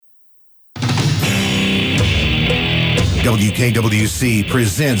WKWC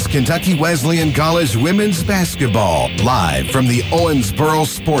presents Kentucky Wesleyan College Women's Basketball live from the Owensboro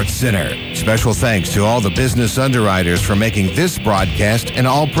Sports Center. Special thanks to all the business underwriters for making this broadcast and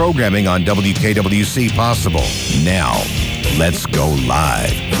all programming on WKWC possible. Now, let's go live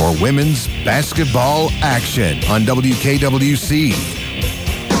for women's basketball action on WKWC.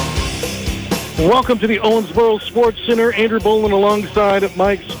 Welcome to the Owensboro Sports Center. Andrew Bolin alongside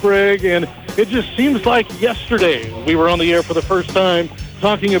Mike Sprague, and it just seems like yesterday we were on the air for the first time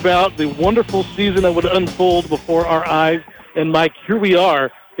talking about the wonderful season that would unfold before our eyes. And, Mike, here we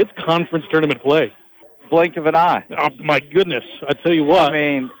are. It's conference tournament play. Blink of an eye. Oh, my goodness. I tell you what. I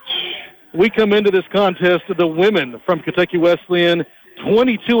mean, we come into this contest, the women from Kentucky Wesleyan,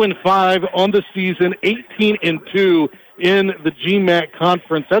 22-5 on the season, 18-2 in the GMAC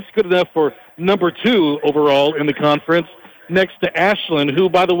conference. That's good enough for number 2 overall in the conference, next to Ashland, who,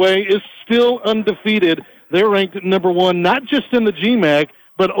 by the way, is still undefeated. They're ranked number 1, not just in the GMAC,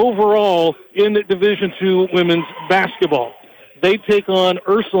 but overall in Division II women's basketball. They take on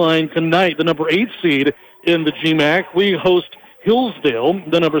Ursuline tonight, the number 8 seed in the GMAC. We host Hillsdale,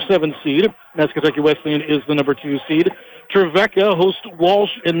 the number 7 seed. That's Kentucky Wesleyan is the number 2 seed. Trevecca hosts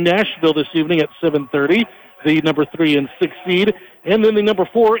Walsh in Nashville this evening at 7:30, the number 3 and 6 seed. And then the number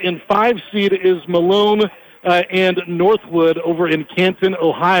 4 and 5 seed is Malone and Northwood over in Canton,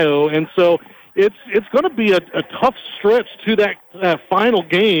 Ohio. And so it's going to be a tough stretch to that final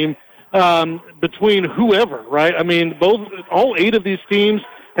game between whoever, right? I mean, all 8 of these teams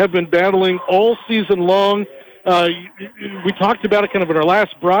have been battling all season long. We talked about it kind of in our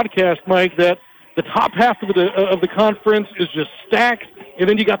last broadcast, Mike, that the top half of the conference is just stacked, and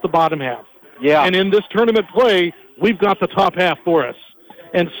then you got the bottom half. Yeah. And in this tournament play, we've got the top half for us.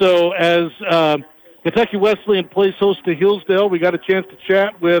 And so as Kentucky Wesleyan plays host to Hillsdale, we got a chance to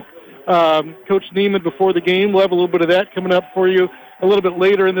chat with Coach Neiman before the game. We'll have a little bit of that coming up for you a little bit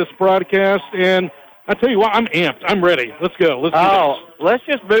later in this broadcast. And I tell you what, I'm amped. I'm ready. Let's go. Let's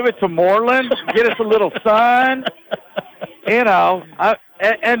just move it to Moreland, get us a little sun. You know,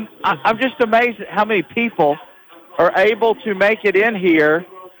 I'm just amazed at how many people are able to make it in here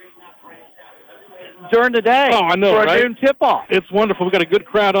during the day. Oh, I know, for a right? noon tip-off. It's wonderful. We've got a good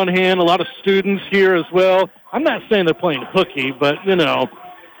crowd on hand, a lot of students here as well. I'm not saying they're playing hooky, but, you know,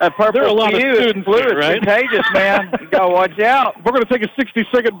 there are a lot of students here, right? It's contagious, man. You got to watch out. We're going to take a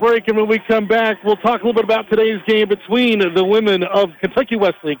 60-second break, and when we come back, we'll talk a little bit about today's game between the women of Kentucky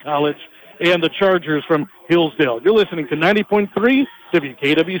Wesleyan College and the Chargers from Hillsdale. You're listening to 90.3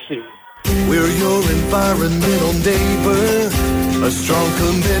 WKWC. We're your environmental neighbor, a strong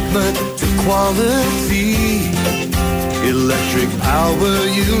commitment to quality. Electric power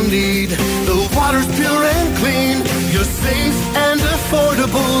you need, the water's pure and clean, your safe and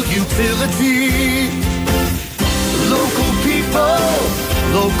affordable utility. Local people,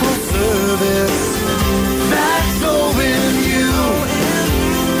 local service, that's ONU.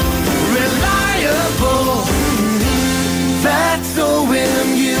 Reliable, that's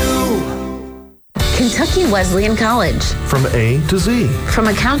ONU. Kentucky Wesleyan College. From A to Z. From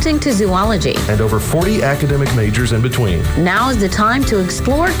accounting to zoology. And over 40 academic majors in between. Now is the time to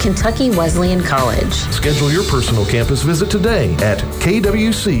explore Kentucky Wesleyan College. Schedule your personal campus visit today at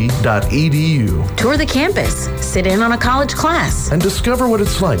kwc.edu. Tour the campus, sit in on a college class, and discover what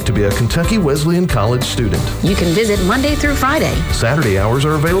it's like to be a Kentucky Wesleyan College student. You can visit Monday through Friday. Saturday hours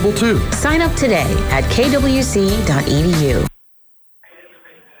are available too. Sign up today at kwc.edu.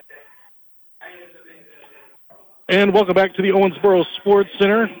 And welcome back to the Owensboro Sports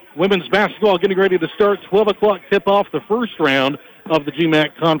Center. Women's basketball getting ready to start. 12 o'clock tip-off, the first round of the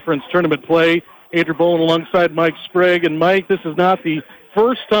GMAC Conference Tournament play. Andrew Bolin alongside Mike Sprague. And, Mike, this is not the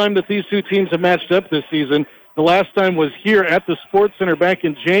first time that these two teams have matched up this season. The last time was here at the Sports Center back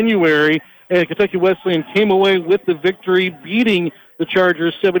in January, and Kentucky Wesleyan came away with the victory, beating the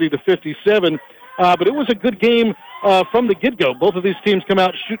Chargers 70-57. But it was a good game from the get-go. Both of these teams come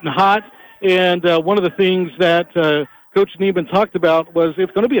out shooting hot. And one of the things that Coach Neiman talked about was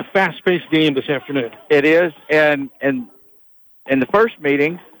it's going to be a fast-paced game this afternoon. It is, and in the first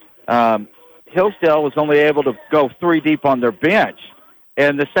meeting, Hillsdale was only able to go 3 deep on their bench.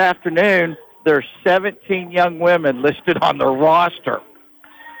 And this afternoon, there's 17 young women listed on their roster.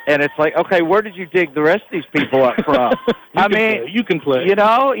 And it's like, okay, where did you dig the rest of these people up from? You can play. You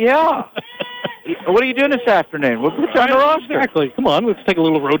know, yeah. What are you doing this afternoon? We'll put you on the roster. Exactly. Come on, let's take a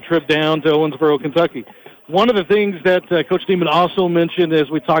little road trip down to Owensboro, Kentucky. One of the things that Coach Neiman also mentioned as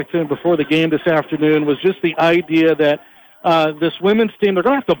we talked to him before the game this afternoon was just the idea that this women's team, they're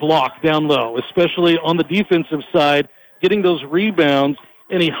going to have to block down low, especially on the defensive side, getting those rebounds.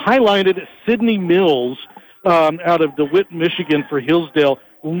 And he highlighted Sydney Mills, out of DeWitt, Michigan for Hillsdale,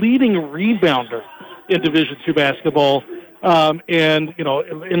 leading rebounder in Division II basketball. And, you know,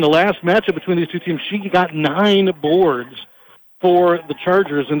 in the last matchup between these two teams, she got 9 boards for the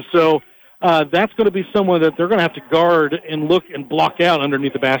Chargers. And so that's going to be someone that they're going to have to guard and look and block out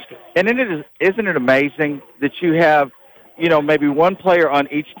underneath the basket. And isn't it amazing that you have, you know, maybe one player on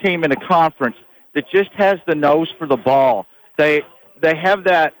each team in a conference that just has the nose for the ball? They have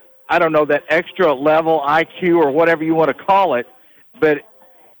that, I don't know, that extra level IQ or whatever you want to call it, but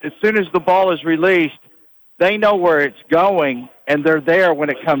as soon as the ball is released, they know where it's going, and they're there when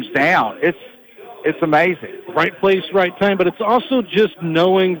it comes down. It's amazing. Right place, right time, but it's also just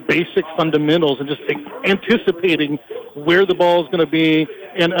knowing basic fundamentals and just anticipating where the ball is going to be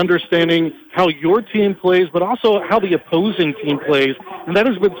and understanding how your team plays, but also how the opposing team plays. And that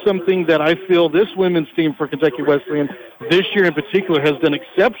has been something that I feel this women's team for Kentucky Wesleyan this year in particular has done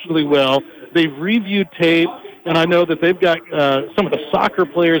exceptionally well. They've reviewed tape, and I know that they've got some of the soccer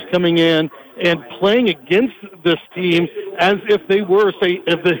players coming in and playing against this team as if they were, say,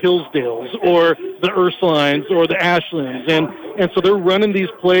 the Hillsdales or the Ursulines or the Ashlands. And so they're running these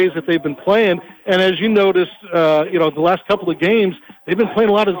plays that they've been playing. And as you noticed, you know, the last couple of games, they've been playing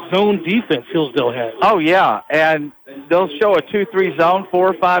a lot of zone defense, Hillsdale has. Oh, yeah, and they'll show a 2-3 zone 4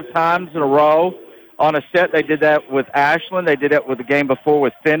 or 5 times in a row on a set. They did that with Ashland. They did it with the game before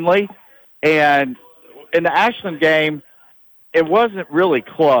with Findlay. And in the Ashland game, it wasn't really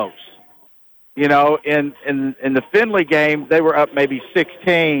close. You know, in the Findlay game, they were up maybe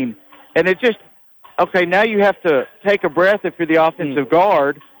 16. And it just, okay, now you have to take a breath if you're the offensive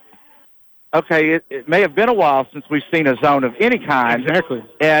guard. Okay, it may have been a while since we've seen a zone of any kind. Exactly.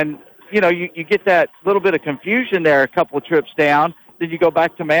 And, you know, you get that little bit of confusion there a couple of trips down. Then you go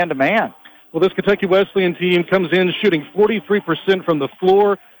back to man-to-man. Well, this Kentucky Wesleyan team comes in shooting 43% from the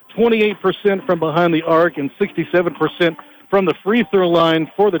floor, 28% from behind the arc, and 67% from the free throw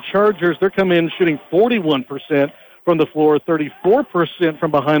line. For the Chargers, they're coming in shooting 41% from the floor, 34%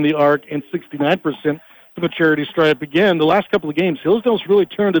 from behind the arc, and 69% from the charity stripe. Again, the last couple of games, Hillsdale's really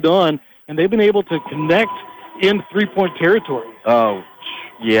turned it on, and they've been able to connect in three-point territory. Oh,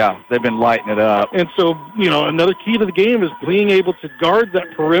 yeah, they've been lighting it up. And so, you know, another key to the game is being able to guard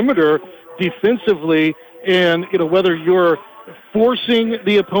that perimeter defensively, and, you know, whether you're forcing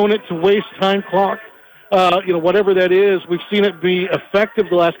the opponent to waste time clock, you know, whatever that is, we've seen it be effective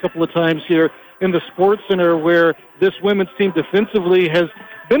the last couple of times here in the Sports Center, where this women's team defensively has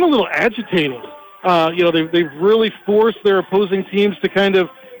been a little agitating. You know, they've really forced their opposing teams to kind of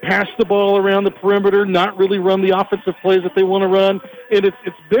pass the ball around the perimeter, not really run the offensive plays that they want to run, and it's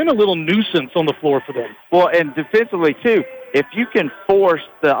been a little nuisance on the floor for them. Well, and defensively, too, if you can force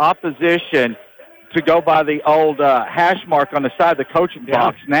the opposition to go by the old hash mark on the side of the coaching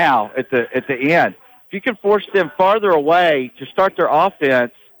box now at the end, if you can force them farther away to start their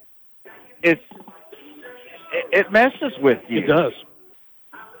offense, it messes with you. It does.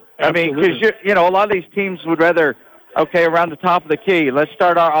 I mean, because, you know, a lot of these teams would rather, okay, around the top of the key, let's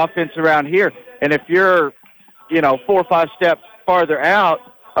start our offense around here. And if you're, you know, 4 or 5 steps farther out,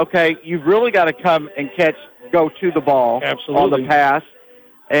 okay, you've really got to come and go to the ball on the pass.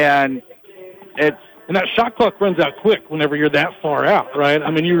 And that shot clock runs out quick whenever you're that far out, right?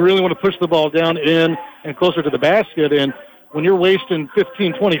 I mean, you really want to push the ball down in and closer to the basket. And when you're wasting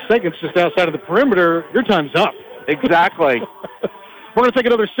 15, 20 seconds just outside of the perimeter, your time's up. Exactly. We're going to take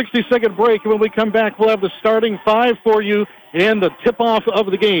another 60-second break, and when we come back, we'll have the starting 5 for you and the tip-off of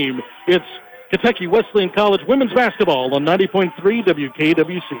the game. It's Kentucky Wesleyan College women's basketball on 90.3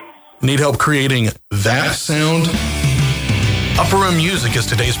 WKWC. Need help creating that sound? Upper Room Music is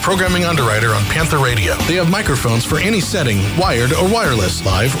today's programming underwriter on Panther Radio. They have microphones for any setting, wired or wireless,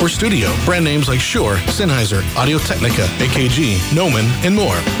 live or studio. Brand names like Shure, Sennheiser, Audio-Technica, AKG, Neumann, and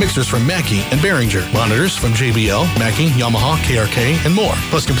more. Mixers from Mackie and Behringer. Monitors from JBL, Mackie, Yamaha, KRK, and more.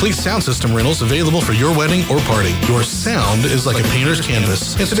 Plus complete sound system rentals available for your wedding or party. Your sound is like a painter's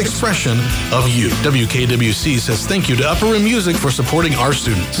canvas. It's an expression of you. WKWC says thank you to Upper Room Music for supporting our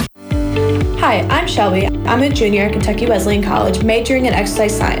students. Hi, I'm Shelby. I'm a junior at Kentucky Wesleyan College, majoring in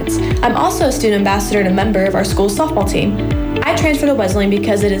exercise science. I'm also a student ambassador and a member of our school's softball team. I transferred to Wesleyan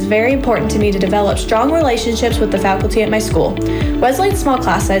because it is very important to me to develop strong relationships with the faculty at my school. Wesleyan's small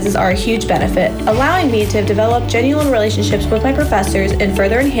class sizes are a huge benefit, allowing me to develop genuine relationships with my professors and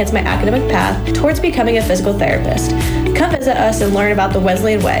further enhance my academic path towards becoming a physical therapist. Come visit us and learn about the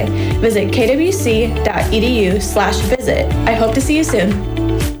Wesleyan Way. Visit kwc.edu/visit. I hope to see you soon.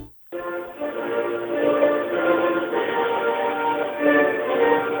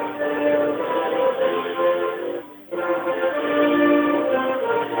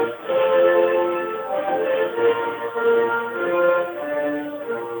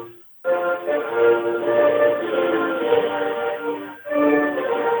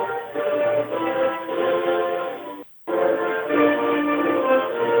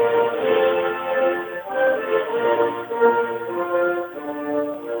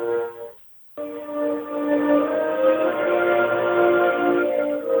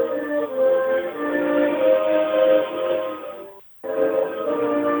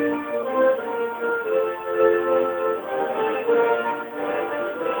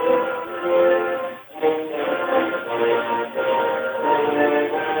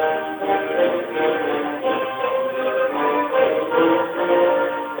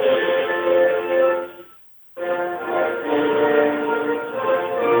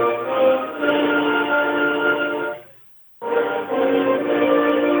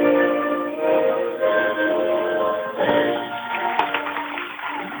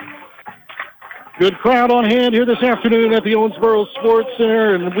 Good crowd on hand here this afternoon at the Owensboro Sports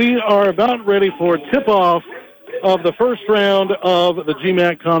Center, and we are about ready for tip-off of the first round of the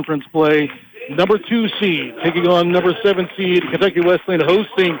GMAC Conference play. Number 2 seed taking on number 7 seed Kentucky Wesleyan,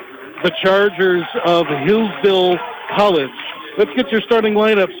 hosting the Chargers of Hillsdale College. Let's get your starting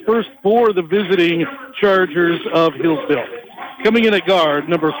lineups first for the visiting Chargers of Hillsdale. Coming in at guard,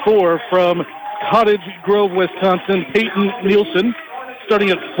 number 4 from Cottage Grove, Wisconsin, Peyton Nielsen.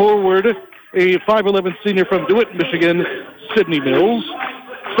 Starting at forward, a 5'11 senior from DeWitt, Michigan, Sydney Mills.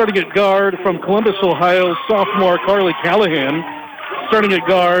 Starting at guard from Columbus, Ohio, sophomore Carly Callahan. Starting at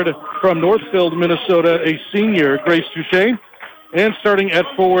guard from Northfield, Minnesota, a senior, Grace Touche. And starting at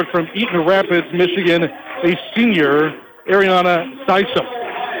forward from Eaton Rapids, Michigan, a senior, Ariana Sysom.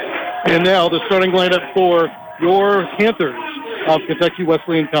 And now the starting lineup for your Panthers of Kentucky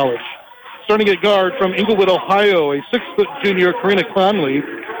Wesleyan College. Starting at guard from Englewood, Ohio, a 6-foot junior, Karina Conley.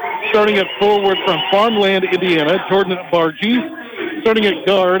 Starting at forward from Farmland, Indiana, Jordan Bargee. Starting at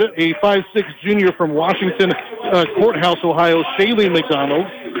guard, a 5'6 junior from Washington Courthouse, Ohio, Shailene McDonald.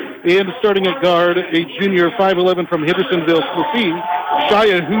 And starting at guard, a junior 5'11 from Hendersonville, Tennessee,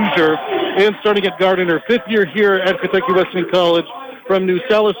 Shia Hoosier. And starting at guard in her 5th year here at Kentucky Wesleyan College from New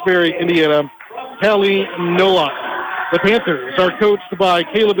Salisbury, Indiana, Callie Nolak. The Panthers are coached by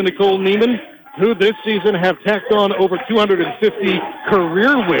Caleb and Nicole Neiman, who this season have tacked on over 250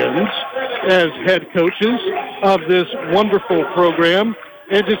 career wins as head coaches of this wonderful program,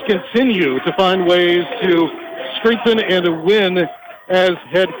 and just continue to find ways to strengthen and win as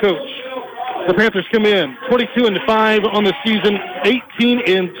head coach. The Panthers come in 22-5 on the season,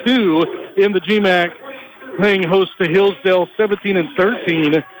 18-2 in the GMAC, playing host to Hillsdale,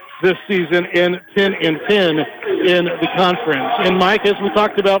 17-13 this season, and 10-10 in the conference. And Mike, as we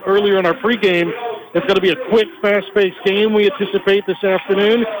talked about earlier in our pregame, it's going to be a quick, fast-paced game we anticipate this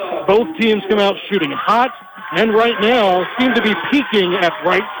afternoon. Both teams come out shooting hot, and right now seem to be peaking at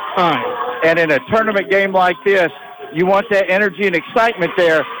right time. And in a tournament game like this, you want that energy and excitement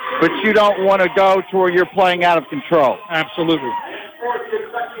there, but you don't want to go to where you're playing out of control. Absolutely.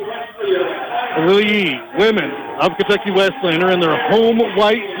 The women of Kentucky Wesleyan are in their home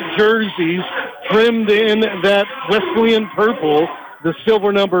white jerseys, trimmed in that Wesleyan purple, the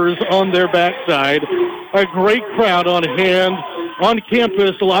silver numbers on their backside. A great crowd on hand on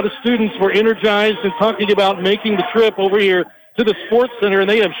campus. A lot of students were energized and talking about making the trip over here to the Sports Center, and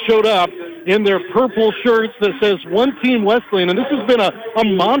they have showed up in their purple shirts that says One Team Wesleyan. And this has been a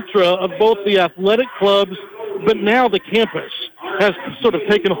mantra of both the athletic clubs, but now the campus has sort of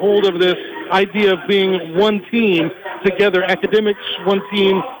taken hold of this idea of being one team together, academics, one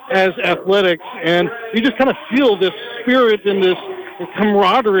team as athletics. And you just kind of feel this spirit and this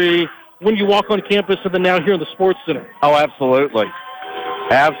camaraderie when you walk on campus and then now here in the Sports Center. Oh, absolutely.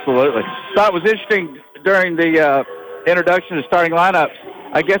 Absolutely. Thought it was interesting during the introduction to starting lineups.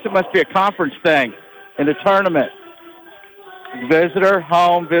 I guess it must be a conference thing in the tournament. Visitor,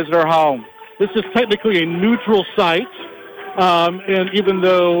 home, visitor, home. This is technically a neutral site. And even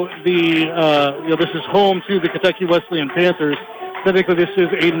though this is home to the Kentucky Wesleyan Panthers, technically this is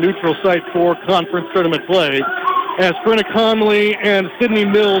a neutral site for conference tournament play. As Karina Conley and Sydney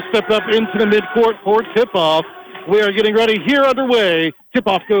Mills step up into the midcourt for tip-off, we are getting ready here underway.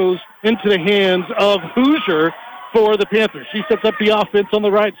 Tip-off goes into the hands of Hoosier for the Panthers. She sets up the offense on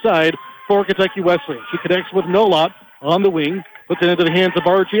the right side for Kentucky Wesleyan. She connects with Nolot on the wing, puts it into the hands of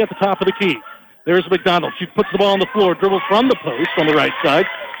Bargee at the top of the key. There's McDonald. She puts the ball on the floor, dribbles from the post on the right side,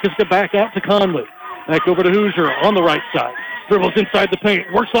 gives it back out to Conley. Back over to Hoosier on the right side. Dribbles inside the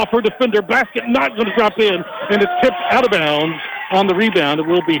paint, works off her defender. Basket not going to drop in, and it's tipped out of bounds on the rebound. It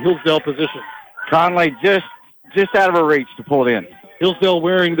will be Hillsdale position. Conley just out of her reach to pull it in. Hillsdale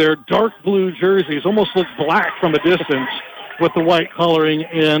wearing their dark blue jerseys, almost look black from a distance with the white coloring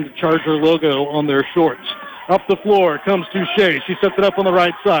and Charger logo on their shorts. Up the floor comes Touche. She sets it up on the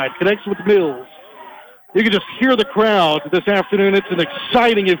right side, connects with Mills. You can just hear the crowd this afternoon. It's an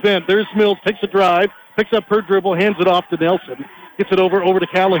exciting event. There's Mills, takes a drive, picks up her dribble, hands it off to Nelson. Gets it over to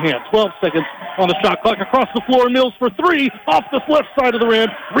Callahan. 12 seconds on the shot clock. Across the floor, Mills for three, off the left side of the rim.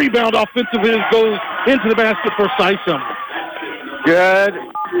 Rebound offensive goes into the basket for Sysom. Good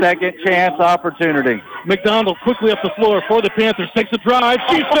second chance opportunity. McDonald quickly up the floor for the Panthers. Takes a drive.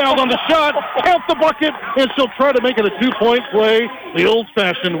 She's fouled on the shot. Counts the bucket, and she'll try to make it a two-point play the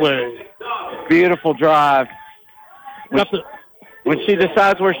old-fashioned way. Beautiful drive. When she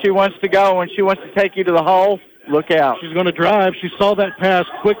decides where she wants to go, when she wants to take you to the hole, look out. She's going to drive. She saw that pass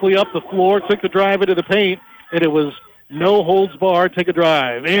quickly up the floor, took the drive into the paint, and it was no holds barred, take a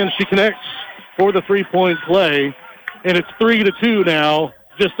drive. And she connects for the three-point play, and it's 3-2 now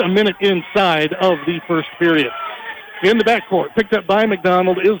just a minute inside of the first period. In the backcourt, picked up by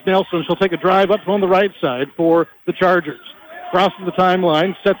McDonald is Nelson. She'll take a drive up on the right side for the Chargers. Crosses the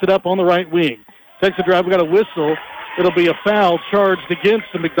timeline, sets it up on the right wing. Takes a drive, we got a whistle. It'll be a foul charged against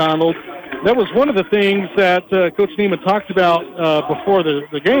the McDonald. That was one of the things that Coach Neiman talked about before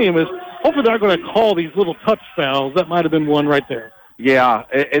the game is hopefully they're not going to call these little touch fouls. That might have been one right there. Yeah,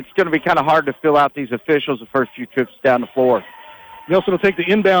 it's going to be kind of hard to fill out these officials the first few trips down the floor. Nelson will take the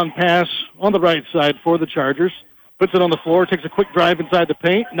inbound pass on the right side for the Chargers. Puts it on the floor, takes a quick drive inside the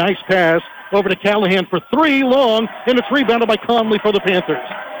paint. Nice pass over to Callahan for three, long, and it's rebounded by Conley for the Panthers.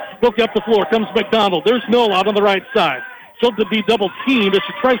 Look up the floor, comes McDonald. There's Knoll out on the right side. She'll be double-teamed as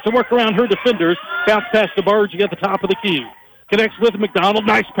she tries to work around her defenders. Bounce pass to Bargy at the top of the key. Connects with McDonald.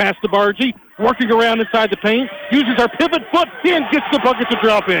 Nice pass to Bargy. Working around inside the paint. Uses her pivot foot and gets the bucket to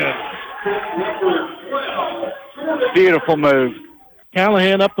drop in. Beautiful move.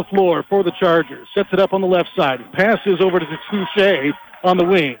 Callahan up the floor for the Chargers. Sets it up on the left side. Passes over to Touche on the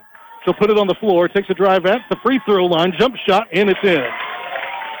wing. She'll put it on the floor. Takes a drive at the free throw line. Jump shot, and it's in.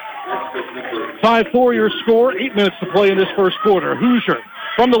 5-4 your score. 8 minutes to play in this first quarter. Hoosier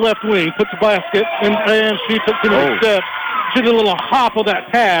from the left wing puts a basket, and she took the next step. She did a little hop of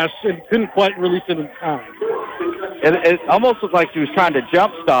that pass and couldn't quite release it in time. It almost looked like she was trying to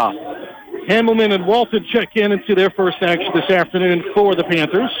jump stop. Hamelman and Walton check in into their first action this afternoon for the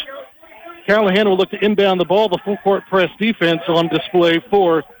Panthers. Callahan will look to inbound the ball. The full-court press defense on display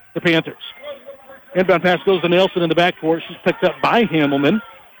for the Panthers. Inbound pass goes to Nelson in the backcourt. She's picked up by Hamelman,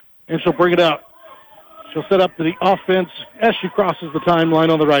 and she'll bring it up. She'll set up to the offense as she crosses the timeline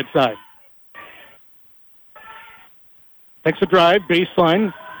on the right side. Takes a drive,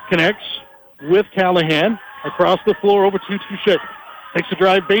 baseline, connects with Callahan. Across the floor over to Touche. Takes a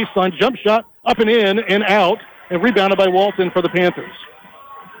drive, baseline, jump shot, up and in and out, and rebounded by Walton for the Panthers.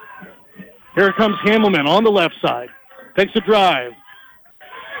 Here comes Hamelman on the left side. Takes a drive.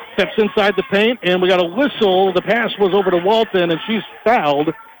 Steps inside the paint, and we got a whistle. The pass was over to Walton, and she's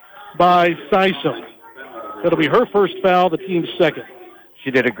fouled by Saiso. That'll be her first foul, the team's second.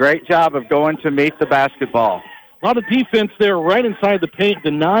 She did a great job of going to meet the basketball. A lot of defense there right inside the paint,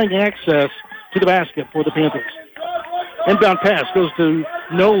 denying access to the basket for the Panthers. Inbound pass goes to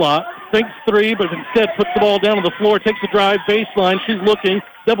Nolot. Thinks three, but instead puts the ball down on the floor. Takes a drive, baseline. She's looking.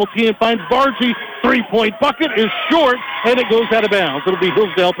 Double team, finds Bargy. Three-point bucket is short, and it goes out of bounds. It'll be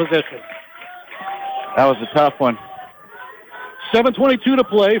Hillsdale possession. That was a tough one. 7:22 to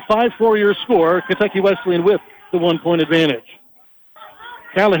play. 5-4 your score. Kentucky Wesleyan with the 1-point advantage.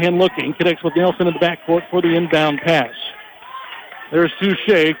 Callahan looking. Connects with Nelson in the backcourt for the inbound pass. There's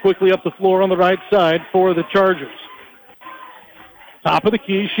Touche quickly up the floor on the right side for the Chargers. Top of the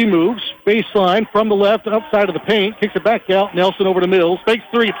key, she moves. Baseline from the left, outside of the paint. Kicks it back out. Nelson over to Mills. Fakes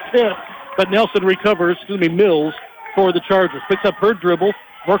three, it's tipped. But Nelson recovers, Mills for the Chargers. Picks up her dribble.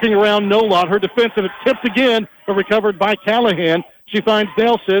 Working around Nolot. Her defense, and it's tipped again, but recovered by Callahan. She finds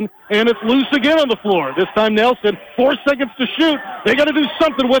Nelson, and it's loose again on the floor. This time Nelson, 4 seconds to shoot. They got to do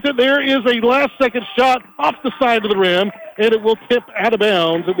something with it. There is a last-second shot off the side of the rim, and it will tip out of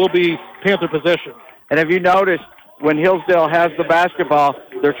bounds. It will be Panther possession. And have you noticed when Hillsdale has the basketball,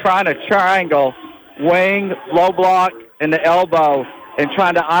 they're trying to triangle, wing, low block, and the elbow, and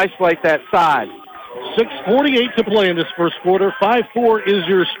trying to isolate that side. 6:48 to play in this first quarter. 5-4 is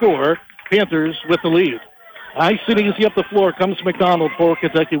your score. Panthers with the lead. Icing easy up the floor comes McDonald for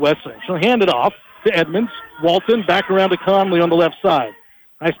Kentucky Wesleyan. She'll hand it off to Edmonds. Walton back around to Conley on the left side.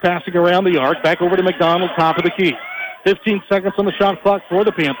 Nice passing around the arc. Back over to McDonald, top of the key. 15 seconds on the shot clock for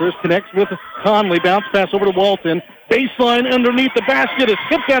the Panthers. Connects with Conley. Bounce pass over to Walton. Baseline underneath the basket is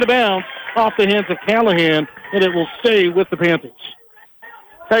tipped out of bounds off the hands of Callahan, and it will stay with the Panthers.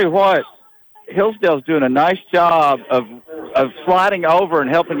 Tell you what, Hillsdale's doing a nice job of sliding over and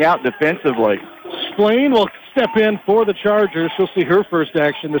helping out defensively. Splain will step in for the Chargers. She'll see her first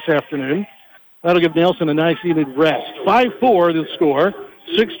action this afternoon. That'll give Nelson a nice even rest. 5-4 the score.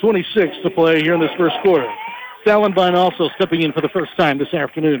 6:26 to play here in this first quarter. Sallenbein also stepping in for the first time this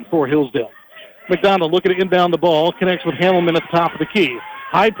afternoon for Hillsdale. McDonald looking to inbound the ball. Connects with Hamelman at the top of the key.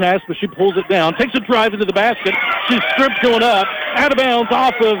 High pass, but she pulls it down. Takes a drive into the basket. She's stripped going up. Out of bounds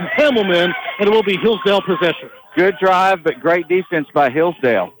off of Hamelman, and it will be Hillsdale possession. Good drive, but great defense by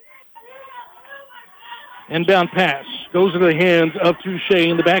Hillsdale. Inbound pass goes into the hands of Touche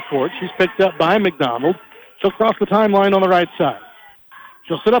in the backcourt. She's picked up by McDonald. She'll cross the timeline on the right side.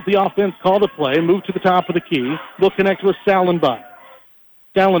 She'll set up the offense, call the play, move to the top of the key. We'll connect with Sallenbein.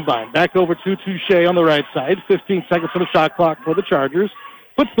 Sallenbein back over to Touche on the right side. 15 seconds on the shot clock for the Chargers.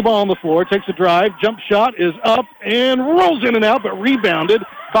 puts the ball on the floor, takes a drive, jump shot is up and rolls in and out, but rebounded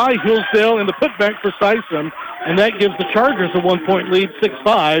by Hillsdale in the putback for Sison, and that gives the Chargers a 1-point lead,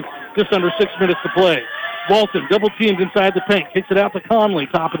 6-5, just under 6 minutes to play. Walton double-teamed inside the paint, kicks it out to Conley,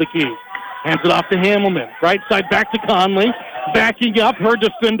 top of the key. Hands it off to Hamelman. Right side back to Conley. Backing up her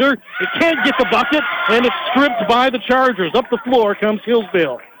defender. It can't get the bucket, and it's stripped by the Chargers. Up the floor comes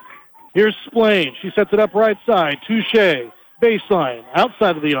Hillsdale. Here's Splain. She sets it up right side. Touche. Baseline.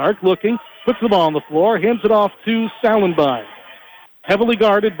 Outside of the arc. Looking. Puts the ball on the floor. Hands it off to Sallenbein. Heavily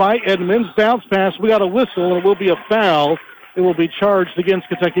guarded by Edmonds. Bounce pass. We got a whistle, and it will be a foul. It will be charged against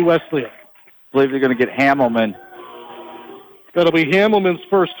Kentucky Wesleyan. I believe they're going to get Hamelman. That'll be Hamelman's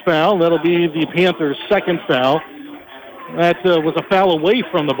first foul. That'll be the Panthers' second foul. That was a foul away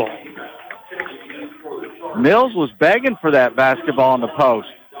from the ball. Mills was begging for that basketball on the post.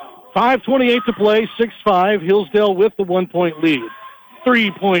 5:28 to play, 6-5. Hillsdale with the 1-point lead.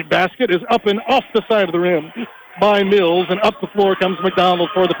 3-point basket is up and off the side of the rim by Mills, and up the floor comes McDonald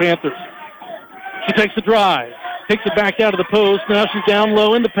for the Panthers. She takes the drive. Takes it back out of the post. Now she's down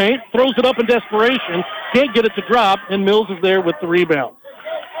low in the paint. Throws it up in desperation. Can't get it to drop, and Mills is there with the rebound.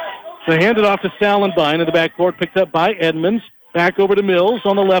 So hand it off to Sallenbein in the backcourt, picked up by Edmonds. Back over to Mills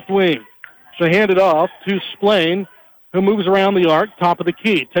on the left wing. So hand it off to Splain, who moves around the arc, top of the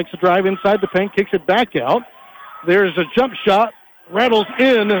key. Takes a drive inside the paint, kicks it back out. There's a jump shot. Rattles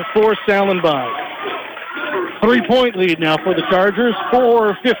in for Sallenbein. 3-point lead now for the Chargers.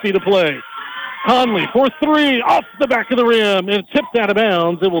 4:50 to play. Conley for three, off the back of the rim, and tipped out of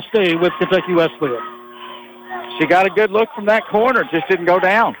bounds. It will stay with Kentucky Wesleyan. She got a good look from that corner, just didn't go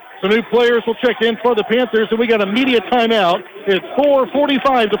down. So new players will check in for the Panthers, and we got a media timeout. It's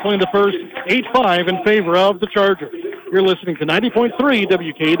 4:45 to play in the first, 8-5 in favor of the Chargers. You're listening to 90.3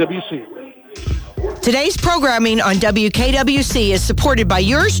 WKWC. Today's programming on WKWC is supported by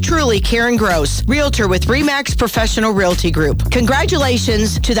yours truly, Karen Gross, Realtor with RE/MAX Professional Realty Group.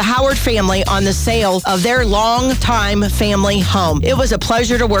 Congratulations to the Howard family on the sale of their long-time family home. It was a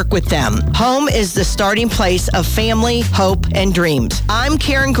pleasure to work with them. Home is the starting place of family, hope, and dreams. I'm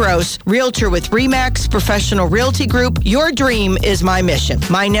Karen Gross, Realtor with RE/MAX Professional Realty Group. Your dream is my mission.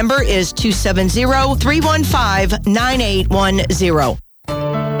 My number is 270-315-9810.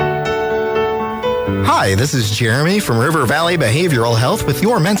 Hi, this is Jeremy from River Valley Behavioral Health with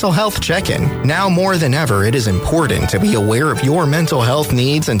your mental health check-in. Now more than ever, it is important to be aware of your mental health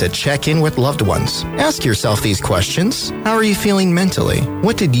needs and to check in with loved ones. Ask yourself these questions. How are you feeling mentally?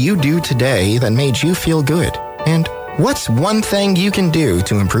 What did you do today that made you feel good? And what's one thing you can do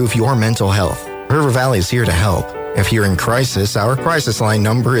to improve your mental health? River Valley is here to help. If you're in crisis, our crisis line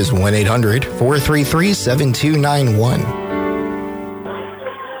number is 1-800-433-7291.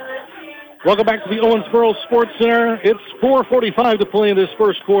 Welcome back to the Owensboro Sports Center. It's 4:45 to play in this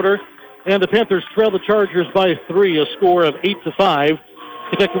first quarter, and the Panthers trail the Chargers by 3, a score of 8-5.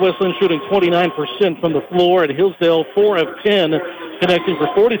 Kentucky Wesleyan shooting 29% from the floor, and Hillsdale 4 of 10, connecting for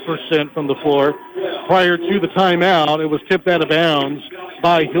 40% from the floor. Prior to the timeout, it was tipped out of bounds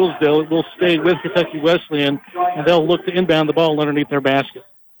by Hillsdale. It will stay with Kentucky Wesleyan, and they'll look to inbound the ball underneath their basket.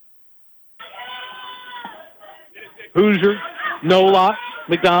 Hoosier, Nolot,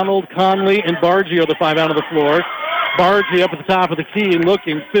 McDonald, Conley, and Bargy are the 5 out of the floor. Bargy up at the top of the key and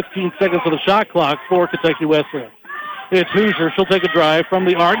looking 15 seconds of the shot clock for Kentucky Wesleyan. It's Hoosier. She'll take a drive from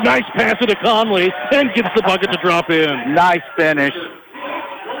the arc. Nice pass to Conley and gets the bucket to drop in. Nice finish.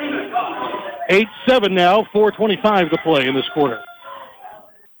 8-7 now, 4:25 to play in this quarter.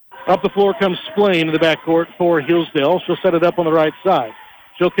 Up the floor comes Splain in the backcourt for Hillsdale. She'll set it up on the right side.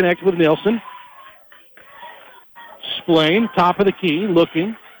 She'll connect with Nelson. Splain, top of the key,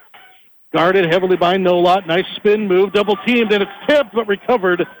 looking. Guarded heavily by Nolot. Nice spin move, double teamed, and it's tipped but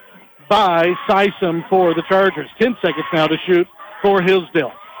recovered by Sison for the Chargers. 10 seconds now to shoot for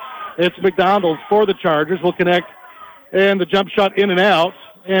Hillsdale. It's McDonald for the Chargers. Will connect, and the jump shot in and out,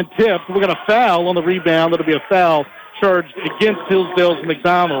 and tipped. We got a foul on the rebound. That'll be a foul charged against Hillsdale's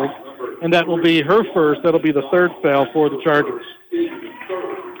McDonald, and that will be her first. That'll be the third foul for the Chargers.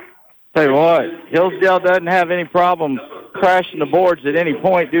 Tell you what, Hillsdale doesn't have any problem crashing the boards at any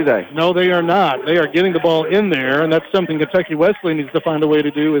point, do they? No, they are not. They are getting the ball in there, and that's something Kentucky Wesleyan needs to find a way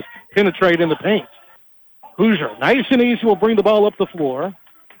to do, is penetrate in the paint. Hoosier, nice and easy, will bring the ball up the floor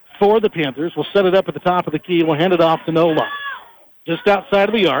for the Panthers. We'll set it up at the top of the key. We'll hand it off to Nolot. Just outside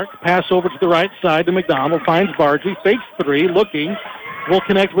of the arc, pass over to the right side to McDonald, finds Bargy, fakes three, looking. We'll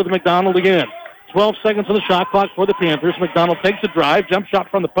connect with McDonald again. 12 seconds on the shot clock for the Panthers. McDonald takes a drive, jump shot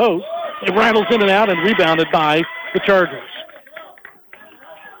from the post. It rattles in and out and rebounded by the Chargers.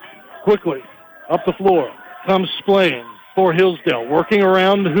 Quickly, up the floor comes Splain. for Hillsdale. Working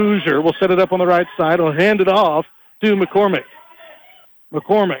around Hoosier. Will set it up on the right side. Will hand it off to McCormick.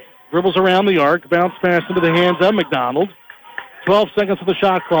 McCormick dribbles around the arc. Bounce pass into the hands of McDonald. 12 seconds of the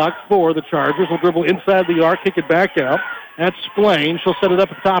shot clock for the Chargers. Will dribble inside the arc, kick it back out. That's Splain. She'll set it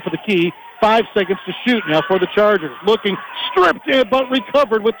up at the top of the key. 5 seconds to shoot now for the Chargers. Looking stripped in, but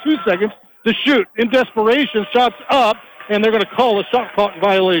recovered with 2 seconds to shoot. In desperation, shots up, and they're going to call a shot clock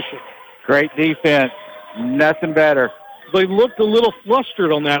violation. Great defense. Nothing better. They looked a little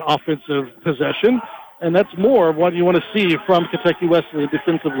flustered on that offensive possession, and that's more of what you want to see from Kentucky Wesleyan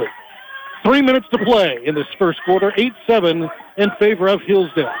defensively. 3 minutes to play in this first quarter. 8-7 in favor of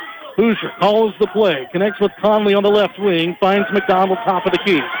Hillsdale. Hoosier calls the play. Connects with Conley on the left wing. Finds McDonald top of the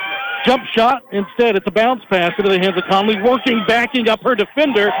key. Jump shot. Instead, it's a bounce pass into the hands of Conley. Working, backing up her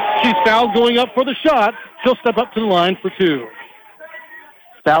defender. She's fouled going up for the shot. She'll step up to the line for two.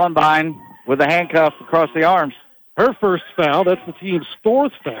 Stallenbein with a handcuff across the arms. Her first foul. That's the team's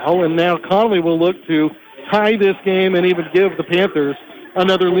fourth foul. And now Conley will look to tie this game and even give the Panthers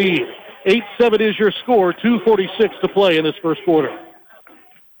another lead. 8-7 is your score. 2:46 to play in this first quarter.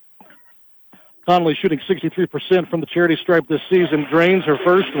 Conley shooting 63% from the charity stripe this season. Drains her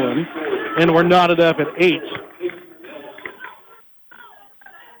first one, and we're knotted up at 8.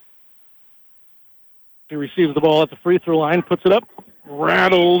 She receives the ball at the free throw line, puts it up,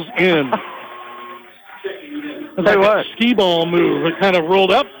 rattles in. It's like a skee ball move. It kind of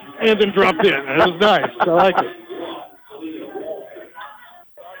rolled up and then dropped in. It was nice. I like it.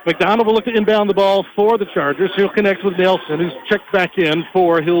 McDonald will look to inbound the ball for the Chargers. He'll connect with Nelson, who's checked back in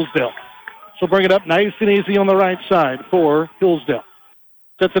for Hillsdale. She'll bring it up nice and easy on the right side for Hillsdale.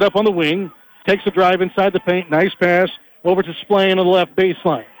 Sets it up on the wing. Takes a drive inside the paint. Nice pass over to Splain on the left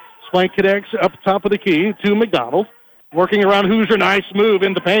baseline. Splain connects up top of the key to McDonald. Working around Hoosier. Nice move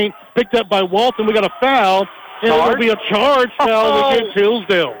in the paint. Picked up by Walton. We got a foul. And it will be a charge foul against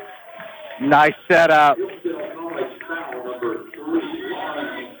Hillsdale. Nice setup.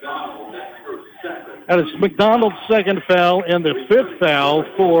 That is McDonald's second foul and the fifth foul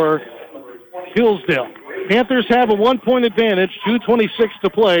for Hillsdale. Panthers have a 1-point advantage, 2:26 to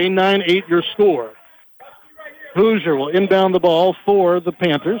play, 9-8 your score. Hoosier will inbound the ball for the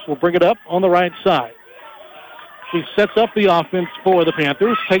Panthers. We'll bring it up on the right side. She sets up the offense for the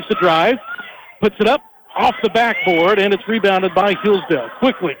Panthers, takes a drive, puts it up off the backboard, and it's rebounded by Hillsdale.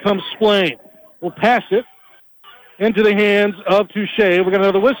 Quickly comes Splain. We'll pass it into the hands of Touche. We got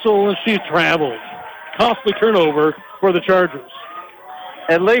another whistle, and she travels. Costly turnover for the Chargers.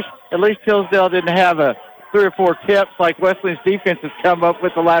 At least Hillsdale didn't have 3 or 4 tips like Wesleyan's defense has come up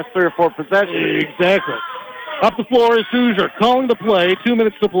with the last 3 or 4 possessions. Exactly. Up the floor is Hoosier calling the play. 2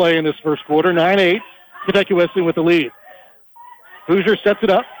 minutes to play in this first quarter. 9-8. Kentucky Wesleyan with the lead. Hoosier sets it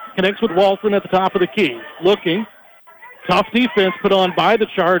up. Connects with Walton at the top of the key. Looking. Tough defense put on by the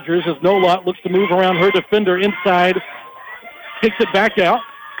Chargers as Nolot looks to move around her defender inside. Kicks it back out.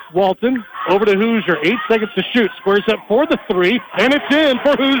 Walton over to Hoosier. 8 seconds to shoot. Squares up for the 3, and it's in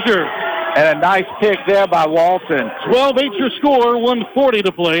for Hoosier. And a nice pick there by Walton. 12-8 your score. 1:40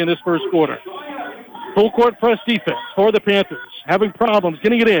 to play in this first quarter. Full court press defense for the Panthers. Having problems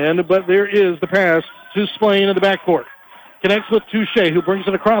getting it in, but there is the pass to Splain in the backcourt. Connects with Touche, who brings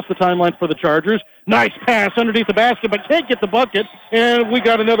it across the timeline for the Chargers. Nice pass underneath the basket, but can't get the bucket. And we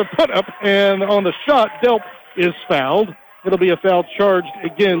got another put-up, and on the shot, Delp is fouled. It'll be a foul charged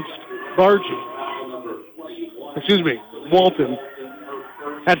against Walton.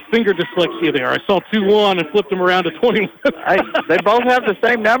 Had finger dyslexia there. I saw 2-1 and flipped him around to 21. Hey, they both have the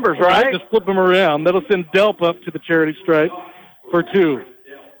same numbers, right? Just flip them around. That'll send Delp up to the charity stripe for 2.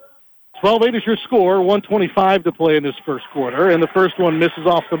 12-8 is your score. 1:25 to play in this first quarter, and the first one misses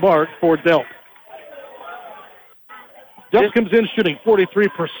off the mark for Delp. Delp comes in shooting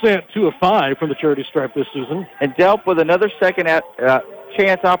 43%, 2 of 5 from the charity stripe this season. And Delp with another second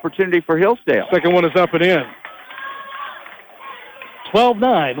chance opportunity for Hillsdale. Second one is up and in.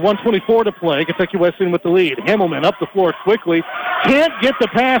 12-9, 1:24 to play. Kentucky Wesleyan with the lead. Himmelman up the floor quickly. Can't get the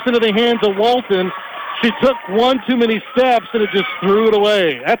pass into the hands of Walton. She took one too many steps, and it just threw it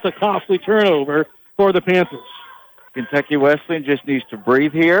away. That's a costly turnover for the Panthers. Kentucky Wesleyan just needs to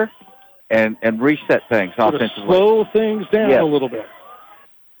breathe here and reset things offensively. Slow things down a little bit.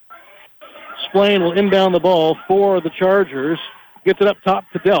 Splain will inbound the ball for the Chargers. Gets it up top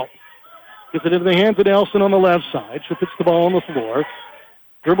to Delp. Gets it into the hands of Nelson on the left side. She puts the ball on the floor.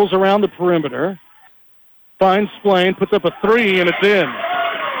 Dribbles around the perimeter. Finds Splain. Puts up a 3, and it's in.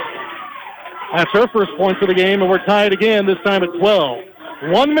 That's her first point of the game, and we're tied again, this time at 12.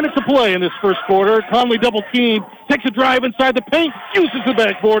 1 minute to play in this first quarter. Conley double team. Takes a drive inside the paint. Uses the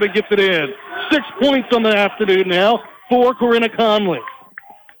backboard and gets it in. 6 points on the afternoon now for Corinna Conley.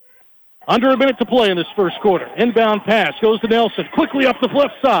 Under a minute to play in this first quarter. Inbound pass goes to Nelson. Quickly up the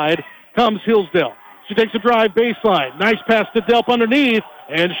left side comes Hillsdale. She takes a drive baseline. Nice pass to Delp underneath,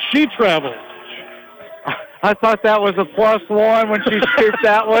 and she travels. I thought that was a +1 when she scooped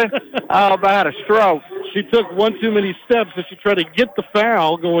that one. Oh, about a stroke. She took one too many steps as she tried to get the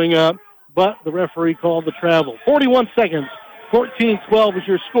foul going up, but the referee called the travel. 41 seconds, 14-12 is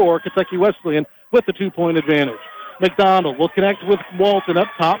your score. Kentucky Wesleyan with the 2-point advantage. McDonald will connect with Walton up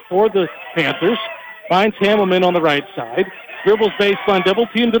top for the Panthers. Finds Hamelman on the right side. Dribbles baseline, double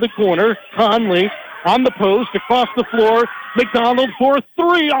team to the corner. Conley on the post, across the floor. McDonald for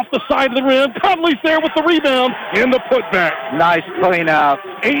 3 off the side of the rim. Conley's there with the rebound and the putback. Nice cleanup.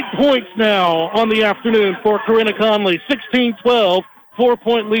 8 points now on the afternoon for Corinna Conley. 16-12,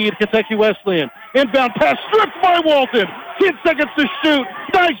 4-point lead, Kentucky Wesleyan. Inbound pass stripped by Walton. 10 seconds to shoot.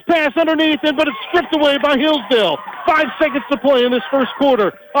 Nice pass underneath him, but it's stripped away by Hillsdale. 5 seconds to play in this first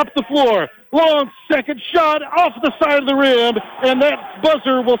quarter. Up the floor. Long second shot off the side of the rim, and that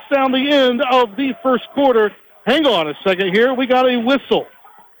buzzer will sound the end of the first quarter. Hang on a second here. We got a whistle.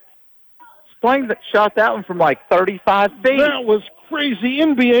 Spring that shot that one from like 35 feet. That was crazy.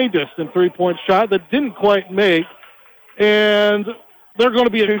 NBA distant 3-point shot that didn't quite make. And they're going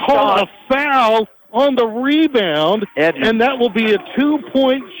to be a foul on the rebound. And that will be a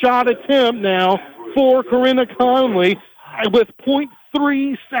 2-point shot attempt now for Corinna Conley with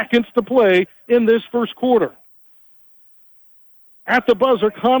 0.3 seconds to play in this first quarter. At the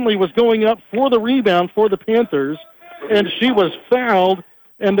buzzer, Conley was going up for the rebound for the Panthers, and she was fouled,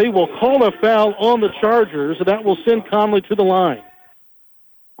 and they will call a foul on the Chargers, and that will send Conley to the line.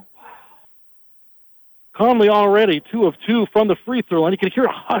 Conley already 2 of 2 from the free throw line. You can hear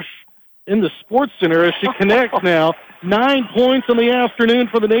a hush in the Sports Center as she connects now. 9 points in the afternoon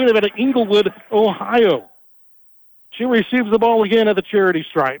for the native out of Englewood, Ohio. She receives the ball again at the charity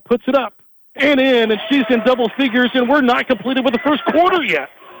stripe, puts it up and in, and she's in double figures, and we're not completed with the first quarter yet.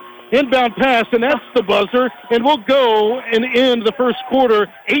 Inbound pass, and that's the buzzer, and we'll go and end the first quarter.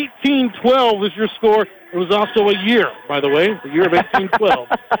 18-12 is your score. It was also a year, by the way, the year of 18-12.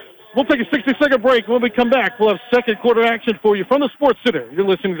 We'll take a 60-second break. When we come back, we'll have second quarter action for you from the Sports Center. You're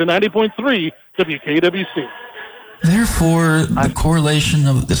listening to 90.3 WKWC. Therefore, the correlation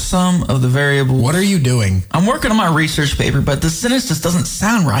of the sum of the variables... What are you doing? I'm working on my research paper, but the sentence just doesn't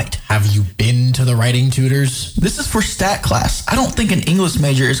sound right. Have you been to the writing tutors? This is for stat class. I don't think an English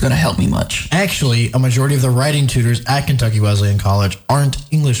major is going to help me much. Actually, a majority of the writing tutors at Kentucky Wesleyan College aren't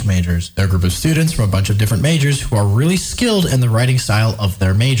English majors. They're a group of students from a bunch of different majors who are really skilled in the writing style of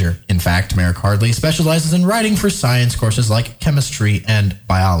their major. In fact, Merrick Hardley specializes in writing for science courses like chemistry and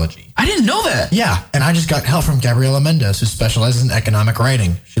biology. I didn't know that. Yeah, and I just got help from Gabriela Mendez, who specializes in economic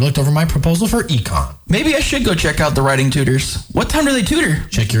writing. She looked over my proposal for econ. Maybe I should go check out the writing tutors. What time do they tutor?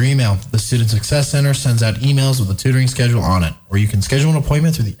 Check your email. The Student Success Center sends out emails with a tutoring schedule on it, or you can schedule an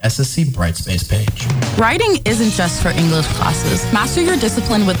appointment through the SSC Brightspace page. Writing isn't just for English classes. Master your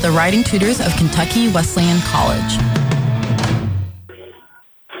discipline with the writing tutors of Kentucky Wesleyan College.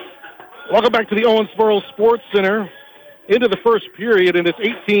 Welcome back to the Owensboro Sports Center. Into the first period, and it's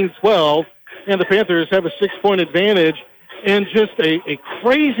 18-12, and the Panthers have a 6-point advantage. And just a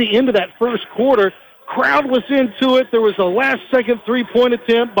crazy end of that first quarter. Crowd was into it. There was a last-second 3-point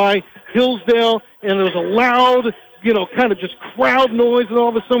attempt by Hillsdale, and there was a loud, kind of just crowd noise, and all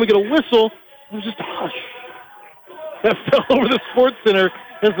of a sudden we get a whistle. It was just a hush that fell over the Sports Center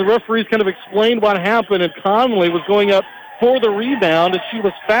as the referees kind of explained what happened, and Conley was going up for the rebound, and she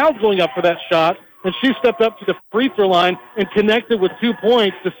was fouled going up for that shot. And she stepped up to the free throw line and connected with 2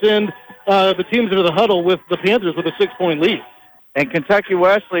 points to send the teams into the huddle with the Panthers with a 6-point lead. And Kentucky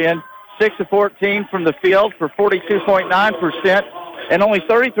Wesleyan, 6 of 14 from the field for 42.9%, and only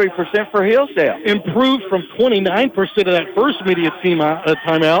 33% for Hillsdale. Improved from 29% of that first media team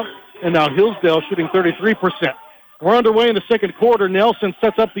timeout, and now Hillsdale shooting 33%. We're underway in the second quarter. Nelson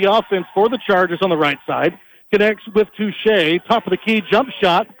sets up the offense for the Chargers on the right side. Connects with Touche, top of the key jump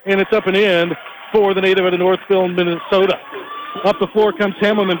shot, and it's up and in for the native out of Northfield, Minnesota. Up the floor comes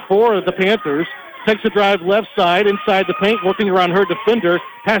Hamelman for the Panthers. Takes a drive left side, inside the paint, working around her defender.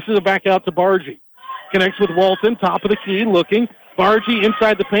 Passes it back out to Bargy. Connects with Walton, top of the key, looking. Bargy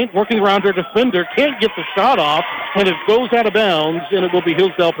inside the paint, working around her defender. Can't get the shot off, and it goes out of bounds, and it will be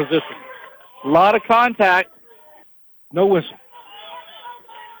Hillsdale position. A lot of contact. No whistle.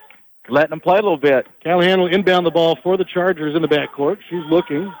 Letting them play a little bit. Callahan will inbound the ball for the Chargers in the backcourt. She's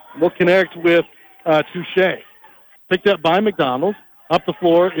looking. Will connect with Touche. Picked up by McDonald. Up the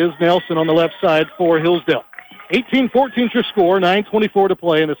floor is Nelson on the left side for Hillsdale. 18-14 is your score. 9:24 to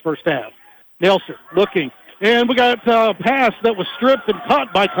play in this first half. Nelson looking. And we got a pass that was stripped and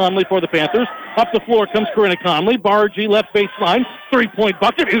caught by Conley for the Panthers. Up the floor comes Corinna Conley. Bargy, left baseline. Three-point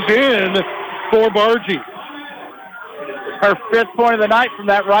bucket is in for Bargy. Her 5th point of the night from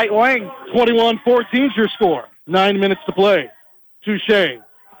that right wing. 21-14 is your score. 9 minutes to play. Touche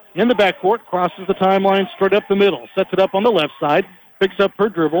in the backcourt, crosses the timeline straight up the middle. Sets it up on the left side. Picks up her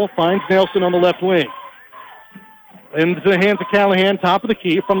dribble. Finds Nelson on the left wing. Into the hands of Callahan, top of the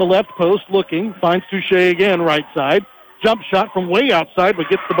key, from the left post, looking. Finds Touche again, right side. Jump shot from way outside, but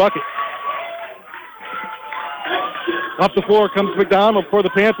gets the bucket. Up the floor comes McDonald for the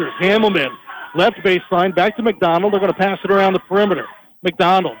Panthers. Hamelman, left baseline, back to McDonald. They're going to pass it around the perimeter.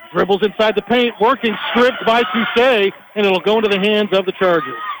 McDonald dribbles inside the paint, working, stripped by Touche, and it'll go into the hands of the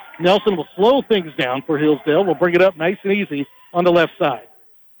Chargers. Nelson will slow things down for Hillsdale. We'll bring it up nice and easy on the left side.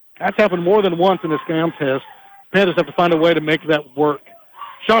 That's happened more than once in this contest. Panthers have to find a way to make that work.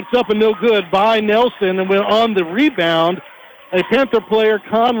 Shots up and no good by Nelson, and when on the rebound, a Panther player,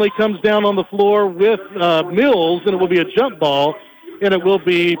 Conley, comes down on the floor with Mills, and it will be a jump ball, and it will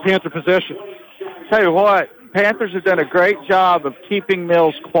be Panther possession. Tell you what, Panthers have done a great job of keeping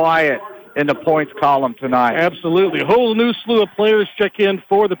Mills quiet in the points column tonight. Absolutely. A whole new slew of players check in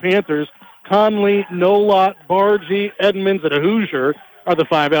for the Panthers. Conley, Nolot, Bargy, Edmonds, and Hoosier are the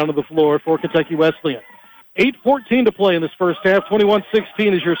 5 out of the floor for Kentucky Wesleyan. 8:14 to play in this first half.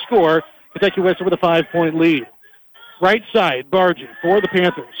 21-16 is your score. Kentucky Wesleyan with a 5-point lead. Right side, Bargy for the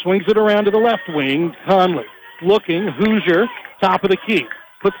Panthers. Swings it around to the left wing. Conley looking. Hoosier, top of the key.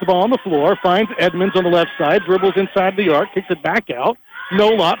 Puts the ball on the floor. Finds Edmonds on the left side. Dribbles inside the arc. Kicks it back out.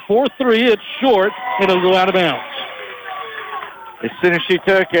 Nolot, 4-3. It's short. It'll go out of bounds. As soon as she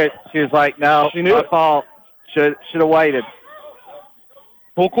took it, she was like, no, she knew my fault. Should have waited.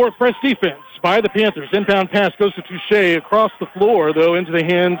 Full court press defense by the Panthers. Inbound pass goes to Touche across the floor, though, into the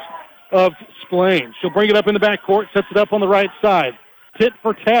hands of Splain. She'll bring it up in the backcourt, sets it up on the right side. Tit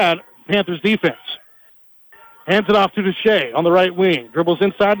for tat, Panthers defense. Hands it off to Touche on the right wing. Dribbles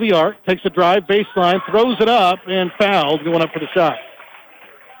inside the arc, takes a drive, baseline, throws it up, and fouls going up for the shot.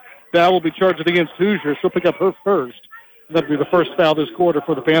 Foul will be charged against Hoosier. She'll pick up her first. That'll be the first foul this quarter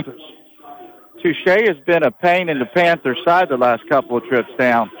for the Panthers. Touche has been a pain in the Panthers' side the last couple of trips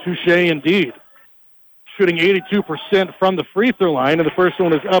down. Touche indeed. Shooting 82% from the free throw line, and the first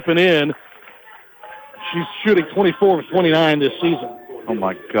one is up and in. She's shooting 24 of 29 this season. Oh,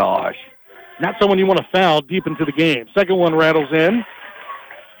 my gosh. Not someone you want to foul deep into the game. Second one rattles in.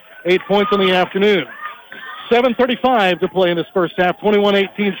 8 points on the afternoon. 7:35 to play in this first half.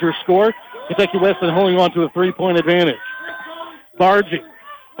 21-18 is your score. Kentucky Wesleyan holding on to a 3-point advantage. Bargy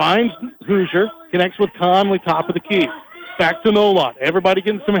finds Hoosier, connects with Conley, top of the key. Back to Nolot. Everybody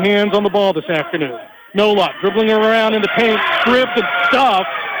getting some hands on the ball this afternoon. Nolot dribbling around in the paint, stripped and stuffed,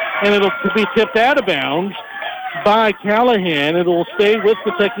 and it'll be tipped out of bounds by Callahan. It will stay with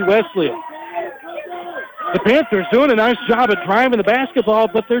Kentucky Wesleyan. The Panthers doing a nice job at driving the basketball,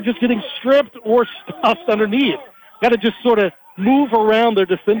 but they're just getting stripped or stuffed underneath. Got to just sort of move around their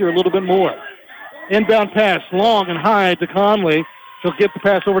defender a little bit more. Inbound pass, long and high to Conley. She'll get the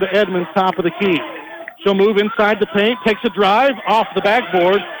pass over to Edmonds, top of the key. She'll move inside the paint, takes a drive off the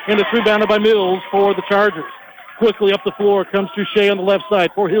backboard, and it's rebounded by Mills for the Chargers. Quickly up the floor comes Touche on the left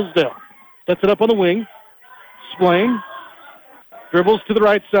side for Hillsdale. Sets it up on the wing. Splain dribbles to the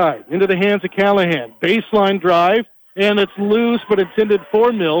right side, into the hands of Callahan. Baseline drive, and it's loose but intended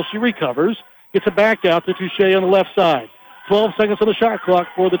for Mills. She recovers, gets it back out to Touche on the left side. 12 seconds on the shot clock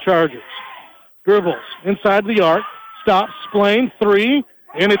for the Chargers. Dribbles inside the arc, stops, Splain, 3,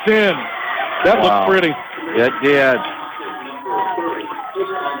 and it's in. That looked pretty. It did.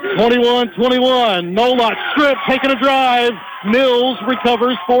 21-21. Nolot strip, taking a drive. Mills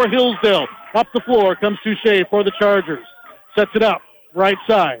recovers for Hillsdale. Up the floor comes Touche for the Chargers. Sets it up, right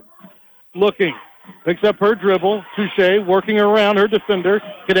side. Looking, picks up her dribble. Touche working around her defender,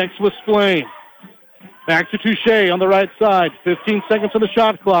 connects with Splain. Back to Touche on the right side. 15 seconds on the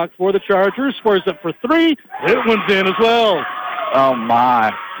shot clock for the Chargers. Squares up for 3. It one's in as well. Oh,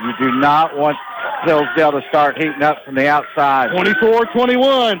 my. You do not want Hillsdale to start heating up from the outside.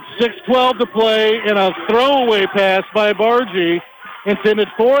 24-21. 6:12 to play, and a throwaway pass by Bargy intended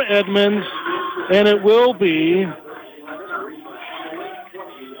for Edmonds, and it will be...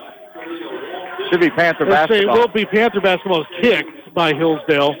 Should be Panther basketball. It will be Panther basketball. Kicked by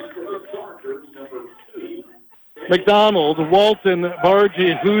Hillsdale. McDonald, Walton,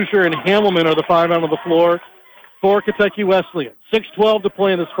 Bargy, Hoosier, and Hamelman are the 5 out on the floor for Kentucky Wesleyan. 6:12 to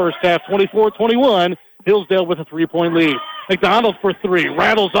play in this first half. 24-21. Hillsdale with a 3-point lead. McDonald for 3.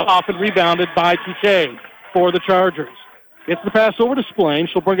 Rattles off and rebounded by Touche for the Chargers. Gets the pass over to Splain.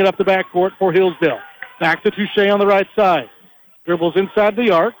 She'll bring it up the backcourt for Hillsdale. Back to Touche on the right side. Dribbles inside the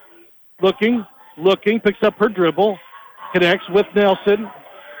arc. Looking, picks up her dribble. Connects with Nelson.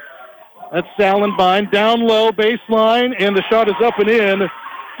 That's Salenbine. Down low, baseline, and the shot is up and in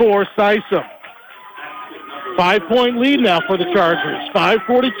for Sysom. 5-point lead now for the Chargers.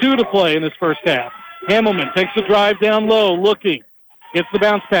 5:42 to play in this first half. Hamelman takes the drive down low, looking. Gets the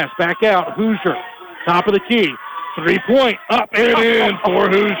bounce pass, back out. Hoosier, top of the key. 3-point, up and in for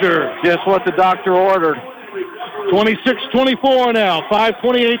Hoosier. Just what the doctor ordered. 26-24 now,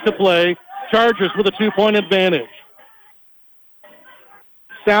 5:28 to play. Chargers with a 2-point advantage.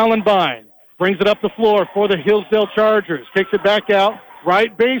 Salenbine brings it up the floor for the Hillsdale Chargers. Kicks it back out,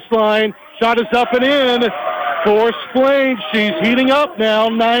 right baseline. Shot is up and in for Splain. She's heating up now,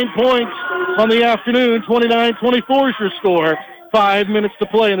 9 points on the afternoon. 29-24 is your score. 5 minutes to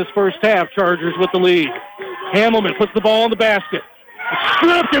play in this first half. Chargers with the lead. Hamelman puts the ball in the basket.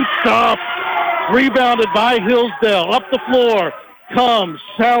 Stripped and stopped. Rebounded by Hillsdale. Up the floor comes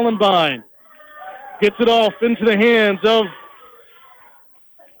Salenbine. Gets it off into the hands of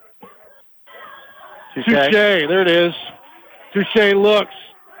Touche. There it is. Touche looks.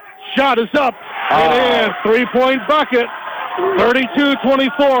 Shot is up and in. 3-point bucket.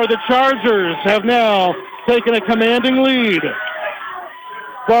 32-24. The Chargers have now taken a commanding lead.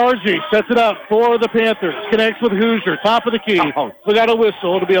 Bargy sets it up for the Panthers. Connects with Hoosier. Top of the key. We got a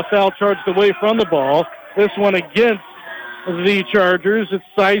whistle. It'll be a foul charged away from the ball. This one against the Chargers. It's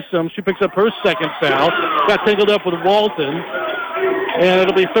Sysom. She picks up her second foul. Got tangled up with Walton. And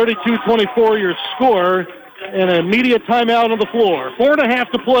it'll be 32-24 your score. And an immediate timeout on the floor.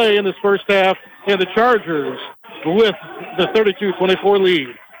 4.5 to play in this first half. And the Chargers with the 32-24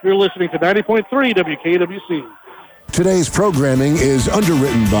 lead. You're listening to 90.3 WKWC. Today's programming is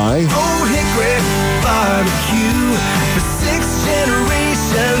underwritten by Old Hickory Barbecue for 6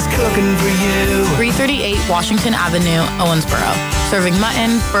 generations cooking for you. 338 Washington Avenue, Owensboro. Serving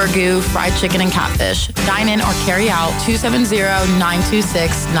mutton, burgoo, fried chicken, and catfish. Dine in or carry out 270-926-9000.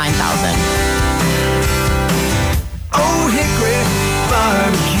 Old Hickory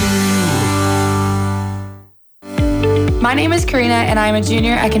Barbecue. My name is Karina, and I am a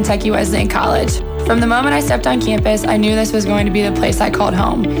junior at Kentucky Wesleyan College. From the moment I stepped on campus, I knew this was going to be the place I called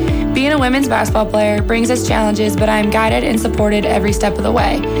home. Being a women's basketball player brings us challenges, but I am guided and supported every step of the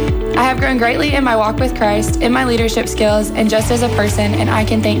way. I have grown greatly in my walk with Christ, in my leadership skills, and just as a person, and I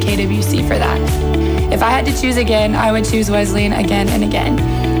can thank KWC for that. If I had to choose again, I would choose Wesleyan again and again.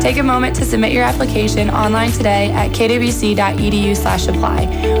 Take a moment to submit your application online today at kwc.edu/apply.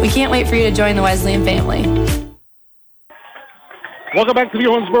 We can't wait for you to join the Wesleyan family. Welcome back to the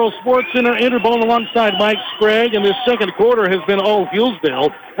Owensboro Sports Center. Andrew Bone alongside Mike Sprague, and this second quarter has been all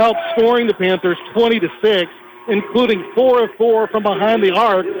Hillsdale, outscoring the Panthers 20-6, including 4 of 4 from behind the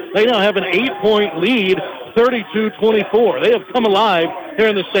arc. They now have an 8-point lead, 32-24. They have come alive here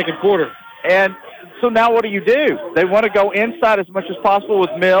in the second quarter. And so now what do? They want to go inside as much as possible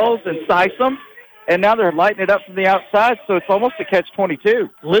with Mills and Sysom, and now they're lighting it up from the outside, so it's almost a catch-22.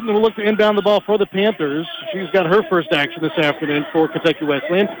 Litton will look to inbound the ball for the Panthers. She's got her first action this afternoon for Kentucky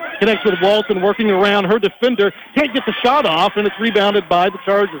Wesleyan. Connects with Walton, working around her defender. Can't get the shot off, and it's rebounded by the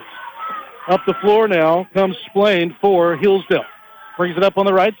Chargers. Up the floor now comes Splain for Hillsdale. Brings it up on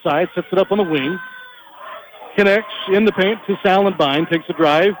the right side, sets it up on the wing. Connects in the paint to Salenbine, takes a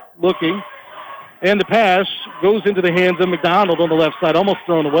drive, looking. And the pass goes into the hands of McDonald on the left side, almost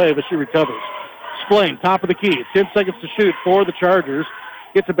thrown away, but she recovers. Splain, top of the key, 10 seconds to shoot for the Chargers.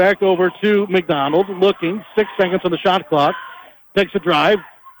 Gets it back over to McDonald, looking, 6 seconds on the shot clock. Takes a drive.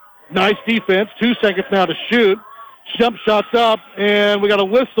 Nice defense, 2 seconds now to shoot. Jump shots up, and we got a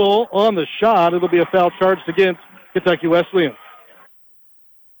whistle on the shot. It'll be a foul charged against Kentucky Wesleyan,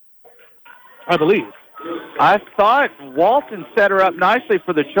 I believe. I thought Walton set her up nicely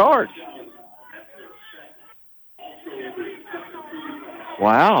for the charge.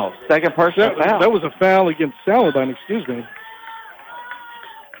 Wow, second personal foul. That was a foul against Salenbine, excuse me.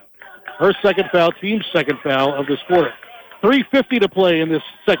 Her second foul, team's second foul of this quarter. 3:50 to play in this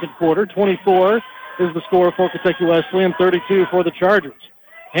second quarter. 24 is the score for Kentucky Wesleyan, 32 for the Chargers.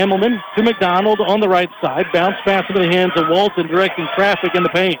 Hamelman to McDonald on the right side. Bounce pass into the hands of Walton, directing traffic in the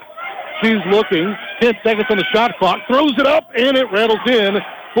paint. She's looking, 10 seconds on the shot clock, throws it up, and it rattles in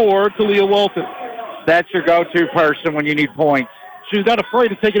for Talia Walton. That's your go-to person when you need points. She's not afraid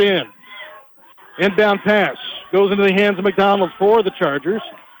to take it in. Inbound pass goes into the hands of McDonald for the Chargers.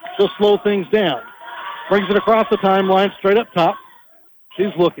 She'll slow things down. Brings it across the timeline, straight up top.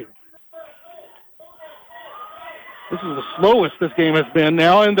 She's looking. This is the slowest this game has been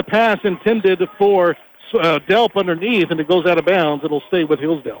now, and the pass intended for Delp underneath, and it goes out of bounds. It'll stay with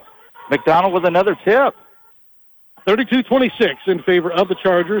Hillsdale. McDonald with another tip. 32-26 in favor of the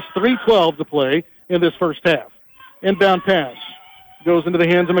Chargers. 3:12 to play in this first half. Inbound pass goes into the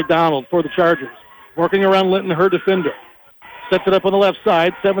hands of McDonald for the Chargers. Working around Linton, her defender. Sets it up on the left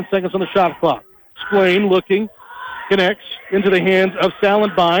side. 7 seconds on the shot clock. Splain looking. Connects into the hands of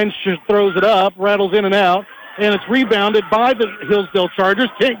Salenbine. She throws it up. Rattles in and out. And it's rebounded by the Hillsdale Chargers.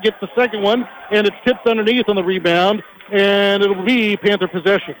 Can't get the second one. And it's tipped underneath on the rebound. And it'll be Panther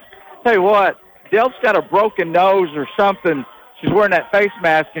possession. Tell you what, Del's got a broken nose or something. She's wearing that face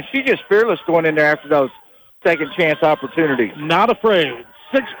mask, and she's just fearless going in there after those second chance opportunities. Not afraid.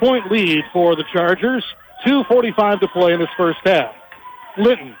 6-point lead for the Chargers. 2:45 to play in this first half.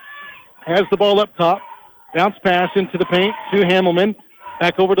 Linton has the ball up top. Bounce pass into the paint to Hamelman.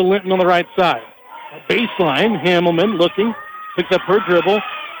 Back over to Linton on the right side. Baseline, Hamelman looking. Picks up her dribble.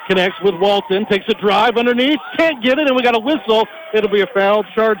 Connects with Walton. Takes a drive underneath. Can't get it, and we got a whistle. It'll be a foul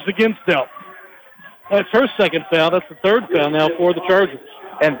charged against Del. That's her second foul. That's the third foul now for the Chargers.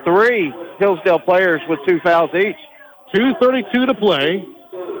 And 3 Hillsdale players with 2 fouls each. 2:32 to play.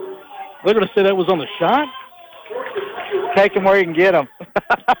 They're going to say that was on the shot. Take them where you can get them.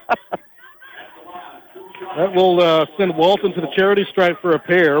 That will send Walton to the charity stripe for a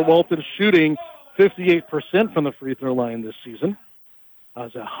pair. Walton shooting 58% from the free throw line this season.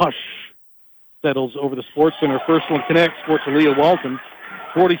 As a hush settles over the Sports Center. First one connects for Talia Walton.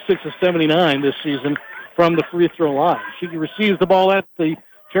 46 of 79 this season from the free throw line. She receives the ball at the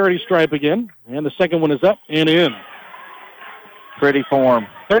charity stripe again, and the second one is up and in. Pretty form.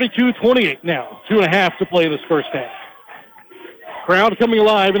 32-28 now. 2.5 to play this first half. Crowd coming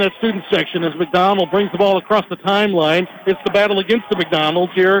alive in that student section as McDonald brings the ball across the timeline. It's the battle against the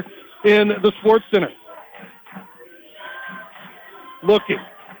McDonald's here in the Sports Center. Looking.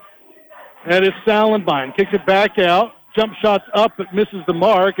 And it's Salenbine. Kicks it back out. Jump shots up, but misses the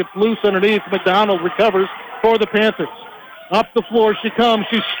mark. It's loose underneath. McDonald recovers for the Panthers. Up the floor she comes.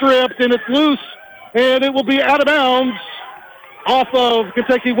 She's stripped, and it's loose. And it will be out of bounds off of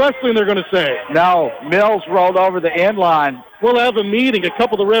Kentucky Wesleyan, they're going to say. No, Mills rolled over the end line. We'll have a meeting. A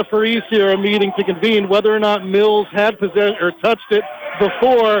couple of the referees here are meeting to convene whether or not Mills had possessed or touched it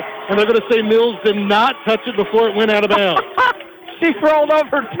before, and they're going to say Mills did not touch it before it went out of bounds. She rolled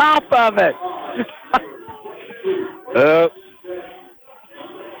over top of it.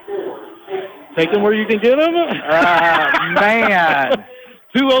 Take them where you can get them. Man.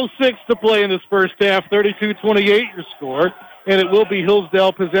 2:06 to play in this first half. 32-28 your score, and it will be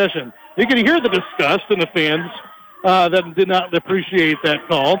Hillsdale possession. You can hear the disgust in the fans that did not appreciate that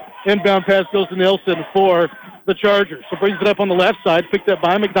call. Inbound pass goes to Nelson for the Chargers. So brings it up on the left side, picked up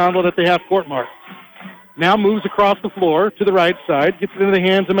by McDonald at the half-court mark. Now moves across the floor to the right side, gets it into the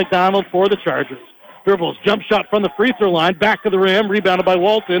hands of McDonald for the Chargers. Dribbles, jump shot from the free throw line, back to the rim, rebounded by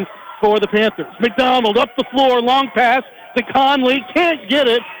Walton for the Panthers. McDonald up the floor, long pass to Conley, can't get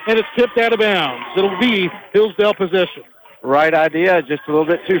it, and it's tipped out of bounds. It'll be Hillsdale possession. Right idea, just a little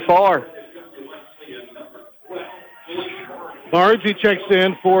bit too far. Bargy checks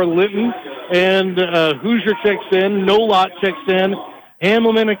in for Linton, and Hoosier checks in. Nolot checks in.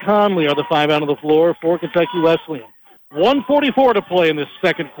 Hamelman and Conley are the 5 out of the floor for Kentucky Wesleyan. 1:44 to play in this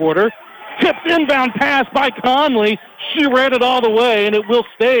second quarter. Tipped inbound pass by Conley. She ran it all the way, and it will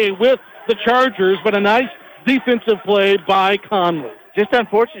stay with the Chargers, but a nice defensive play by Conley. Just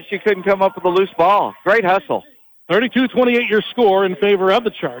unfortunate she couldn't come up with a loose ball. Great hustle. 32-28 your score in favor of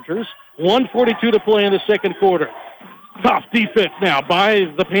the Chargers. 1:42 to play in the second quarter. Tough defense now by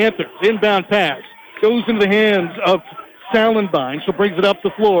the Panthers. Inbound pass goes into the hands of Salenbine. She brings it up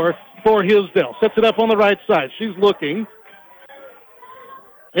the floor for Hillsdale. Sets it up on the right side. She's looking.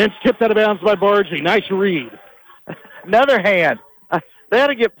 And it's tipped out of bounds by Bargy. Nice read. Another hand. They had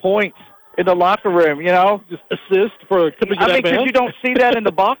to get points in the locker room, you know. Just assist for tipping it out of bounds. Because you don't see that in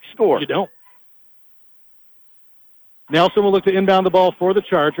the box score. You don't. Nelson will look to inbound the ball for the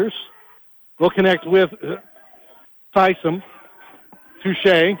Chargers. We'll connect with Tyson.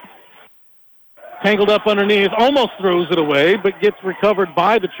 Touche. Tangled up underneath. Almost throws it away, but gets recovered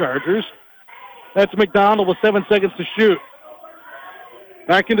by the Chargers. That's McDonald with 7 seconds to shoot.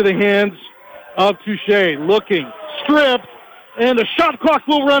 Back into the hands of Touche. Looking. Stripped. And the shot clock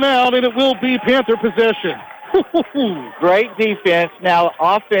will run out, and it will be Panther possession. Great defense. Now,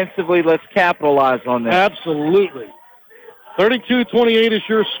 offensively, let's capitalize on this. Absolutely. 32-28 is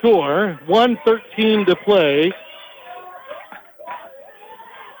your score. 1:13 to play.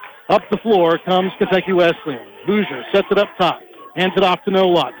 Up the floor comes Kentucky Wesleyan. Hoosier sets it up top. Hands it off to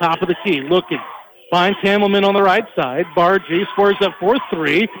Nolot. Top of the key. Looking. Finds Hamelman on the right side. Bargy squares up for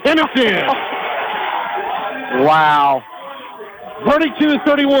 3. And it's in. Wow.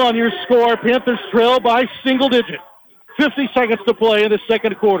 32-31, your score. Panthers trail by single digit. 50 seconds to play in the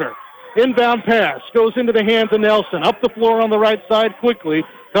second quarter. Inbound pass goes into the hands of Nelson. Up the floor on the right side quickly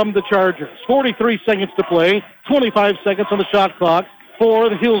come the Chargers. 43 seconds to play. 25 seconds on the shot clock for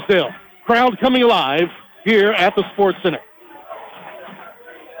the Hillsdale. Crowd coming alive here at the Sports Center.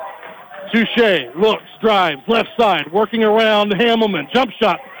 Touche looks, drives, left side, working around Hamelman. Jump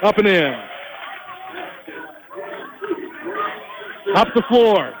shot up and in. Up the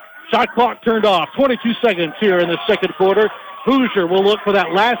floor. Shot clock turned off. 22 seconds here in the second quarter. Hoosier will look for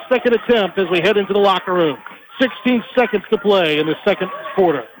that last second attempt as we head into the locker room. 16 seconds to play in the second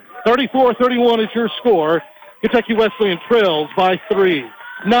quarter. 34-31 is your score. Kentucky Wesleyan trails by 3.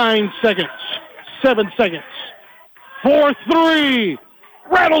 9 seconds. 7 seconds. 4-3.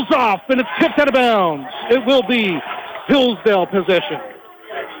 Rattles off, and it's tipped out of bounds. It will be Hillsdale possession.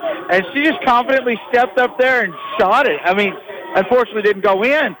 And she just confidently stepped up there and shot it. I mean, unfortunately didn't go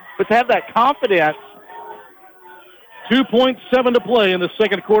in, but to have that confidence. 2.7 to play in the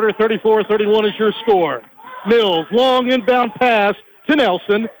second quarter. 34-31 is your score. Mills, long inbound pass to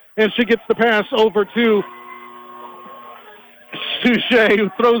Nelson, and she gets the pass over to Touche, who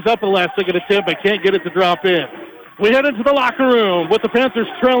throws up a last-second attempt but can't get it to drop in. We head into the locker room with the Panthers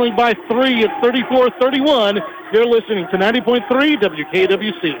trailing by 3 at 34-31. You're listening to 90.3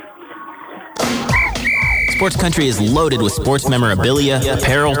 WKWC. Sports Country is loaded with sports memorabilia,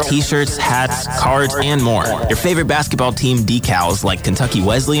 apparel, t-shirts, hats, cards, and more. Your favorite basketball team decals like Kentucky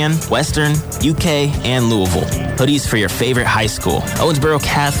Wesleyan, Western, UK, and Louisville. Hoodies for your favorite high school. Owensboro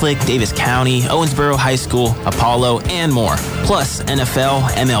Catholic, Davis County, Owensboro High School, Apollo, and more. Plus NFL,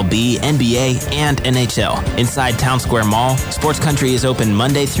 MLB, NBA, and NHL. Inside Town Square Mall, Sports Country is open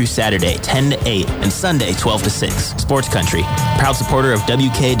Monday through Saturday, 10 to 8, and Sunday, 12 to 6. Sports Country, proud supporter of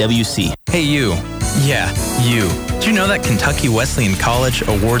WKWC. Hey, you. Yeah, you. Did you know that Kentucky Wesleyan College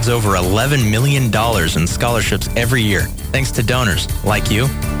awards over $11 million in scholarships every year, thanks to donors like you?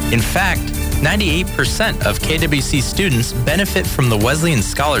 In fact, 98% of KWC students benefit from the Wesleyan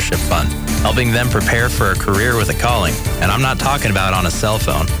Scholarship Fund, helping them prepare for a career with a calling. And I'm not talking about on a cell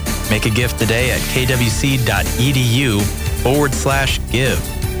phone. Make a gift today at kwc.edu/give.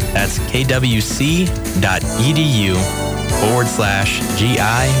 That's kwc.edu/GIVE.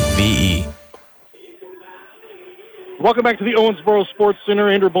 Welcome back to the Owensboro Sports Center.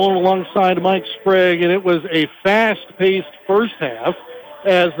 Andrew Bowen alongside Mike Sprague, and it was a fast-paced first half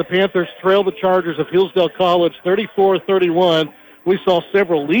as the Panthers trailed the Chargers of Hillsdale College 34-31. We saw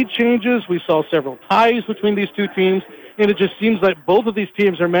several lead changes. We saw several ties between these two teams, and it just seems like both of these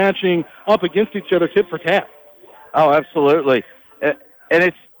teams are matching up against each other tit for tat. Oh, absolutely. And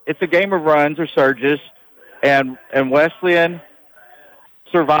it's a game of runs or surges, and Wesleyan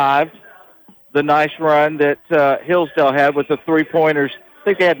survived the nice run that Hillsdale had with the three-pointers. I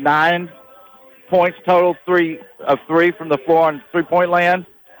think they had 9 points total, 3 of 3 from the floor on three-point land,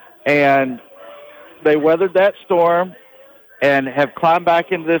 and they weathered that storm and have climbed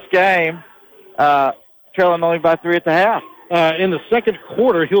back into this game, trailing only by 3 at the half. In the second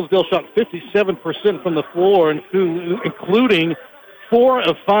quarter, Hillsdale shot 57% from the floor, including 4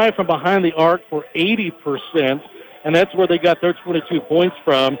 of 5 from behind the arc for 80%. And that's where they got their 22 points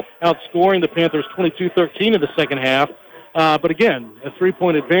from, outscoring the Panthers 22-13 in the second half. But again, a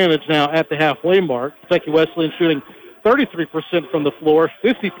 3-point advantage now at the halfway mark. Kentucky Wesleyan shooting 33% from the floor,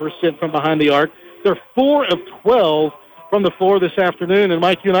 50% from behind the arc. They're 4 of 12 from the floor this afternoon. And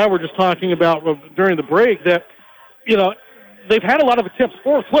Mike, you and I were just talking about during the break that, you know, they've had a lot of attempts,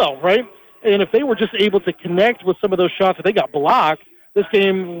 4 of 12, right? And if they were just able to connect with some of those shots that they got blocked, this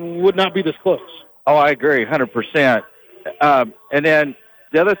game would not be this close. Oh, I agree, 100%. And then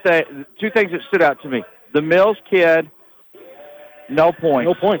the other thing, 2 things that stood out to me. The Mills kid, no points.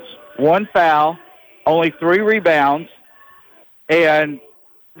 No points. 1 foul, only 3 rebounds.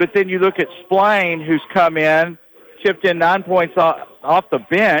 But then you look at Splain, who's come in, chipped in 9 points off the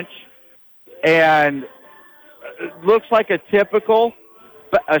bench, and looks like a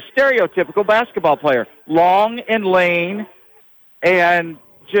stereotypical basketball player. Long and lean, and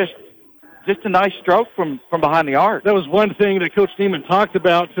just a nice stroke from behind the arc. That was one thing that Coach Neiman talked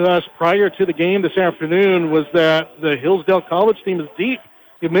about to us prior to the game this afternoon, was that the Hillsdale College team is deep.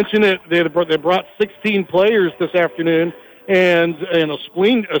 You mentioned it. They brought 16 players this afternoon, and a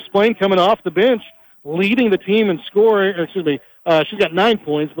Splain coming off the bench, leading the team in scoring. She's got 9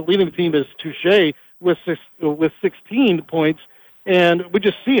 points, but leading the team is Touche with 16 points. And we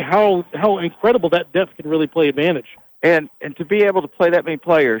just see how incredible that depth can really play advantage. And to be able to play that many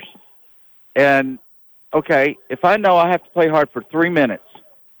players. And, okay, if I know I have to play hard for 3 minutes,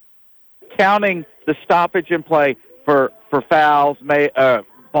 counting the stoppage in play for for fouls,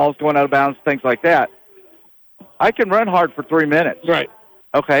 balls going out of bounds, things like that. I can run hard for 3 minutes. Right.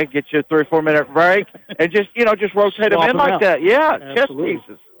 Okay, get you a 3 or 4 minute break, and just rotate them in like that. Yeah, absolutely. Chess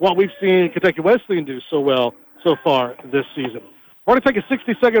pieces. What we've seen Kentucky Wesleyan do so well so far this season. We're going to take a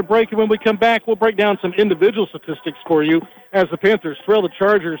 60-second break, and when we come back, we'll break down some individual statistics for you as the Panthers trail the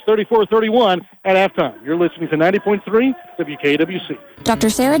Chargers 34-31 at halftime. You're listening to 90.3 WKWC.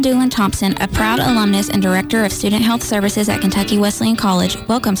 Dr. Sarah Doolin Thompson, a proud alumnus and Director of Student Health Services at Kentucky Wesleyan College,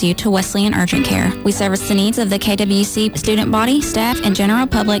 welcomes you to Wesleyan Urgent Care. We service the needs of the KWC student body, staff, and general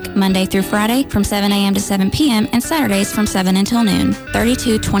public Monday through Friday from 7 a.m. to 7 p.m. and Saturdays from 7 until noon.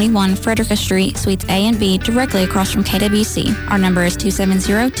 3221 Frederica Street, Suites A and B, directly across from KWC. Our number is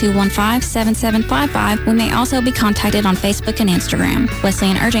 270-215-7755. We may also be contacted on Facebook and Instagram.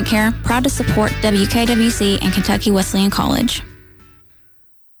 Wesleyan Urgent Care, proud to support WKWC and Kentucky Wesleyan College.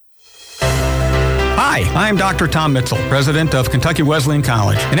 Hi, I'm Dr. Tom Mitchell, president of Kentucky Wesleyan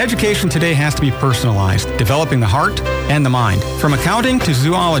College. And education today has to be personalized, developing the heart and the mind. From accounting to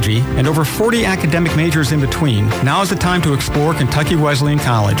zoology and over 40 academic majors in between, now is the time to explore Kentucky Wesleyan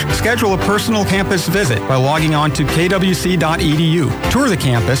College. Schedule a personal campus visit by logging on to kwc.edu. Tour the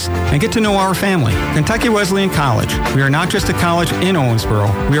campus and get to know our family. Kentucky Wesleyan College. We are not just a college in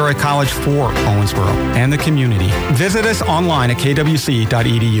Owensboro. We are a college for Owensboro and the community. Visit us online at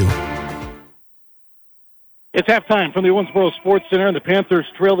kwc.edu. It's halftime from the Owensboro Sports Center, and the Panthers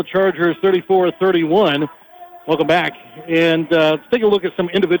trail the Chargers 34-31. Welcome back. And let's take a look at some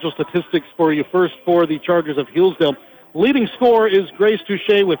individual statistics for you. First, for the Chargers of Hillsdale. Leading scorer is Grace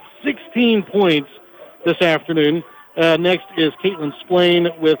Touche with 16 points this afternoon. Next is Caitlin Splain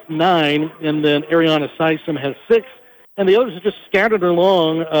with 9, and then Ariana Sysom has 6. And the others are just scattered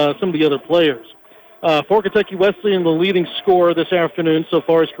along some of the other players. For Kentucky Wesleyan, the leading scorer this afternoon so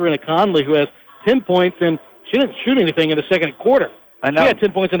far is Karina Conley, who has 10 points, and she didn't shoot anything in the second quarter. I know. She had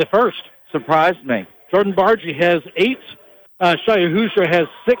 10 points in the first. Surprised me. Jordan Bargy has 8. Shia Hoosier has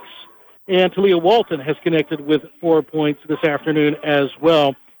 6. And Talia Walton has connected with 4 points this afternoon as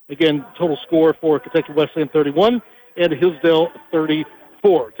well. Again, total score for Kentucky Wesleyan 31 and Hillsdale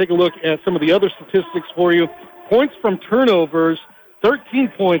 34. Take a look at some of the other statistics for you. Points from turnovers, 13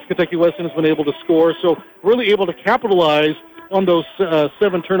 points Kentucky Wesleyan has been able to score. So really able to capitalize on those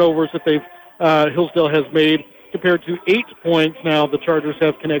 7 turnovers that Hillsdale has made, compared to 8 points now the Chargers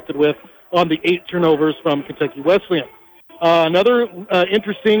have connected with on the 8 turnovers from Kentucky Wesleyan. Another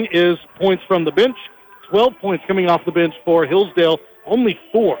interesting is points from the bench. 12 points coming off the bench for Hillsdale, only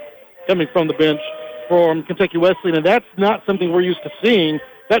 4 coming from the bench from Kentucky Wesleyan, and that's not something we're used to seeing.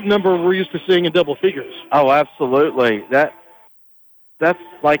 That number we're used to seeing in double figures. Oh, absolutely. That's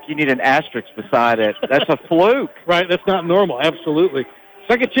like you need an asterisk beside it. That's a fluke. Right, that's not normal, absolutely.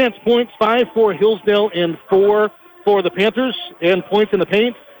 Second chance points, 5 for Hillsdale and 4 for the Panthers. And points in the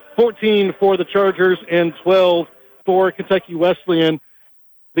paint, 14 for the Chargers and 12 for Kentucky Wesleyan.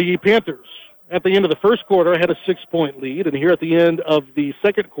 The Panthers, at the end of the first quarter, had a 6-point lead. And here at the end of the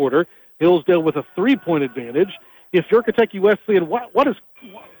second quarter, Hillsdale with a 3-point advantage. If you're Kentucky Wesleyan, what is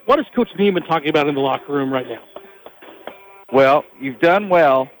Coach Neiman talking about in the locker room right now? Well, you've done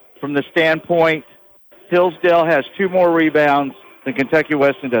well from the standpoint Hillsdale has 2 more rebounds than Kentucky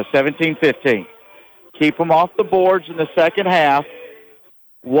Wesleyan does, 17-15. Keep them off the boards in the second half.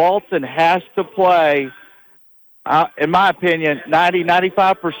 Walton has to play, in my opinion,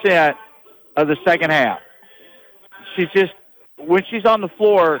 95% of the second half. She's just, when she's on the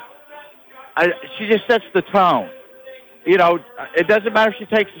floor, she just sets the tone. You know, it doesn't matter if she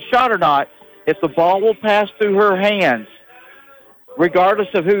takes the shot or not. If the ball will pass through her hands, regardless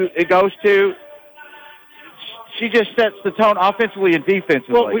of who it goes to, she just sets the tone offensively and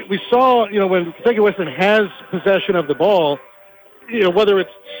defensively. Well, we saw, when Kentucky Wesleyan has possession of the ball, whether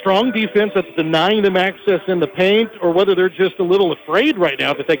it's strong defense that's denying them access in the paint or whether they're just a little afraid right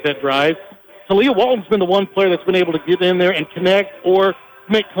now to take that drive, Talia Walton's been the one player that's been able to get in there and connect or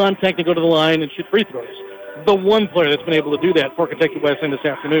make contact and go to the line and shoot free throws. The one player that's been able to do that for Kentucky Wesleyan this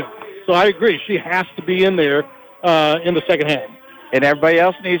afternoon. So I agree. She has to be in there in the second half. And everybody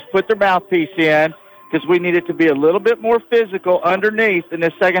else needs to put their mouthpiece in, because we need it to be a little bit more physical underneath in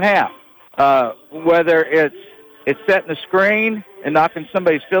this second half. Whether it's setting the screen and knocking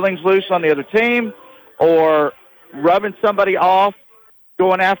somebody's feelings loose on the other team, or rubbing somebody off,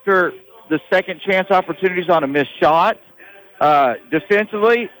 going after the second chance opportunities on a missed shot.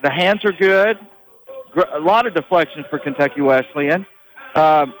 Defensively, the hands are good. A lot of deflections for Kentucky Wesleyan.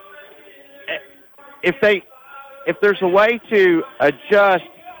 If there's a way to adjust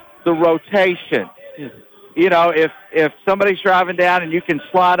the rotation, if somebody's driving down and you can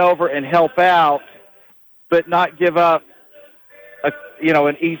slide over and help out, but not give up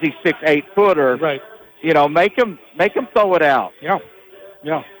an easy 6-8 footer. Right. Make them throw it out. Yeah.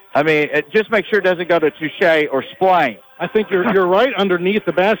 Yeah. I mean, just make sure it doesn't go to touche or spline. I think you're right underneath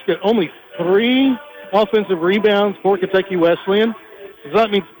the basket. Only 3 offensive rebounds for Kentucky Wesleyan. So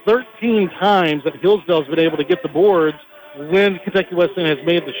that means 13 times that Hillsdale's been able to get the boards when Kentucky Wesleyan has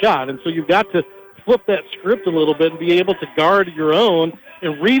made the shot. And so you've got to flip that script a little bit and be able to guard your own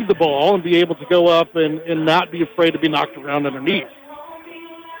and read the ball and be able to go up and not be afraid to be knocked around underneath.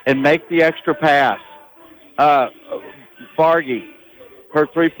 And make the extra pass. Bargy, her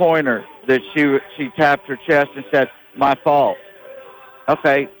three-pointer that she tapped her chest and said, my fault.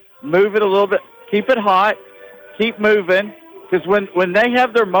 Okay, move it a little bit. Keep it hot. Keep moving. Because when they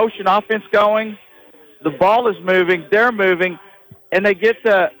have their motion offense going, the ball is moving, they're moving, and they get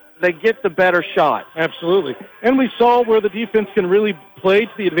the better shot. Absolutely. And we saw where the defense can really play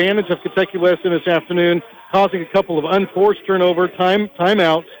to the advantage of Kentucky Wesleyan this afternoon, causing a couple of unforced turnover,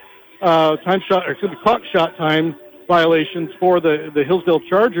 timeouts, clock shot time violations for the Hillsdale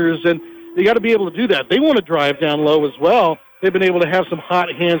Chargers, and you got to be able to do that. They want to drive down low as well. They've been able to have some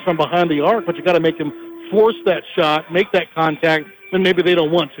hot hands from behind the arc, but you got to make them force that shot, make that contact, and maybe they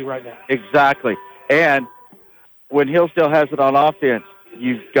don't want to right now. Exactly. And when Hillsdale has it on offense,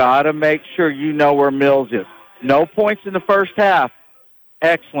 you've got to make sure you know where Mills is. No points in the first half.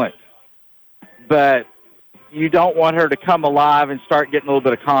 Excellent. But you don't want her to come alive and start getting a little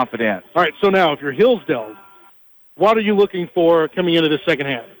bit of confidence. All right, so now if you're Hillsdale, what are you looking for coming into the second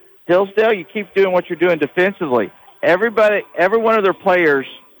half? Hillsdale, you keep doing what you're doing defensively. Every one of their players,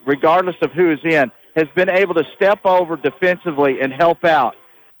 regardless of who is in, has been able to step over defensively and help out.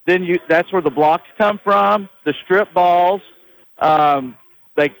 Then that's where the blocks come from, the strip balls.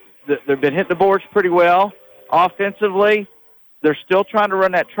 They've been hitting the boards pretty well. Offensively, they're still trying to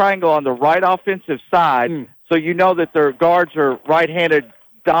run that triangle on the right offensive side, so you know that their guards are right-handed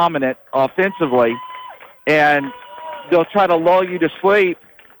dominant offensively, and they'll try to lull you to sleep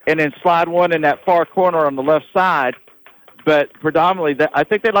and then slide one in that far corner on the left side. But predominantly, I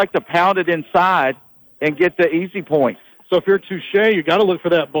think they like to pound it inside and get the easy points. So if you're Touche, you got to look for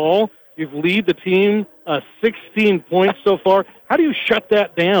that ball. You've lead the team 16 points so far. How do you shut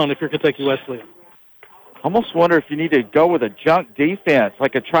that down if you're Kentucky Wesleyan? I almost wonder if you need to go with a junk defense,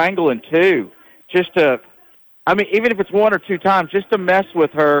 like a triangle and 2, just to, even if it's 1 or 2 times, just to mess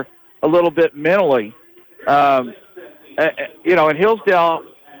with her a little bit mentally. And Hillsdale,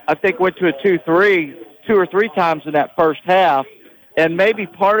 I think, went to a 2-3 2 or 3 times in that first half, and maybe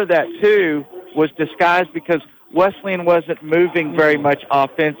part of that, too, was disguised because Wesleyan wasn't moving very much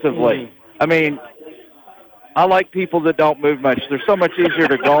offensively. I like people that don't move much. They're so much easier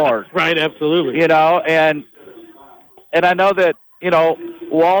to guard. Right, absolutely. And I know that,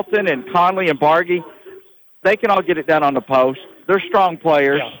 Walton and Conley and Bargy, they can all get it done on the post. They're strong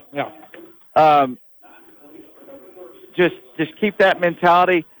players. Yeah. Just keep that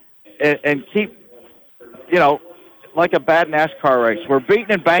mentality and keep, like a bad NASCAR race. We're beating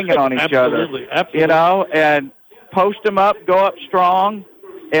and banging on each other. Absolutely. And post them up, go up strong,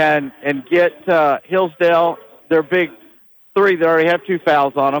 and get Hillsdale their big 3. They already have 2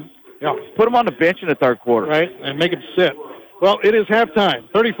 fouls on them. Yeah. Put them on the bench in the third quarter. Right, and make them sit. Well, it is halftime.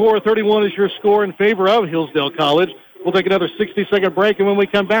 34-31 is your score in favor of Hillsdale College. We'll take another 60-second break, and when we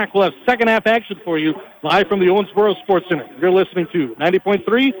come back, we'll have second-half action for you live from the Owensboro Sports Center. You're listening to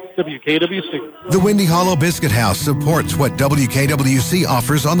 90.3 WKWC. The Windy Hollow Biscuit House supports what WKWC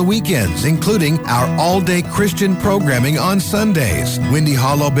offers on the weekends, including our all-day Christian programming on Sundays. Windy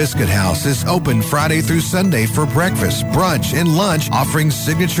Hollow Biscuit House is open Friday through Sunday for breakfast, brunch, and lunch, offering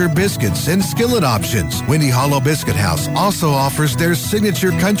signature biscuits and skillet options. Windy Hollow Biscuit House also offers their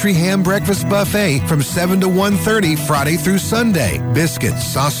signature country ham breakfast buffet from 7 to 1:30 Friday through Sunday. Biscuits,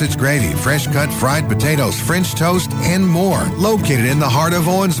 sausage gravy, fresh-cut fried potatoes, French toast, and more. Located in the heart of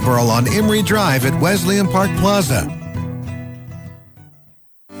Owensboro on Emory Drive at Wesleyan Park Plaza.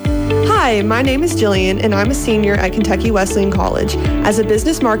 Hi, my name is Jillian, and I'm a senior at Kentucky Wesleyan College. As a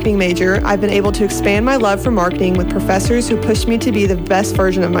business marketing major, I've been able to expand my love for marketing with professors who pushed me to be the best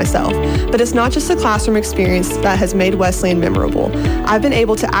version of myself. But it's not just the classroom experience that has made Wesleyan memorable. I've been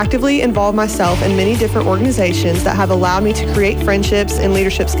able to actively involve myself in many different organizations that have allowed me to create friendships and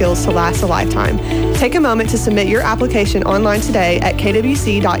leadership skills to last a lifetime. Take a moment to submit your application online today at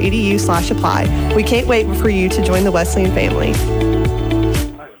kwc.edu/apply. We can't wait for you to join the Wesleyan family.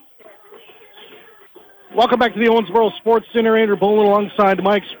 Welcome back to the Owensboro Sports Center. Andrew Bolin alongside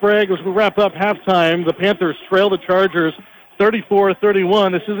Mike Sprague. As we wrap up halftime, the Panthers trail the Chargers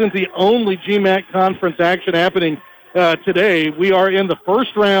 34-31. This isn't the only GMAC conference action happening today. We are in the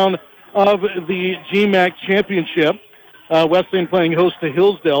first round of the GMAC championship. Wesleyan playing host to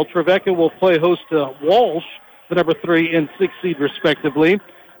Hillsdale. Trevecca will play host to Walsh, the number 3 and 6 seed, respectively.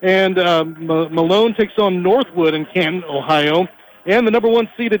 And Malone takes on Northwood in Canton, Ohio. And the number 1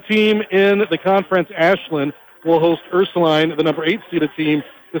 seeded team in the conference, Ashland, will host Ursuline, the number 8 seeded team,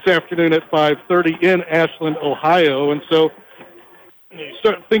 this afternoon at 5:30 in Ashland, Ohio. And so you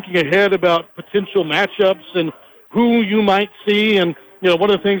start thinking ahead about potential matchups and who you might see. And, one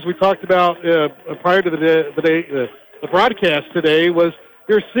of the things we talked about prior to the broadcast today was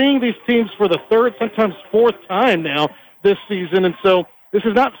you're seeing these teams for the third, sometimes fourth time now this season. And so this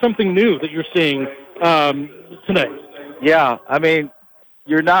is not something new that you're seeing tonight. Yeah, I mean,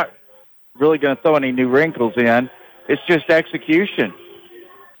 you're not really going to throw any new wrinkles in. It's just execution,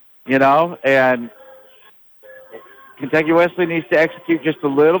 and Kentucky Wesleyan needs to execute just a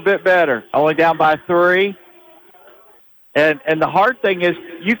little bit better. Only down by 3. And the hard thing is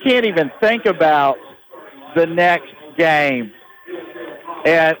you can't even think about the next game.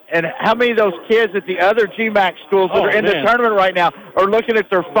 And how many of those kids at the other GMAC schools that are in the tournament right now are looking at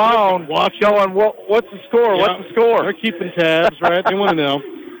their phone going, what's the score? Yeah. What's the score? They're keeping tabs, right? They want to know.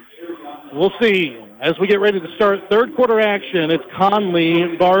 We'll see. As we get ready to start third quarter action, it's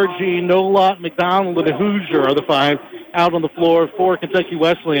Conley, Bargy, Nolot, McDonald, and Hoosier are the 5 out on the floor for Kentucky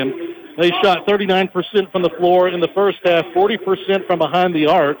Wesleyan. They shot 39% from the floor in the first half, 40% from behind the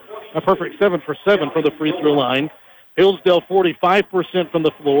arc, a perfect 7 for 7 from the free throw line. Hillsdale 45% from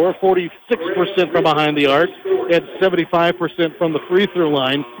the floor, 46% from behind the arc, and 75% from the free throw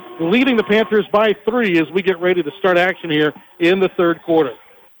line, leading the Panthers by 3 as we get ready to start action here in the third quarter.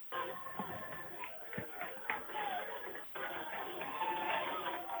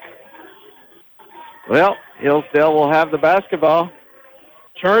 Well, Hillsdale will have the basketball.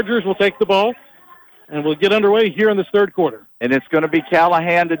 Chargers will take the ball, and we'll get underway here in this third quarter. And it's going to be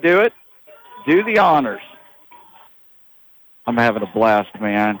Callahan to do it. Do the honors. I'm having a blast,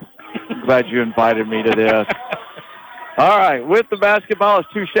 man. I'm glad you invited me to this. All right, with the basketball is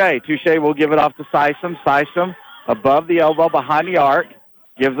Touche. Touche will give it off to Sysom. Sysom above the elbow, behind the arc.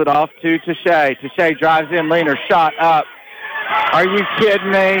 Gives it off to Touche. Touche drives in, leaner, shot up. Are you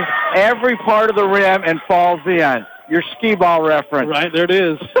kidding me? Every part of the rim and falls in. Your skee ball reference. Right, there it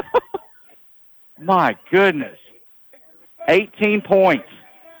is. My goodness. 18 points.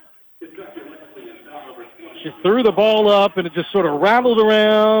 She threw the ball up, and it just sort of rattled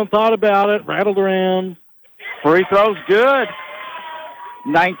around, thought about it, rattled around. Free throw's good.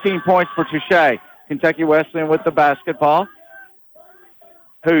 19 points for Touche. Kentucky Wesleyan with the basketball.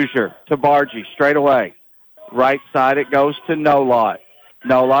 Hoosier to Bargy, straight away. Right side, it goes to Nolot.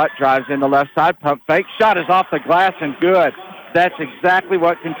 Nolot drives in the left side, pump fake. Shot is off the glass and good. That's exactly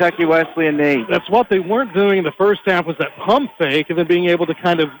what Kentucky Wesleyan needs. That's what they weren't doing in the first half, was that pump fake, and then being able to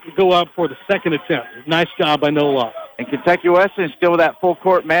kind of go up for the second attempt. Nice job by Nolot. And Kentucky Wesleyan still with that full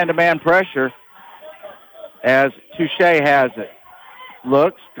court man-to-man pressure as Touche has it.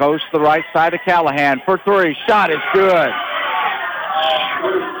 Looks, goes to the right side of Callahan for 3. Shot is good.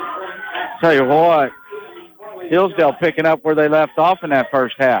 Tell you what, Hillsdale picking up where they left off in that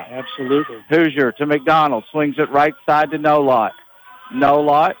first half. Absolutely. Hoosier to McDonald, swings it right side to Nolot.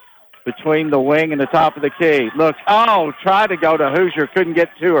 Nolot between the wing and the top of the key. Looks, tried to go to Hoosier, couldn't get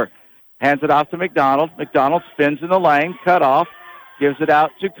to her. Hands it off to McDonald. McDonald spins in the lane, cut off, gives it out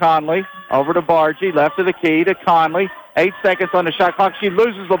to Conley, over to Bargy, left of the key to Conley. 8 seconds on the shot clock. She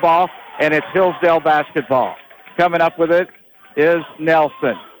loses the ball, and it's Hillsdale basketball. Coming up with it is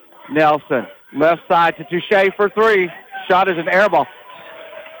Nelson. Nelson, left side to Touche for 3. Shot is an air ball.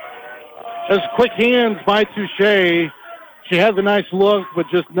 Those quick hands by Touche. She has a nice look, but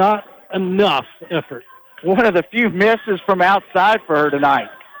just not enough effort. One of the few misses from outside for her tonight.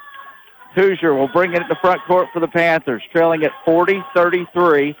 Hoosier will bring it at the front court for the Panthers, trailing at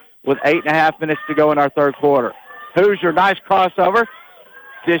 40-33 with 8.5 minutes to go in our third quarter. Hoosier, nice crossover.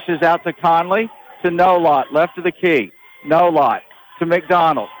 Dishes out to Conley, to Nolot, left of the key. Nolot to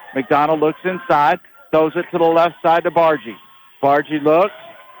McDonald. McDonald looks inside, throws it to the left side to Bargy. Bargy looks,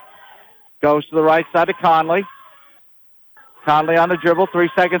 goes to the right side to Conley. Conley on the dribble, 3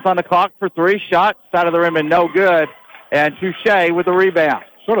 seconds on the clock for 3. Shot, side of the rim and no good. And Touche with the rebound.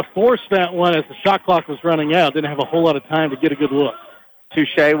 Sort of forced that one as the shot clock was running out. Didn't have a whole lot of time to get a good look.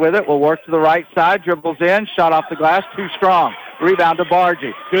 Touche with it, will work to the right side, dribbles in, shot off the glass, too strong. Rebound to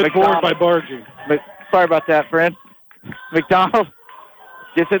Bargy. Good board by Bargy. Sorry about that, friend. McDonald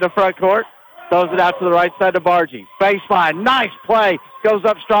gets it to front court, throws it out to the right side to Bargy. Baseline, nice play, goes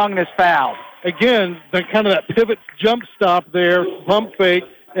up strong and is fouled. Again, that pivot jump stop there, pump fake,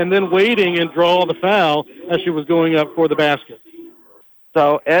 and then waiting and draw the foul as she was going up for the basket.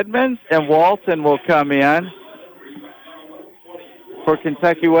 So Edmonds and Walton will come in. for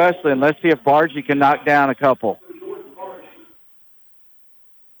Kentucky Wesleyan. Let's see if Bargy can knock down a couple.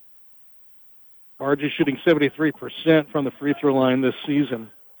 Bargy shooting 73% from the free throw line this season.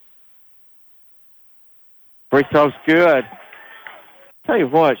 Free throw's good. Tell you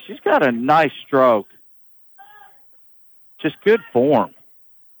what, she's got a nice stroke. Just good form.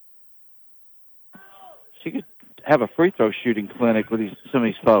 She could have a free throw shooting clinic with some of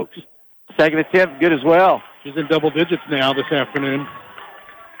these folks. Second attempt, good as well. She's in double digits now this afternoon.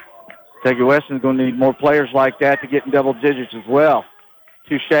 Kentucky Wesleyan's going to need more players like that to get in double digits as well.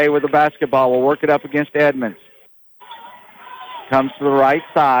 Touche with the basketball. We'll work it up against Edmonds. Comes to the right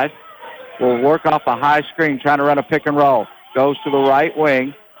side. We'll work off a high screen, trying to run a pick and roll. Goes to the right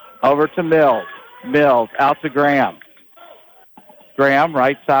wing, over to Mills. Mills out to Graham. Graham,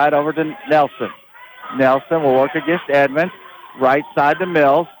 right side, over to Nelson. Nelson will work against Edmonds. Right side to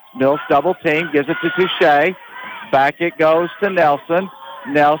Mills. Mills double team, gives it to Touche. Back it goes to Nelson.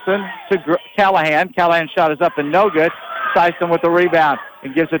 Nelson to Callahan. Callahan's shot is up and no good. Syson with the rebound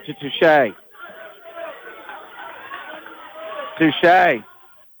and gives it to Touche. Touche.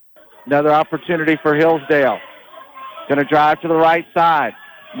 Another opportunity for Hillsdale. Going to drive to the right side.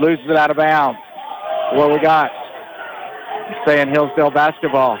 Loses it out of bounds. What we got? Saying Hillsdale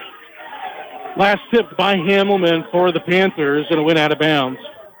basketball. Last tip by Hamelman for the Panthers, and it went out of bounds.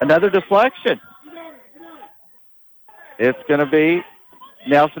 Another deflection. It's going to be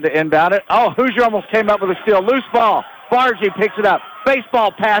Nelson to inbound it. Oh, Hoosier almost came up with a steal. Loose ball. Bargy picks it up.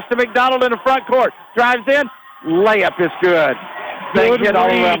 Baseball pass to McDonald in the front court. Drives in. Layup is good. Good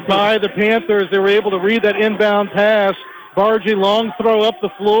read by the Panthers. They were able to read that inbound pass. Bargy long throw up the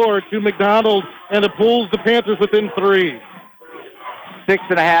floor to McDonald, and it pulls the Panthers within 3.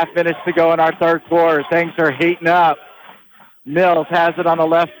 6.5 minutes to go in our third quarter. Things are heating up. Mills has it on the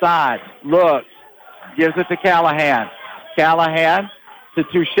left side. Looks. Gives it to Callahan. Callahan to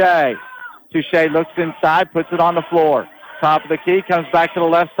Touche. Touche looks inside, puts it on the floor. Top of the key, comes back to the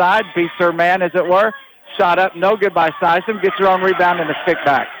left side, beats her man, as it were. Shot up, no good by Sysom. Gets her own rebound and a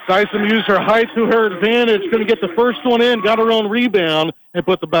kickback. Sysom used her height to her advantage. Going to get the first one in, got her own rebound, and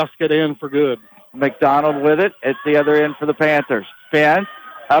put the basket in for good. McDonald with it at the other end for the Panthers. Spins,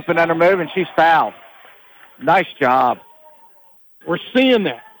 up and under move, and she's fouled. Nice job. We're seeing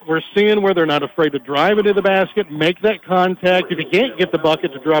that. We're seeing where they're not afraid to drive into the basket, make that contact. If you can't get the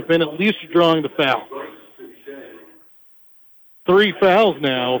bucket to drop in, at least you're drawing the foul. 3 fouls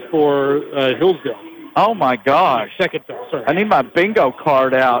now for Hillsdale. Oh, my gosh. Second foul, sorry. I need my bingo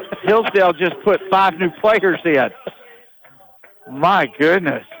card out. Hillsdale just put 5 new players in. My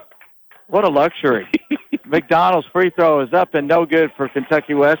goodness. What a luxury. McDonald's free throw is up and no good for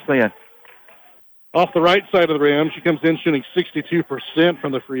Kentucky Wesleyan. Off the right side of the rim, she comes in shooting 62%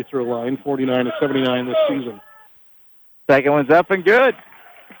 from the free throw line, 49-79 this season. Second one's up and good.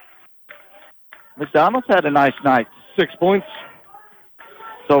 McDonald's had a nice night. 6 points.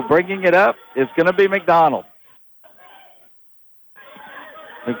 So bringing it up is going to be McDonald.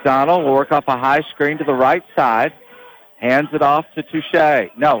 McDonald will work off a high screen to the right side. Hands it off to Touche.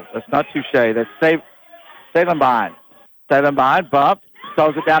 No, that's not Touche. That's Savenbein. Savenbein bumped.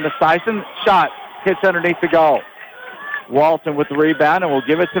 Throws it down to Syson. Shot. Hits underneath the goal. Walton with the rebound, and we'll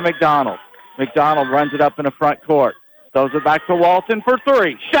give it to McDonald. McDonald runs it up in the front court. Throws it back to Walton for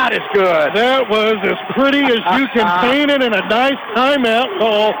 3. Shot is good. That was as pretty as you can paint it, and a nice timeout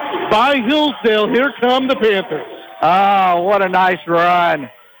call by Hillsdale. Here come the Panthers. Oh, what a nice run.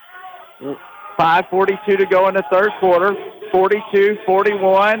 5:42 to go in the third quarter.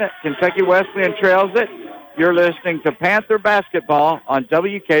 42-41. Kentucky Wesleyan trails it. You're listening to Panther Basketball on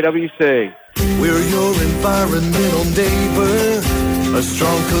WKWC. We're your environmental neighbor, a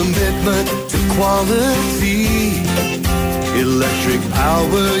strong commitment to quality. Electric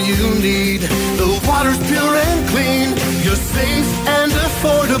power you need, the water's pure and clean, your safe and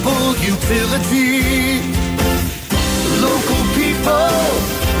affordable utility. Local people,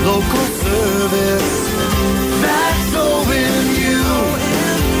 local service, that's ONU.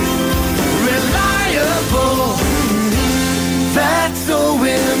 Reliable, that's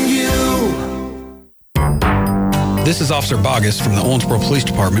ONU. This is Officer Bogus from the Owensboro Police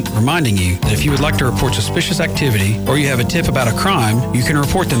Department reminding you that if you would like to report suspicious activity or you have a tip about a crime, you can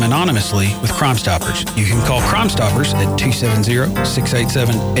report them anonymously with Crime Stoppers. You can call Crime Stoppers at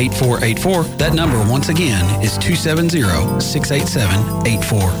 270-687-8484. That number, once again, is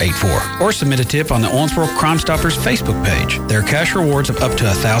 270-687-8484. Or submit a tip on the Owensboro Crime Stoppers Facebook page. There are cash rewards of up to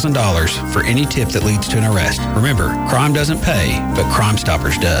 $1,000 for any tip that leads to an arrest. Remember, crime doesn't pay, but Crime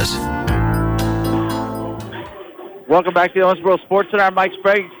Stoppers does. Welcome back to the Owensboro Sports Center. I'm Mike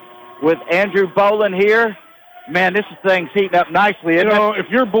Sprague with Andrew Boland here. Man, this thing's heating up nicely, isn't it? If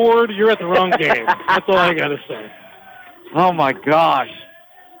you're bored, you're at the wrong game. That's all I got to say. Oh, my gosh.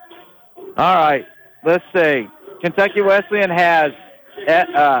 All right, let's see. Kentucky Wesleyan has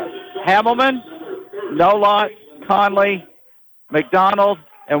Hamelman, Nolot, Conley, McDonald,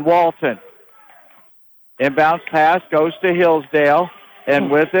 and Walton. Inbounds pass goes to Hillsdale,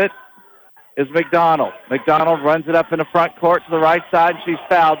 and with it is McDonald. McDonald runs it up in the front court to the right side, and she's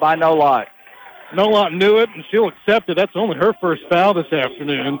fouled by Nolot. Nolot knew it, and she'll accept it. That's only her first foul this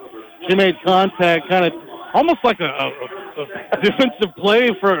afternoon. She made contact kind of almost like a defensive play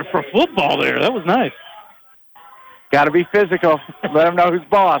for football there. That was nice. Got to be physical. Let them know who's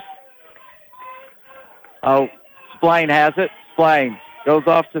boss. Oh, Splain has it. Splain goes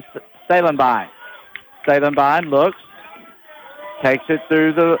off to Salenbein. Salenbein looks, takes it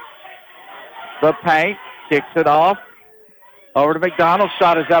through the paint, kicks it off. Over to McDonald.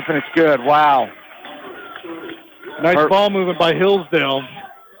 Shot is up, and it's good. Wow. Nice ball movement by Hillsdale.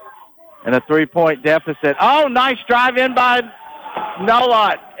 And a 3-point deficit. Oh, nice drive in by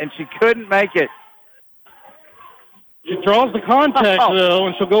Nolot, and she couldn't make it. She draws the contact, though,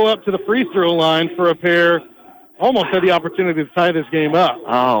 and she'll go up to the free throw line for a pair. Almost had the opportunity to tie this game up.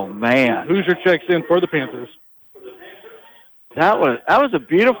 Oh, man. Hoosier checks in for the Panthers. That was a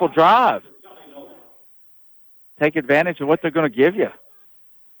beautiful drive. Take advantage of what they're going to give you.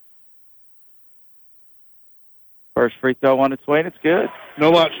 First free throw on its way, and it's good.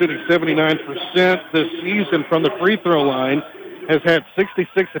 Nolot shooting 79% this season from the free throw line. Has had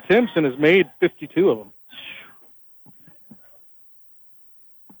 66 attempts and has made 52 of them.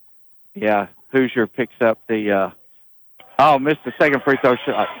 Yeah, Hoosier picks up the missed the second free throw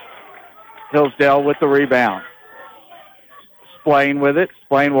shot. Hillsdale with the rebound. Splain with it.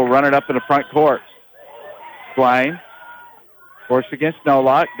 Splain will run it up in the front court. Splain, forced against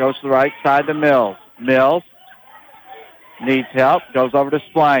Nolot, goes to the right side to Mills. Mills needs help, goes over to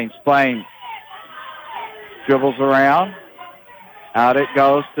Splain. Splain dribbles around. Out it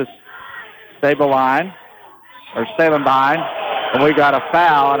goes to Salenbein. And we got a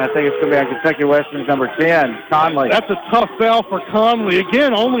foul, and I think it's going to be on Kentucky Wesleyan's number 10, Conley. That's a tough foul for Conley.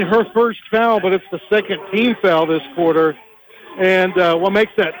 Again, only her first foul, but it's the second team foul this quarter. And what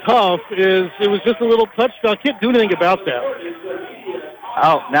makes that tough is it was just a little touch foul. Can't do anything about that.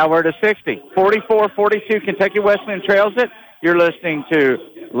 Oh, now we're to 60. 44-42, Kentucky Wesleyan trails it. You're listening to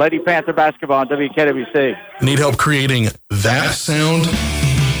Lady Panther basketball on WKWC. Need help creating that sound?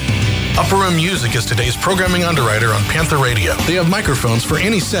 Upper Room Music is today's programming underwriter on Panther Radio. They have microphones for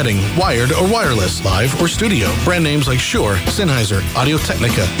any setting, wired or wireless, live or studio. Brand names like Shure, Sennheiser,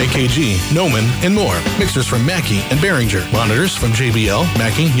 Audio-Technica, AKG, Neumann, and more. Mixers from Mackie and Behringer. Monitors from JBL,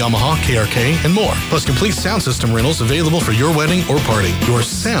 Mackie, Yamaha, KRK, and more. Plus complete sound system rentals available for your wedding or party. Your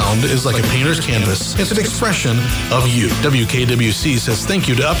sound is like a painter's canvas. It's an expression of you. WKWC says thank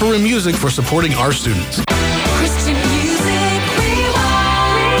you to Upper Room Music for supporting our students.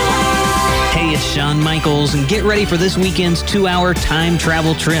 It's Shawn Michaels, and get ready for this weekend's 2-hour time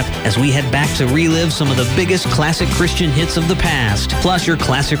travel trip as we head back to relive some of the biggest classic Christian hits of the past. Plus, your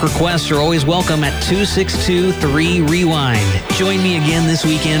classic requests are always welcome at 262-3-REWIND. Join me again this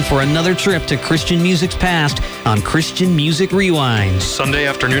weekend for another trip to Christian music's past on Christian Music Rewind. Sunday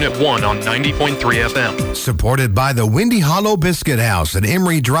afternoon at 1 on 90.3 FM. Supported by the Windy Hollow Biscuit House at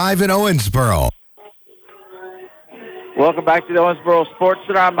Emory Drive in Owensboro. Welcome back to the Owensboro Sports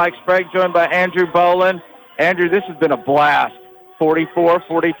Center. I'm Mike Sprague, joined by Andrew Bolin. Andrew, this has been a blast.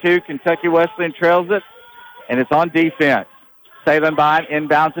 44-42, Kentucky Wesleyan trails it, and it's on defense. Salenbein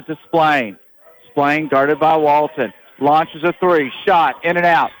inbounds it to Splain. Splain guarded by Walton. Launches a three. Shot in and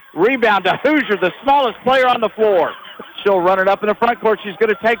out. Rebound to Hoosier, the smallest player on the floor. She'll run it up in the front court. She's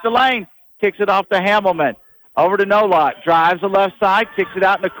going to take the lane. Kicks it off to Hamelman. Over to Nolot. Drives the left side. Kicks it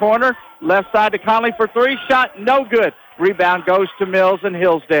out in the corner. Left side to Conley for three. Shot no good. Rebound goes to Mills and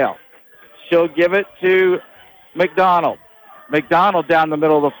Hillsdale. She'll give it to McDonald. McDonald down the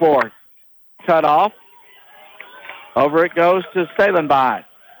middle of the floor. Cut off. Over it goes to Salenbein.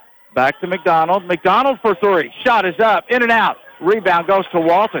 Back to McDonald. McDonald for three. Shot is up. In and out. Rebound goes to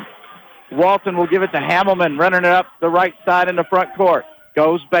Walton. Walton will give it to Hamelman, running it up the right side in the front court.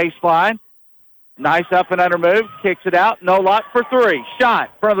 Goes baseline. Nice up and under move. Kicks it out. Nolot for three. Shot.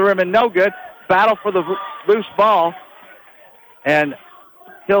 Front of the rim and no good. Battle for the loose ball. And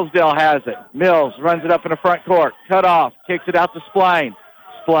Hillsdale has it. Mills runs it up in the front court. Cut off. Kicks it out to Splain.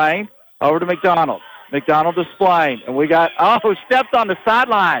 Splain over to McDonald. McDonald to Splain. And we got, stepped on the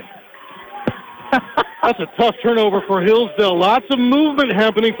sideline. That's a tough turnover for Hillsdale. Lots of movement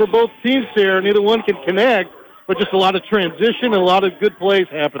happening for both teams here. Neither one can connect, but just a lot of transition and a lot of good plays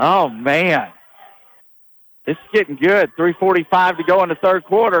happening. Oh, man. It's getting good. 3:45 to go in the third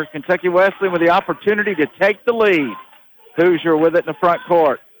quarter. Kentucky Wesleyan with the opportunity to take the lead. Hoosier with it in the front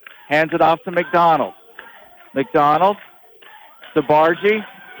court. Hands it off to McDonald. McDonald to Bargy,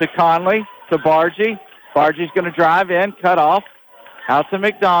 to Conley, to Bargy. Bargy's going to drive in, cut off. Out to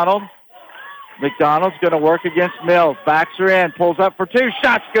McDonald. McDonald's going to work against Mills. Backs her in, pulls up for two.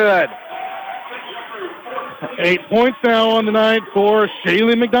 Shot's good. 8 points now on the night for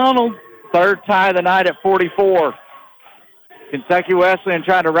Shaylee McDonald. Third tie of the night at 44. Kentucky Wesleyan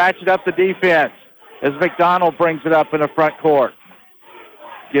trying to ratchet up the defense as McDonald brings it up in the front court.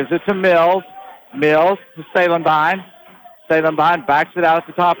 Gives it to Mills. Mills to Salenbine. Salenbine backs it out at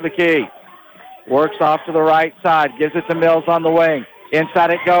the top of the key. Works off to the right side. Gives it to Mills on the wing.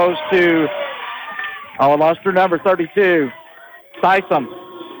 Inside it goes to, I lost her number, 32. Sysom.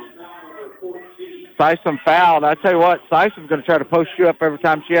 Sysom fouled. I tell you what, Sysom's going to try to post you up every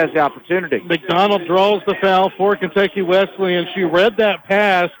time she has the opportunity. McDonald draws the foul for Kentucky Wesleyan. She read that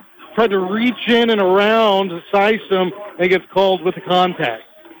pass, tried to reach in and around Sysom, and gets called with the contact.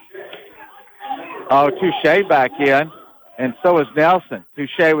 Oh, Touche back in, and so is Nelson.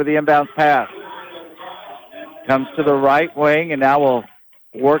 Touche with the inbounds pass. Comes to the right wing, and now will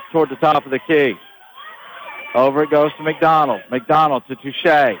work toward the top of the key. Over it goes to McDonald. McDonald to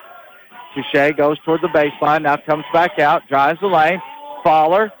Touche. Touche goes toward the baseline, now comes back out, drives the lane.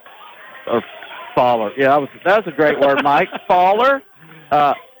 Faller. Yeah, that was a great word, Mike. Faller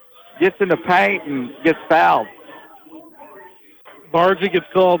gets in the paint and gets fouled. Bargy gets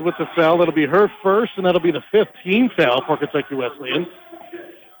called with the foul. That'll be her first, and that'll be the 15th foul for Kentucky Wesleyan.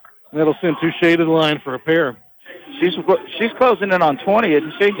 And that'll send Touche to the line for a pair. She's closing in on 20,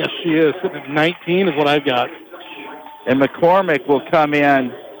 isn't she? Yes, she is. 19 is what I've got. And McCormick will come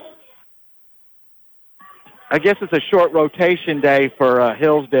in. I guess it's a short rotation day for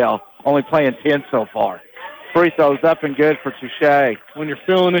Hillsdale, only playing 10 so far. Free throws up and good for Touche. When you're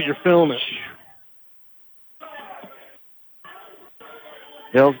feeling it, you're feeling it.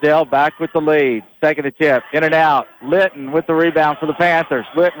 Hillsdale back with the lead. Second attempt, in and out. Litton with the rebound for the Panthers.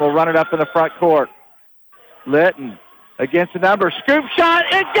 Litton will run it up in the front court. Litton against the number. Scoop shot.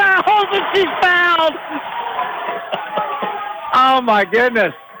 It got hold and she's fouled. Oh, my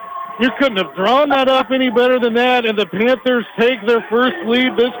goodness. You couldn't have drawn that up any better than that, and the Panthers take their first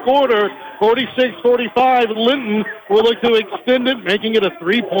lead this quarter, 46-45. Linton will look to extend it, making it a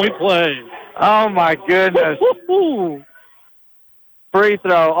three-point play. Oh, my goodness. Woo-hoo-hoo. Free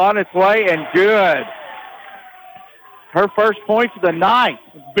throw on its way and good. Her first points of the night.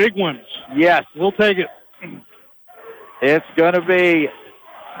 Big ones. Yes. We'll take it. It's going to be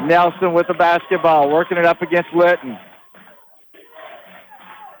Nelson with the basketball, working it up against Litton.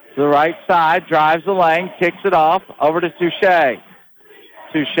 To the right side, drives the lane, kicks it off, over to Touche.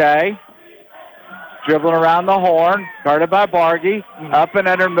 Touche, dribbling around the horn, guarded by Bargy. Up and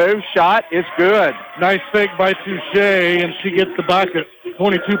under move, shot is good. Nice fake by Touche, and she gets the bucket.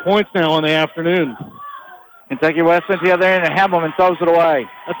 22 points now on the afternoon. Kentucky Wesleyan the other end, and Hamelman throws it away.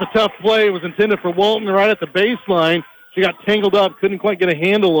 That's a tough play. It was intended for Walton right at the baseline. She got tangled up, couldn't quite get a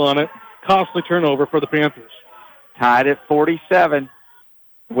handle on it. Costly turnover for the Panthers. Tied at 47.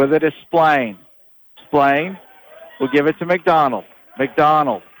 With it is Splain. Splain will give it to McDonald.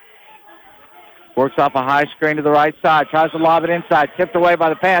 McDonald works off a high screen to the right side. Tries to lob it inside. Tipped away by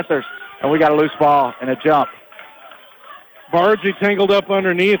the Panthers. And we got a loose ball and a jump. Bargy tangled up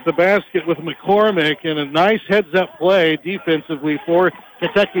underneath the basket with McCormick, and a nice heads-up play defensively for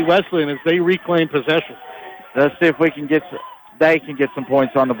Kentucky Wesleyan as they reclaim possession. Let's see if they can get some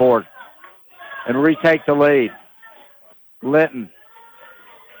points on the board and retake the lead. Litton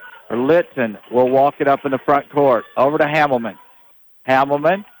will walk it up in the front court. Over to Hamelman.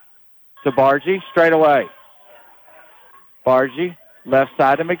 Hamelman to Bargy, straight away. Bargy, left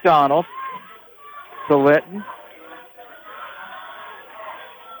side to McDonald. To Litton.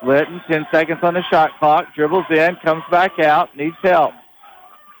 Litton, 10 seconds on the shot clock. Dribbles in, comes back out, needs help.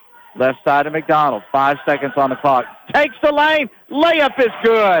 Left side to McDonald. 5 seconds on the clock. Takes the lane. Layup is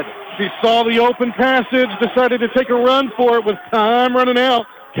good. She saw the open passage, decided to take a run for it with time running out.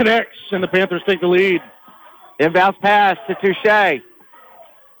 Connects, and the Panthers take the lead. Inbounds pass to Touche.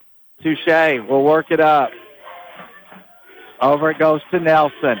 Touche will work it up. Over it goes to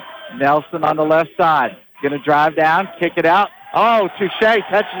Nelson. Nelson on the left side. Going to drive down, kick it out. Oh, Touche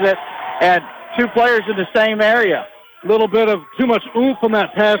touches it, and two players in the same area. A little bit of too much oomph on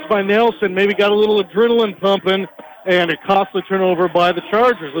that pass by Nelson. Maybe got a little adrenaline pumping, and a costly turnover by the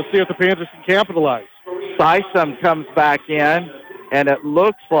Chargers. Let's see if the Panthers can capitalize. Sysom comes back in, and it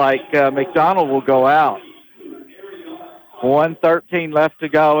looks like McDonald will go out. 1:13 left to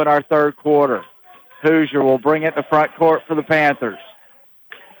go in our third quarter. Hoosier will bring it to front court for the Panthers.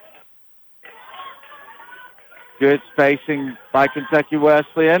 Good spacing by Kentucky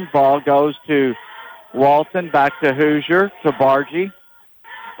Wesleyan. Ball goes to Walton, back to Hoosier, to Bargy.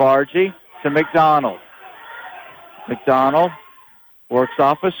 Bargy to McDonald. McDonald works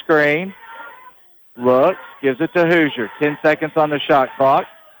off a screen. Looks, gives it to Hoosier. 10 seconds on the shot clock.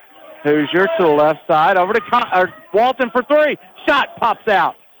 Hoosier to the left side, over to Walton for three. Shot pops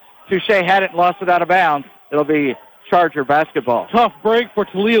out. Touche had it and lost it out of bounds. It'll be Charger basketball. Tough break for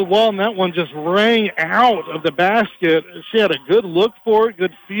Talia Walton. That one just rang out of the basket. She had a good look for it,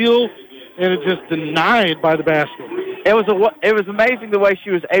 good feel, and it just denied by the basket. It was amazing the way she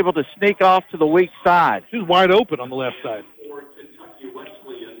was able to sneak off to the weak side. She was wide open on the left side.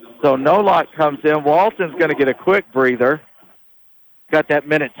 So Nolak comes in. Walton's going to get a quick breather. Got that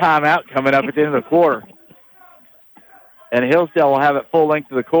minute timeout coming up at the end of the quarter. And Hillsdale will have it full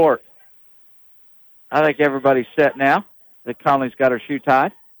length of the court. I think everybody's set now. The Conley's got her shoe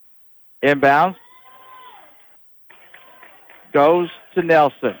tied. Inbounds. Goes to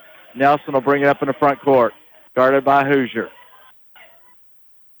Nelson. Nelson will bring it up in the front court. Guarded by Hoosier.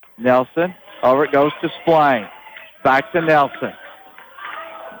 Nelson. Over it goes to Splain. Back to Nelson.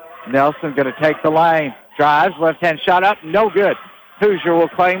 Nelson going to take the lane. Drives. Left-hand shot up. No good. Hoosier will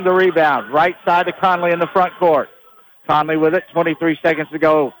claim the rebound. Right side to Conley in the front court. Conley with it. 23 seconds to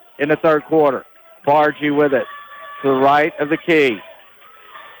go in the third quarter. Bargy with it. To the right of the key.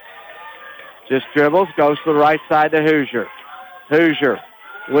 Just dribbles. Goes to the right side to Hoosier. Hoosier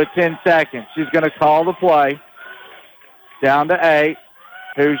with 10 seconds. She's going to call the play. Down to 8.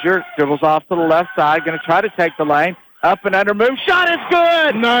 Hoosier dribbles off to the left side. Going to try to take the lane. Up and under move. Shot is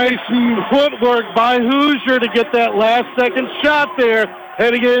good. Nice footwork by Hoosier to get that last second shot there.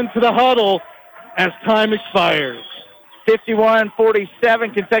 Heading into the huddle as time expires.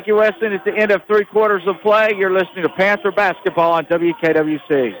 51-47. Kentucky Wesleyan at the end of 3 quarters of play. You're listening to Panther Basketball on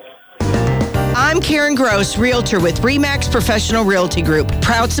WKWC. I'm Karen Gross, Realtor with RE/MAX Professional Realty Group,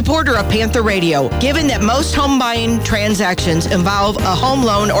 proud supporter of Panther Radio. Given that most home buying transactions involve a home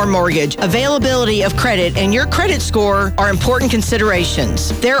loan or mortgage, availability of credit and your credit score are important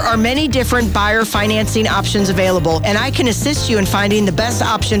considerations. There are many different buyer financing options available, and I can assist you in finding the best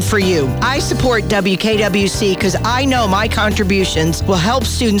option for you. I support WKWC because I know my contributions will help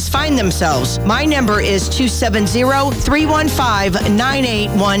students find themselves. My number is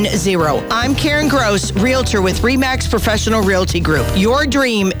 270-315-9810. I'm Karen Gross, Realtor with RE/MAX Professional Realty Group. Your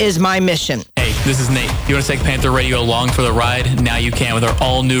dream is my mission. Hey, this is Nate. You want to take Panther Radio along for the ride? Now you can with our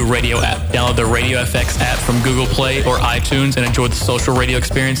all-new radio app. Download the Radio FX app from Google Play or iTunes and enjoy the social radio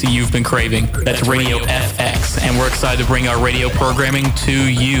experience you've been craving. That's Radio FX, and we're excited to bring our radio programming to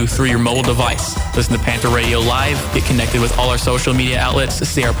you through your mobile device. Listen to Panther Radio live, get connected with all our social media outlets,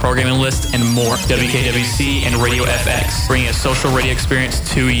 see our programming list, and more. WKWC and Radio FX, bringing a social radio experience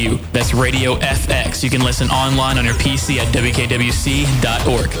to you. That's Radio FX. You can listen online on your PC at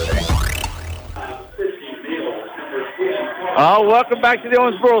WKWC.org. Oh, welcome back to the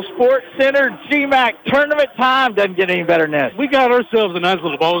Owensboro Sports Center. GMAC tournament time. Doesn't get any better than this. We got ourselves a nice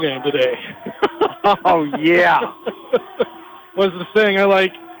little ball game today. Oh, yeah. What's the saying? I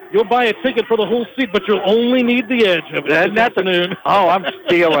like, you'll buy a ticket for the whole seat, but you'll only need the edge of it this afternoon. Oh, I'm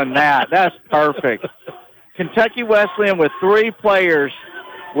stealing that. That's perfect. Kentucky Wesleyan with 3 players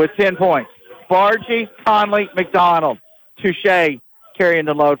with 10 points. Bargy, Conley, McDonald. Touche carrying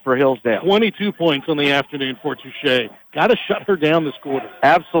the load for Hillsdale. 22 points on the afternoon for Touche. Got to shut her down this quarter.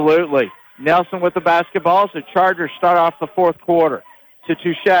 Absolutely. Nelson with the basketball. So Chargers start off the fourth quarter. To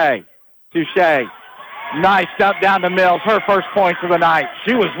Touche. Touche. Nice up down the Mills. Her first points of the night.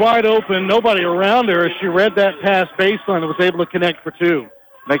 She was wide open. Nobody around her as she read that pass baseline and was able to connect for 2.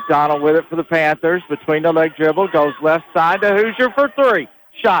 McDonald with it for the Panthers. Between the leg dribble. Goes left side to Hoosier for 3.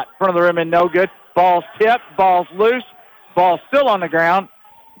 Shot. Front of the rim and no good. Ball's tipped. Ball's loose. Ball's still on the ground.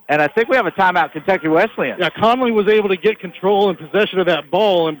 And I think we have a timeout, Kentucky Wesleyan. Yeah, Conley was able to get control and possession of that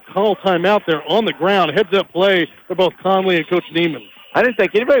ball and call timeout there on the ground. Heads-up play for both Conley and Coach Neiman. I didn't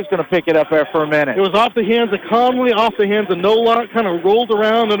think anybody was going to pick it up there for a minute. It was off the hands of Conley, off the hands of Nolak, kind of rolled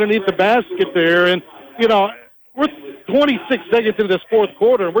around underneath the basket there. And, you know, we're 26 seconds into this fourth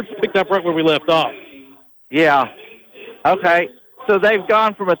quarter, and we're just picked up right where we left off. Yeah. Okay. So they've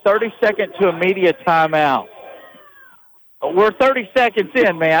gone from a 30-second to a media timeout. We're 30 seconds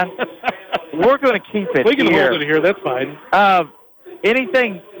in, man. We're going to keep it We can here. hold it here. That's fine.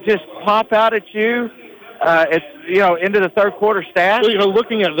 Anything just pop out at you? It's, you know, into the third quarter stats? So, you know,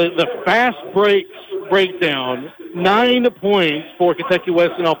 looking at the fast breaks breakdown, 9 points for Kentucky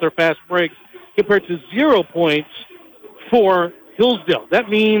Wesleyan off their fast breaks compared to 0 points for Hillsdale. That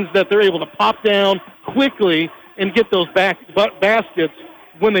means that they're able to pop down quickly and get those baskets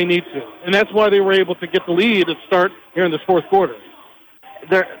when they need to. And that's why they were able to get the lead at start here in this fourth quarter.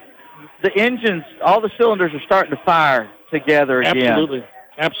 The engines, all the cylinders are starting to fire together again.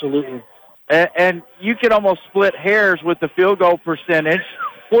 Absolutely. And you can almost split hairs with the field goal percentage.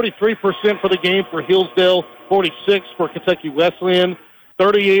 43% for the game for Hillsdale, 46 for Kentucky Wesleyan,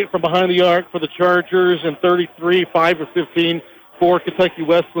 38 from behind the arc for the Chargers, and 33, 5 of 15 for Kentucky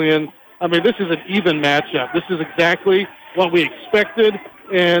Wesleyan. I mean, this is an even matchup. This is exactly what we expected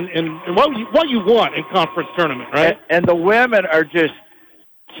and what you want in conference tournament, right? And the women are just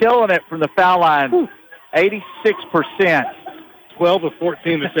killing it from the foul line, 86%. 12 of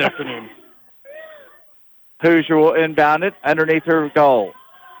 14 this afternoon. Hoosier will inbound it underneath her goal.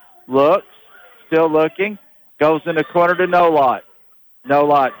 Looks, still looking, goes in the corner to No-Lot.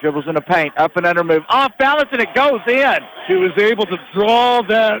 No-Lot dribbles in the paint, up and under move, off balance, and it goes in. She was able to draw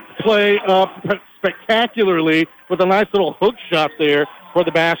that play up spectacularly with a nice little hook shot there for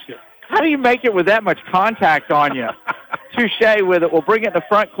the basket. How do you make it with that much contact on you? Touche with it. We'll bring it in the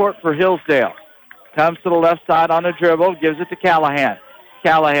front court for Hillsdale. Comes to the left side on the dribble, gives it to Callahan.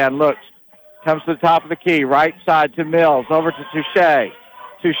 Callahan looks, comes to the top of the key, right side to Mills, over to Touche.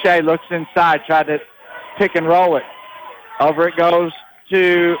 Touche looks inside, tried to pick and roll it. Over it goes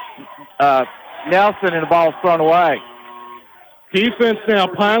to Nelson, and the ball's thrown away. Defense now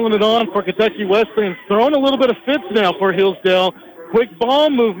piling it on for Kentucky Wesleyan, throwing a little bit of fits now for Hillsdale. Quick ball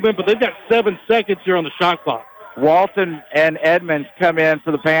movement, but they've got 7 seconds here on the shot clock. Walton and Edmonds come in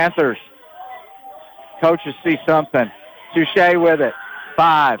for the Panthers. Coaches see something. Touche with it.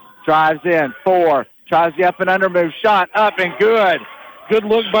 5, drives in. 4, tries the up and under move. Shot up and good. Good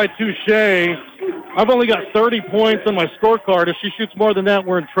look by Touche. I've only got 30 points on my scorecard. If she shoots more than that,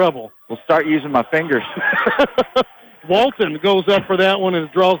 we're in trouble. We'll start using my fingers. Walton goes up for that one and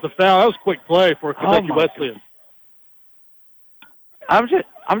draws the foul. That was quick play for Kentucky Wesleyan. I'm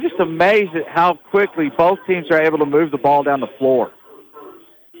just amazed at how quickly both teams are able to move the ball down the floor.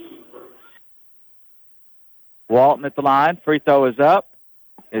 Walton at the line. Free throw is up.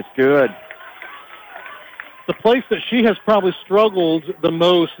 It's good. The place that she has probably struggled the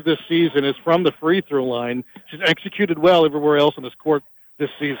most this season is from the free throw line. She's executed well everywhere else on this court this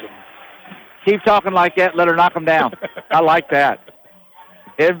season. Keep talking like that. Let her knock them down. I like that.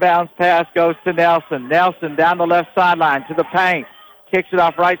 Inbounds pass goes to Nelson. Nelson down the left sideline to the paint. Kicks it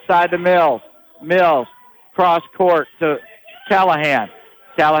off right side to Mills. Mills cross court to Callahan.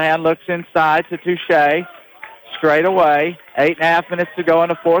 Callahan looks inside to Touche. Straight away. 8.5 minutes to go in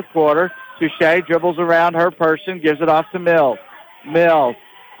the fourth quarter. Touche dribbles around her person, gives it off to Mills. Mills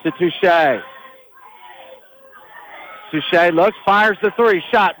to Touche. Touche looks, fires the 3.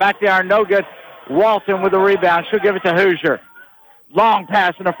 Shot back the iron, no good. Walton with the rebound. She'll give it to Hoosier. Long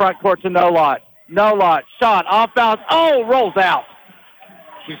pass in the front court to No-Lot. No-Lot, shot, off balance. Oh, rolls out.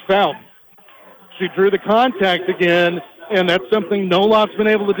 She's fouled. She drew the contact again, and that's something No-Lot's been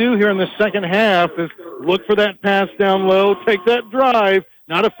able to do here in the second half is look for that pass down low, take that drive,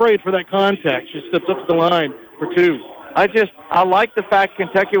 not afraid for that contact. She steps up to the line for 2. I like the fact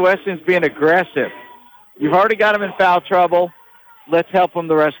Kentucky Wesleyan's being aggressive. You've already got them in foul trouble. Let's help them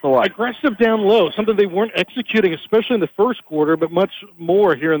the rest of the way. Aggressive down low, something they weren't executing, especially in the first quarter, but much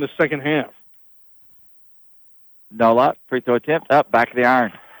more here in the second half. No-Lot, free throw attempt, up, back of the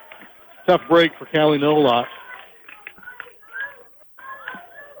iron. Tough break for Callie No-Lot.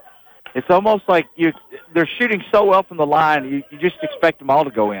 It's almost like they're shooting so well from the line, you just expect them all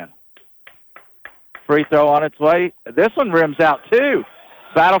to go in. Free throw on its way. This one rims out, too.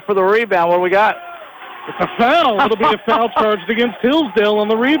 Battle for the rebound. What do we got? It's a foul. It'll be a foul charged against Hillsdale on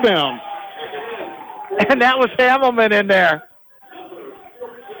the rebound. And that was Hamelman in there.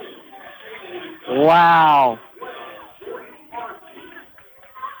 Wow.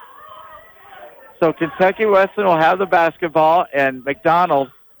 So Kentucky Wesleyan will have the basketball, and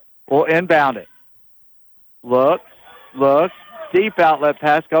McDonald will inbound it. Look. Deep outlet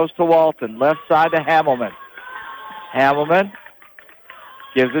pass goes to Walton. Left side to Hamelman. Hamelman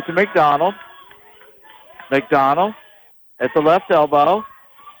gives it to McDonald. McDonald at the left elbow.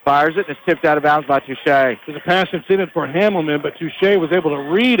 Fires it, and it's tipped out of bounds by Touche. There's a pass intended for Hamelman, but Touche was able to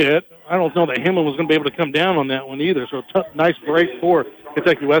read it. I don't know that Hamelman was going to be able to come down on that one either. So nice break for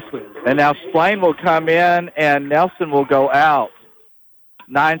Kentucky Wesleyan. And now Splain will come in, and Nelson will go out.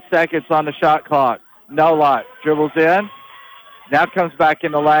 9 seconds on the shot clock. No-Lot dribbles in. Now comes back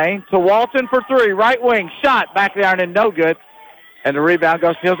in the lane to Walton for 3. Right wing shot. Back the iron and no good. And the rebound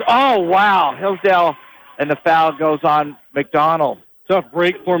goes to Hillsdale. Oh, wow. Hillsdale, and the foul goes on McDonald. Tough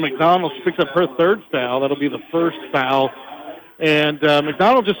break for McDonald. She picks up her 3rd foul. That'll be the first foul And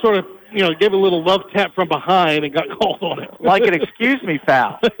McDonald just sort of, gave a little love tap from behind and got called on it. Like an excuse me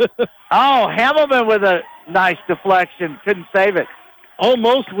foul. Oh, Hamilton with a nice deflection. Couldn't save it.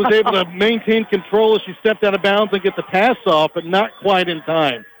 Almost was able to maintain control as she stepped out of bounds and get the pass off, but not quite in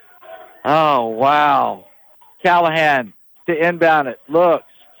time. Oh, wow. Callahan to inbound it.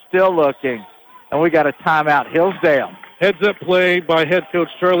 Looks, still looking. And we got a timeout, Hillsdale. Heads-up play by head coach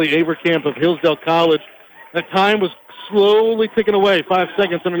Charlie Avercamp of Hillsdale College. That time was slowly ticking away. 5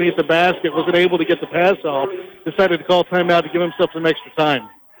 seconds underneath the basket. Wasn't able to get the pass off. Decided to call timeout to give himself some extra time.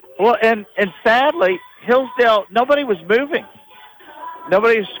 Well, and sadly, Hillsdale, nobody was moving.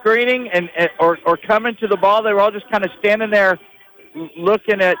 Nobody was screening or coming to the ball. They were all just kind of standing there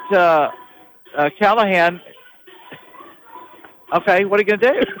looking at Callahan. Okay, what are you going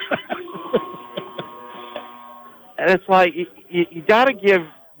to do? And it's like you got to give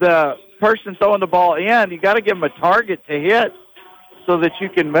the person throwing the ball in, you got to give them a target to hit so that you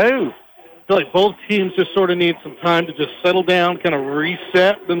can move. I feel like both teams just sort of need some time to just settle down, kind of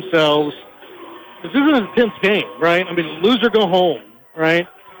reset themselves. This isn't an intense game, right? I mean, lose or go home, right?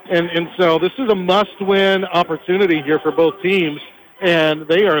 And so this is a must-win opportunity here for both teams, and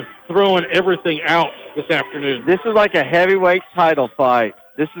they are throwing everything out this afternoon. This is like a heavyweight title fight.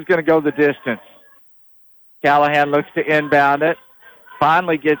 This is going to go the distance. Callahan looks to inbound it.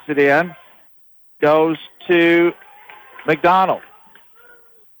 Finally gets it in. Goes to McDonald.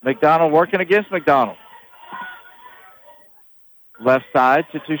 McDonald working against McDonald. Left side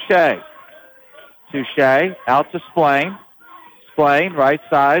to Touche. Touche out to Splain. Splain right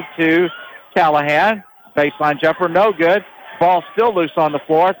side to Callahan. Baseline jumper, no good. Ball still loose on the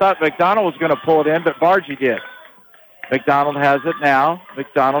floor. I thought McDonald was going to pull it in, but Bargy did. McDonald has it now.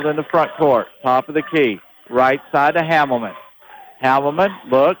 McDonald in the front court. Top of the key. Right side to Hamelman. Hamelman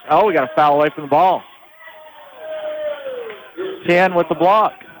looks. Oh, we got a foul away from the ball. 10 with the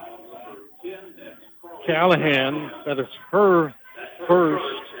block. Callahan, that is her first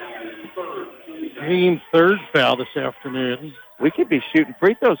team third foul this afternoon. We could be shooting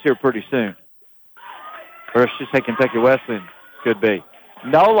free throws here pretty soon. Or I should say Kentucky Wesleyan could be.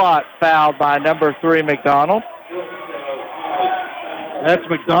 No-lot fouled by number 3, McDonald. That's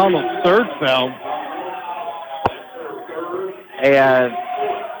McDonald's third foul. And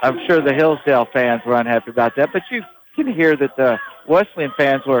I'm sure the Hillsdale fans were unhappy about that, but you can hear that the Wesleyan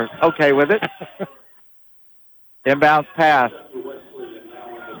fans were okay with it. Inbounds pass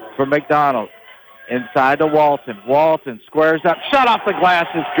for McDonald. Inside to Walton. Walton squares up. Shot off the glass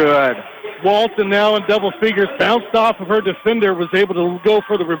is good. Walton now in double figures. Bounced off of her defender. Was able to go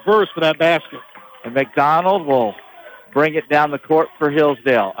for the reverse for that basket. And McDonald will bring it down the court for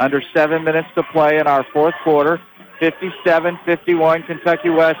Hillsdale. Under 7 minutes to play in our fourth quarter. 57-51 Kentucky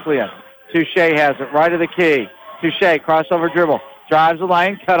Wesleyan. Touche has it right of the key. Touche, crossover dribble. Drives the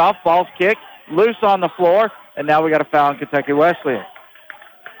lane, cut off, ball's kicked, loose on the floor, and now we got a foul in Kentucky Wesleyan.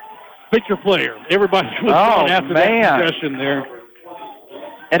 Pick your player. Everybody was going after that possession there.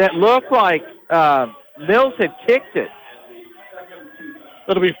 And it looked like Mills had kicked it.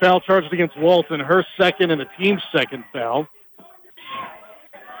 That'll be foul charged against Walton, her second and the team's second foul.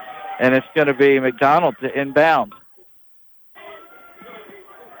 And it's going to be McDonald to inbound.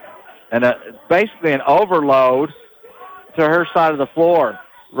 And basically an overload to her side of the floor,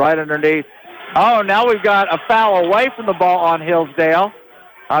 right underneath. Oh, now we've got a foul away from the ball on Hillsdale.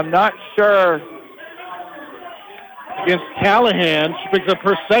 I'm not sure. Against Callahan, she picks up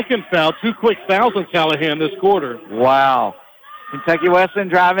her second foul. 2 quick fouls on Callahan this quarter. Wow. Kentucky Wesleyan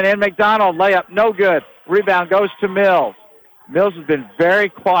driving in. McDonald, layup, no good. Rebound goes to Mills. Mills has been very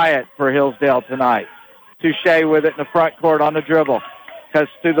quiet for Hillsdale tonight. Touche with it in the front court on the dribble. Cuts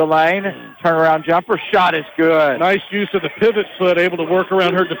through the lane, turnaround jumper, shot is good. Nice use of the pivot foot, able to work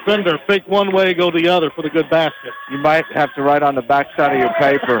around her defender. Fake one way, go the other for the good basket. You might have to write on the backside of your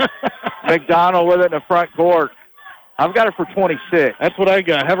paper. McDonald with it in the front court. I've got her for 26. That's what I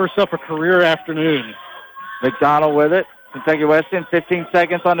got. Have herself a career afternoon. McDonald with it. Kentucky Wesleyan, 15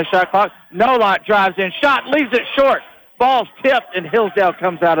 seconds on the shot clock. No-lot drives in, shot, leaves it short. Ball's tipped, and Hillsdale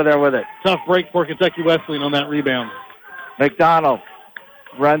comes out of there with it. Tough break for Kentucky Wesleyan on that rebound. McDonald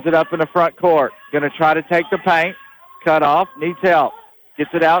runs it up in the front court. Going to try to take the paint. Cut off. Needs help.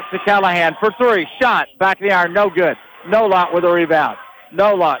 Gets it out to Callahan for 3. Shot. Back of the iron. No good. No-lot with a rebound.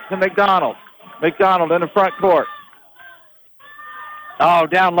 No-lot to McDonald. McDonald in the front court. Oh,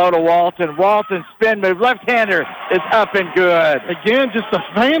 down low to Walton. Walton spin move. Left-hander is up and good. Again, just a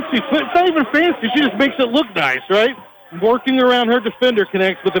fancy. It's not even fancy. She just makes it look nice, right? Working around her defender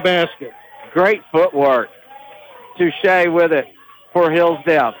connects with the basket. Great footwork. Touche with it. for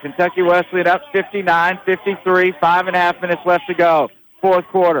Hillsdale. Kentucky Wesleyan up 59-53, 5.5 minutes left to go. Fourth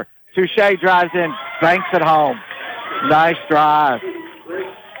quarter. Touche drives in, banks it home. Nice drive.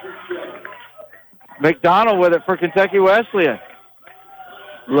 McDonald with it for Kentucky Wesleyan.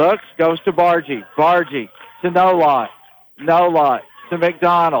 Looks, goes to Bargy. Bargy to Nolot. Nolot to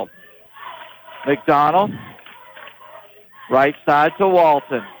McDonald. McDonald, right side to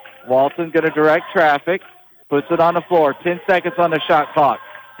Walton. Walton going to direct traffic. Puts it on the floor. 10 seconds on the shot clock.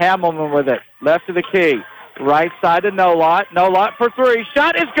 Hamelman with it. Left of the key. Right side to Nolot. Nolot for three.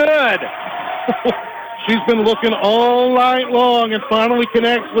 Shot is good. She's been looking all night long and finally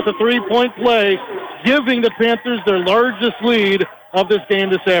connects with a three-point play, giving the Panthers their largest lead of this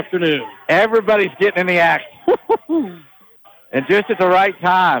game this afternoon. Everybody's getting in the act. And just at the right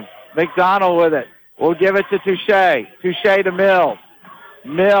time, McDonald with it. We'll give it to Touche. Touche to Mills.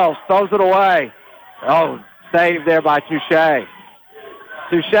 Mills throws it away. Oh, saved there by Touche.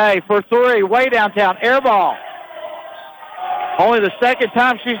 Touche for three, way downtown, air ball. Only the second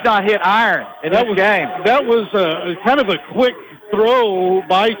time she's not hit iron in this game. That was kind of a quick throw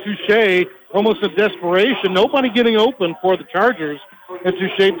by Touche, almost a desperation. Nobody getting open for the Chargers, and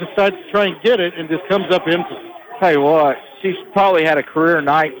Touche decides to try and get it and just comes up empty. Tell you what, she's probably had a career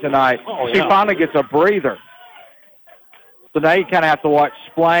night tonight. Oh, yeah. She finally gets a breather. So now you kind of have to watch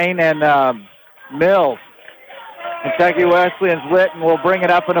Splain and Mills. Kentucky Wesleyan's Litton will bring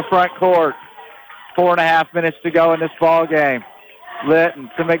it up in the front court. 4.5 minutes to go in this ball game. Litton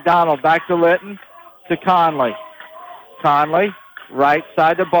to McDonald, back to Litton to Conley. Conley, right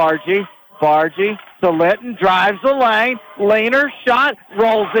side to Bargy. Bargy to Litton, drives the lane. Lehner, shot,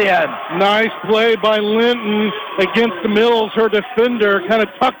 rolls in. Nice play by Linton against the Mills. Her defender kind of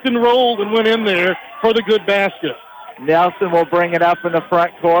tucked and rolled and went in there for the good basket. Nelson will bring it up in the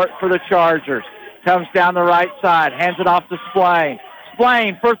front court for the Chargers. Comes down the right side, hands it off to Splain.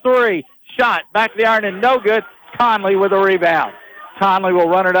 Splain for three. Shot, back of the iron and no good. Conley with a rebound. Conley will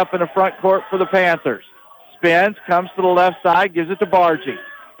run it up in the front court for the Panthers. Spins, comes to the left side, gives it to Bargy.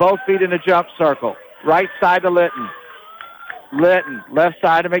 Both feet in a jump circle. Right side to Litton. Litton, left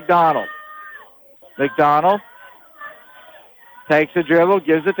side to McDonald. McDonald takes a dribble,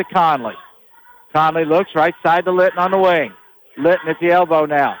 gives it to Conley. Conley looks, right side to Litton on the wing. Litton at the elbow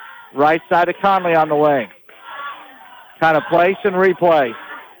now. Right side to Conley on the wing. Kind of place and replay.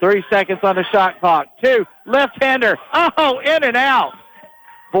 3 seconds on the shot clock. Two, left-hander. Oh, in and out.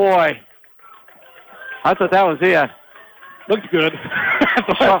 Boy, I thought that was it. Looked good.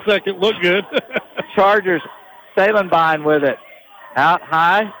 The last second looked good. Chargers, Salenbein with it. Out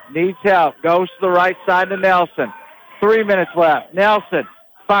high, needs help. Goes to the right side to Nelson. 3 minutes left. Nelson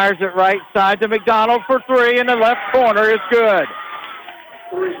fires it right side to McDonald for three in the left corner. Is good.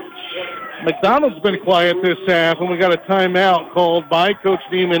 McDonald's been quiet this half, and we got a timeout called by Coach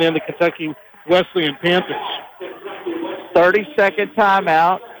Neiman and the Kentucky Wesleyan Panthers. 30-second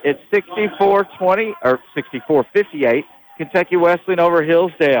timeout. It's 64-20 or 64-58. Kentucky Wesleyan over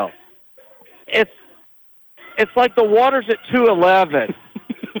Hillsdale. It's like the water's at 211.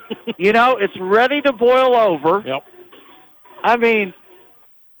 You know, it's ready to boil over. Yep. I mean,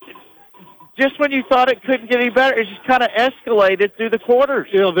 just when you thought it couldn't get any better, it just kind of escalated through the quarters.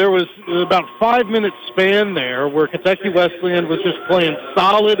 You know, there was about 5 minute span there where Kentucky Wesleyan was just playing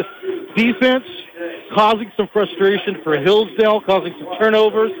solid defense, causing some frustration for Hillsdale, causing some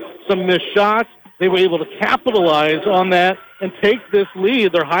turnovers, some missed shots. They were able to capitalize on that and take this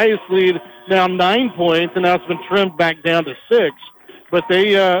lead, their highest lead, now 9 points, and now it's been trimmed back down to 6. But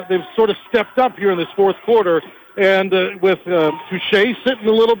they've sort of stepped up here in this fourth quarter, and with Touche sitting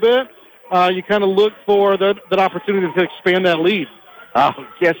a little bit, you kind of look for that opportunity to expand that lead. Oh,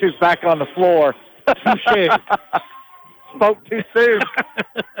 guess who's back on the floor? Touche. Spoke too soon.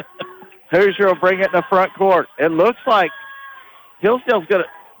 Hoosier will bring it in the front court. It looks like Hillsdale's going to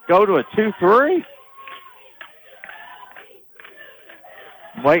go to a 2-3.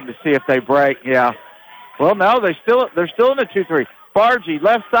 I'm waiting to see if they break. Yeah. Well, no, they're still in the 2-3. Bargy,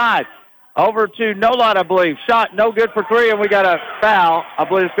 left side. Over to Nolot, I believe. Shot, no good for three, and we got a foul. I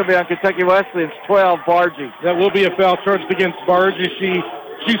believe it's going to be on Kentucky Wesleyan's 12, Bargy. That will be a foul charged against Bargy.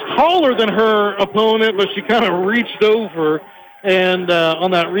 She's taller than her opponent, but she kind of reached over, and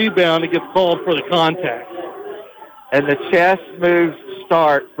on that rebound, it gets called for the contact. And the chest moves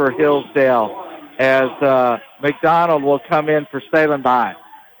start for Hillsdale as McDonald will come in for Salenbein.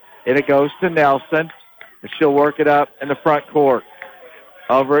 And it goes to Nelson, and she'll work it up in the front court.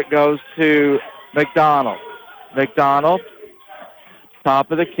 Over it goes to McDonald. McDonald, top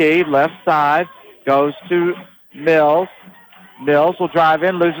of the key, left side, goes to Mills. Mills will drive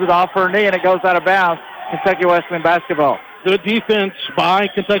in, loses it off her knee, and it goes out of bounds. Kentucky Wesleyan basketball. Good defense by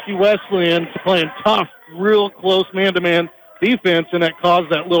Kentucky Wesleyan, playing tough, real close man-to-man defense, and that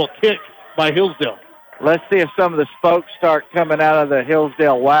caused that little kick by Hillsdale. Let's see if some of the spokes start coming out of the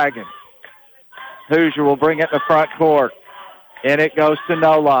Hillsdale wagon. Hoosier will bring it in the front court. And it goes to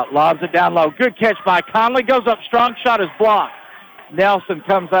Nolot. Lobs it down low. Good catch by Conley. Goes up strong. Shot is blocked. Nelson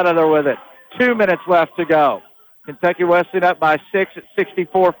comes out of there with it. 2 minutes left to go. Kentucky Wesleyan up by 6 at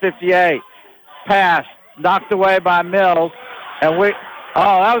 64-58. Pass knocked away by Mills. And that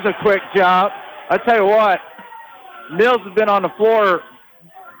was a quick jump. I tell you what, Mills has been on the floor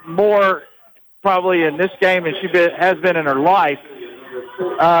more probably in this game than she has been in her life.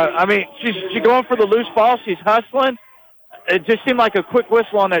 She's going for the loose ball. She's hustling. It just seemed like a quick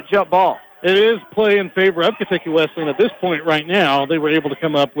whistle on that jump ball. It is play in favor of Kentucky Wesleyan at this point right now. They were able to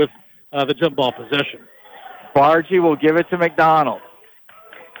come up with the jump ball possession. Bargy will give it to McDonald.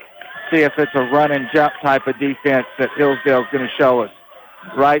 See if it's a run and jump type of defense that Hillsdale's going to show us.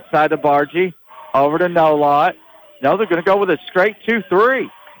 Right side to Bargy. Over to Nolot. No, they're going to go with a straight 2-3.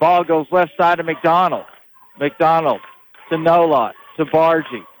 Ball goes left side to McDonald. McDonald to Nolot, to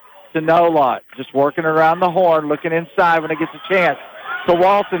Bargy, to Nolot. Just working around the horn, looking inside when it gets a chance. To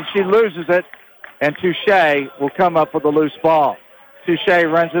Walton, she loses it, and Touche will come up with a loose ball. Touche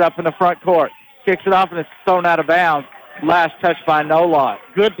runs it up in the front court, kicks it off, and it's thrown out of bounds. Last touch by Nolot.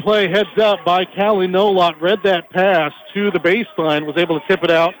 Good play, heads up by Callie Nolot. Read that pass to the baseline, was able to tip it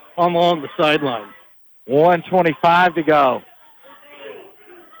out along the sideline. 1:25 to go.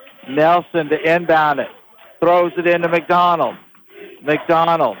 Nelson to inbound it. Throws it into McDonald.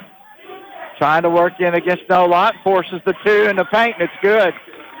 McDonald trying to work in against Nolot. Forces the two in the paint, and it's good.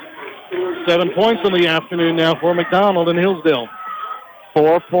 7 points in the afternoon now for McDonald and Hillsdale.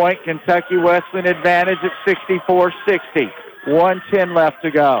 4-point Kentucky Wesleyan advantage at 64-60. 1:10 left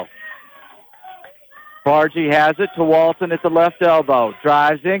to go. Bargy has it to Walton at the left elbow.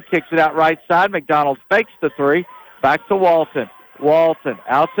 Drives in, kicks it out right side. McDonald fakes the three. Back to Walton. Walton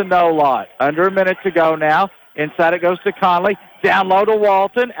out to Nolot. Under a minute to go now. Inside it goes to Conley. Down low to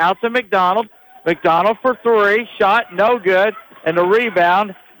Walton. Out to McDonald. McDonald for three. Shot no good. And the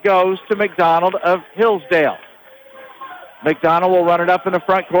rebound goes to McDonald of Hillsdale. McDonald will run it up in the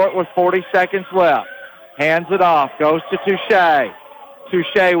front court with 40 seconds left. Hands it off. Goes to Touche.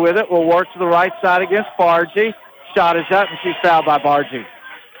 Touche with it. Will work to the right side against Bargy. Shot is up, and she's fouled by Bargy.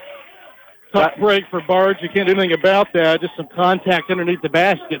 Tough break for Bargy. You can't do anything about that. Just some contact underneath the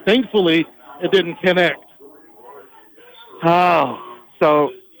basket. Thankfully, it didn't connect. Oh,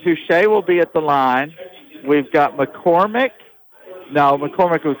 so Touche will be at the line. We've got McCormick. No,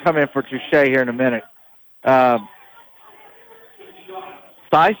 McCormick will come in for Touche here in a minute.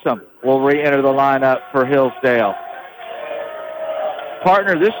 Sysom will re-enter the lineup for Hillsdale.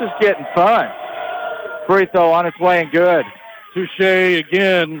 Partner, this is getting fun. Free throw on its way and good. Touche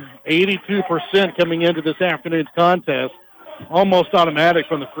again, 82% coming into this afternoon's contest. Almost automatic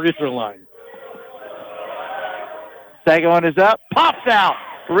from the free throw line. Second one is up. Pops out.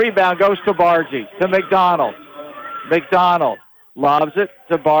 Rebound goes to Bargy. To McDonald. McDonald lobs it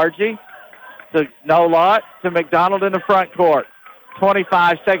to Bargy. To Nolot. To McDonald in the front court.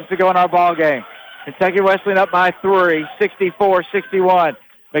 25 seconds to go in our ball game. Kentucky Wesleyan up by 3, 64-61.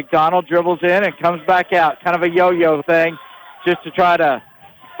 McDonald dribbles in and comes back out. Kind of a yo-yo thing just to try to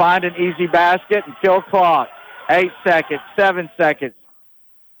find an easy basket and kill clock. 8 seconds, 7 seconds.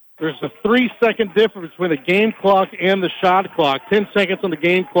 There's a 3-second difference between the game clock and the shot clock. 10 seconds on the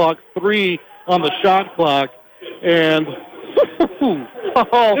game clock, 3 on the shot clock. And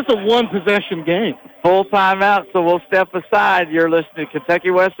it's a one-possession game. Full timeout, so we'll step aside. You're listening to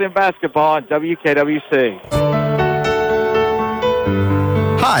Kentucky Wesleyan Basketball on WKWC.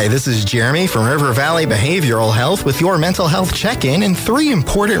 Hi, this is Jeremy from River Valley Behavioral Health with your mental health check-in and 3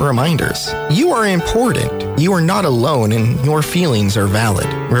 important reminders. You are important. You are not alone, and your feelings are valid.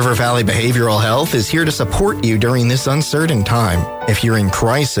 River Valley Behavioral Health is here to support you during this uncertain time. If you're in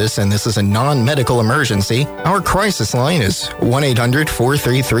crisis and this is a non-medical emergency, our crisis line is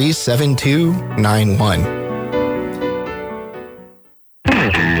 1-800-433-7291.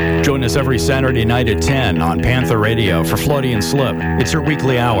 Join us every Saturday night at 10 on Panther Radio for Floaty and Slip. It's your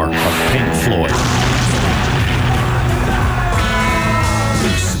weekly hour of Pink Floyd.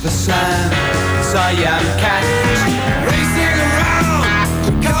 The sun, young cat racing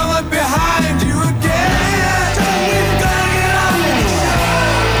around, come up behind you again.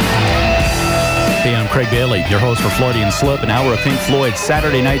 Hey, I'm Craig Bailey, your host for Floaty and Slip, an hour of Pink Floyd,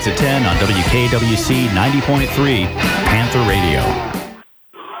 Saturday nights at 10 on WKWC 90.3 Panther Radio.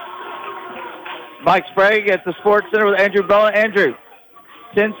 Mike Sprague at the Sports Center with Andrew Bowen. Andrew,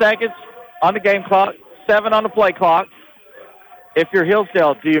 10 seconds on the game clock, 7 on the play clock. if you're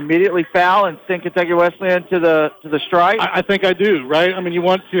Hillsdale, do you immediately foul and send Kentucky Wesleyan to the strike? I think I do, right? I mean, you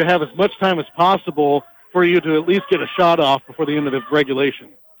want to have as much time as possible for you to at least get a shot off before the end of the regulation.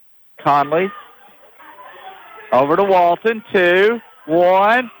 Conley. Over to Walton. 2,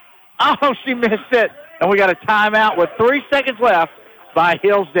 1. Oh, she missed it. And we got a timeout with 3 seconds left by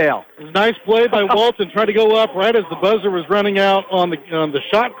Hillsdale. It was a nice play by Walton. Tried to go up right as the buzzer was running out on the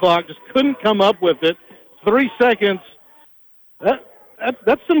shot clock. Just couldn't come up with it. 3 seconds.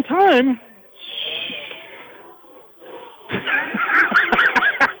 That's some time.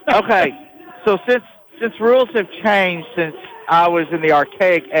 Okay, so since rules have changed since I was in the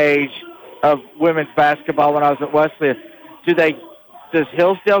archaic age of women's basketball when I was at Wesleyan, does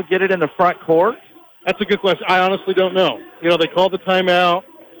Hillsdale get it in the front court? That's a good question. I honestly don't know. You know, they called the timeout.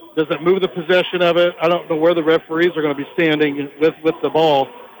 Does it move the possession of it? I don't know where the referees are going to be standing with the ball.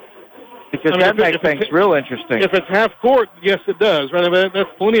 Because that makes things real interesting. If it's half court, yes, it does. Right? I mean, that's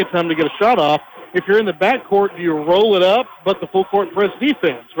plenty of time to get a shot off. If you're in the back court, do you roll it up, but the full court press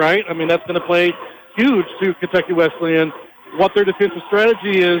defense, right? I mean, that's going to play huge to Kentucky Wesleyan. What their defensive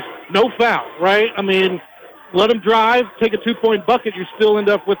strategy is, no foul, right? I mean, let them drive, take a 2-point bucket, you still end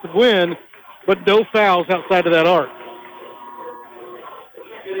up with the win, but no fouls outside of that arc.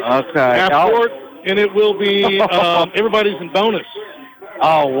 Okay. Half court, and it will be everybody's in bonus.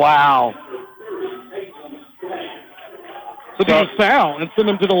 Oh, wow. So do you foul and send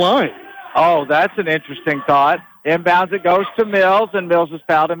them to the line? Oh, that's an interesting thought. Inbounds, it goes to Mills, and Mills is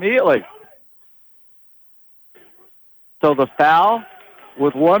fouled immediately. So the foul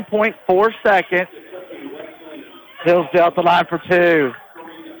with 1.4 seconds. Hillsdale at the line for 2.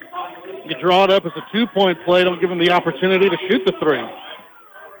 You draw it up as a 2-point play. Don't give them the opportunity to shoot the 3.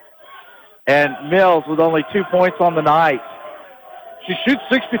 And Mills with only 2 points on the night. She shoots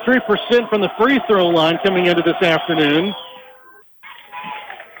 63% from the free throw line coming into this afternoon.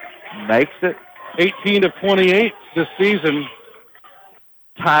 Makes it 18 of 28 this season.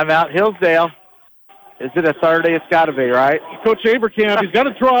 Timeout, Hillsdale. Is it a 30? It's got to be, right? Coach Abercamp, he's got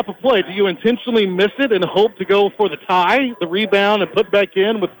to draw up a play. Do you intentionally miss it and hope to go for the tie, the rebound, and put back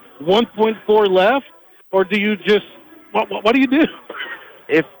in with 1.4 left? Or do you just, what do you do?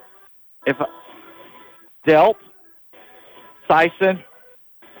 If Delp, Sison,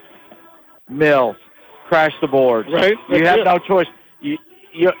 Mills crash the board. Right. You have no choice. You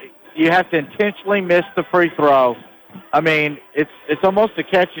have to intentionally miss the free throw. I mean, it's almost a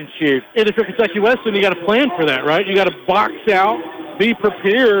catch and shoot. And if you're Kentucky Wesleyan, you got to plan for that, right? You got to box out, be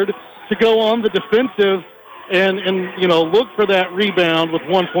prepared to go on the defensive, and look for that rebound with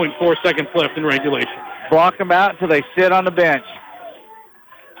 1.4 seconds left in regulation. Block them out until they sit on the bench.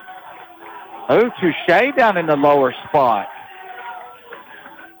 Oh, Touche down in the lower spot.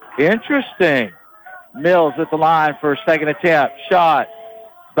 Interesting. Mills at the line for a second attempt. Shot.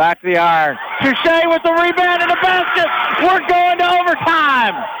 Back of the iron. Touche with the rebound in the basket. We're going to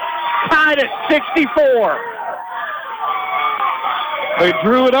overtime. Tied at 64. They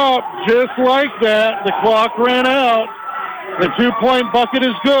drew it up just like that. The clock ran out. The 2-point bucket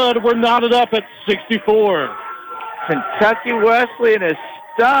is good. We're knotted up at 64. Kentucky Wesleyan is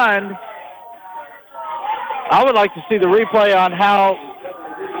stunned. I would like to see the replay on how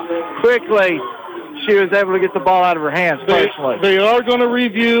quickly she was able to get the ball out of her hands, personally. They are going to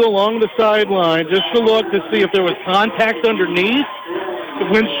review along the sideline just to look to see if there was contact underneath.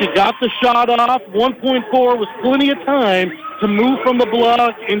 When she got the shot off, 1.4 was plenty of time to move from the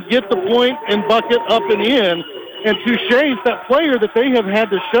block and get the point and bucket up and in. And Touche's that player that they have had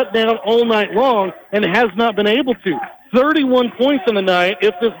to shut down all night long and has not been able to. 31 points in the night,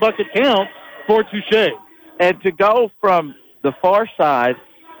 if this bucket counts, for Touche. And to go from the far side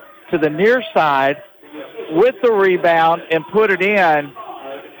to the near side with the rebound and put it in.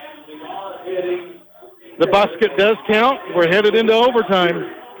 The basket does count. We're headed into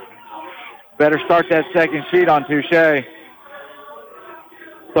overtime. Better start that second sheet on Touche.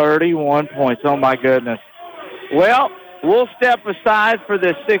 31 points. Oh, my goodness. Well, we'll step aside for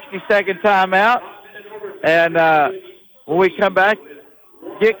this 60-second timeout. And when we come back,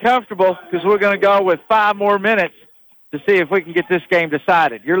 get comfortable because we're going to go with 5 more minutes to see if we can get this game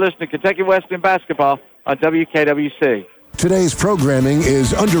decided. You're listening to Kentucky Wesleyan Basketball on WKWC. Today's programming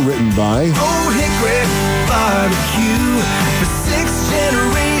is underwritten by Old Hickory Barbecue, for 6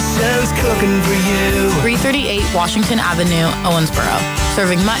 generations cooking for you. 338 Washington Avenue, Owensboro.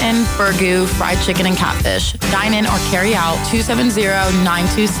 Serving mutton, burgoo, fried chicken, and catfish. Dine in or carry out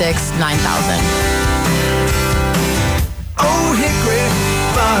 270-926-9000. Old Hickory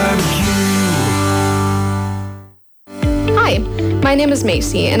Barbecue. Hi, my My name is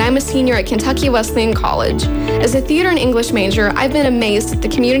Macy, and I'm a senior at Kentucky Wesleyan College. As a theater and English major, I've been amazed at the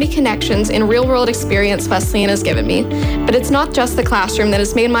community connections and real-world experience Wesleyan has given me. But it's not just the classroom that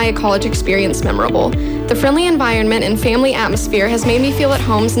has made my college experience memorable. The friendly environment and family atmosphere has made me feel at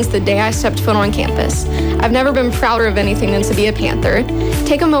home since the day I stepped foot on campus. I've never been prouder of anything than to be a Panther.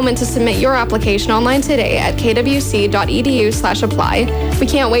 Take a moment to submit your application online today at kwc.edu/apply. We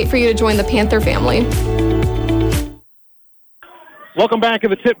can't wait for you to join the Panther family. Welcome back,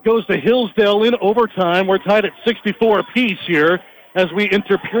 and the tip goes to Hillsdale in overtime. We're tied at 64 apiece here as we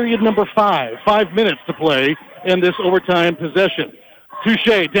enter period number 5. 5 minutes to play in this overtime possession.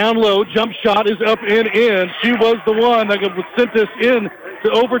 Touche down low, jump shot is up and in. She was the one that sent us in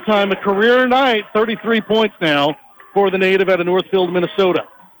to overtime. A career night, 33 points now for the native out of Northfield, Minnesota.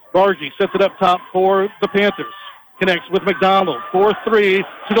 Bargy sets it up top for the Panthers. Connects with McDonald. 4-3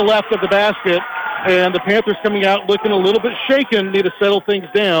 to the left of the basket. And the Panthers coming out looking a little bit shaken, need to settle things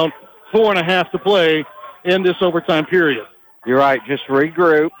down. 4.5 to play in this overtime period. You're right, just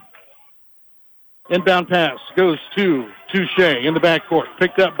regroup. Inbound pass goes to Touche in the backcourt.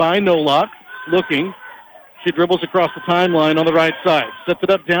 Picked up by Nolock. Looking. She dribbles across the timeline on the right side. Sets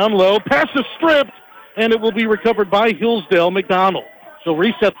it up down low. Pass is stripped, and it will be recovered by Hillsdale. McDonald. She'll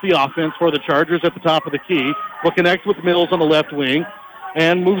reset the offense for the Chargers at the top of the key. Will connect with Mills on the left wing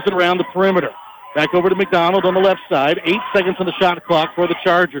and moves it around the perimeter. Back over to McDonald on the left side. 8 seconds on the shot clock for the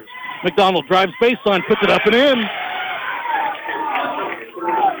Chargers. McDonald drives baseline, puts it up and in.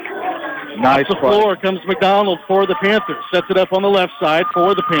 Nice. Off the floor comes McDonald for the Panthers. Sets it up on the left side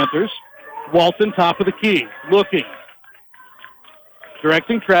for the Panthers. Walton, top of the key, looking.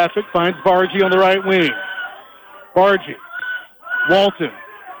 Directing traffic, finds Bargy on the right wing. Bargy. Walton.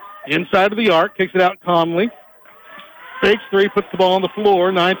 Inside of the arc, kicks it out calmly. Fakes three, puts the ball on the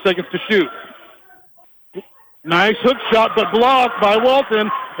floor. 9 seconds to shoot. Nice hook shot, but blocked by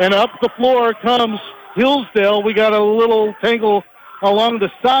Walton. And up the floor comes Hillsdale. We got a little tangle along the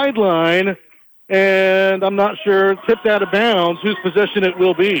sideline, and I'm not sure, tipped out of bounds, whose possession it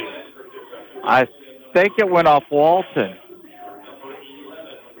will be. I think it went off Walton.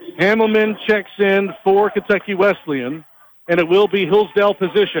 Hammelman checks in for Kentucky Wesleyan, and it will be Hillsdale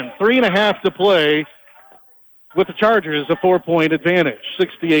position. 3.5 to play with the Chargers, a 4-point advantage,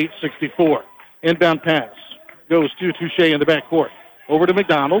 68-64. Inbound pass goes to Touche in the backcourt. Over to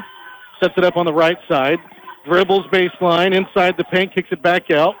McDonald, sets it up on the right side. Dribbles baseline, inside the paint, kicks it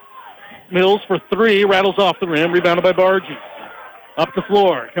back out. Mills for three, rattles off the rim, rebounded by Bargy. Up the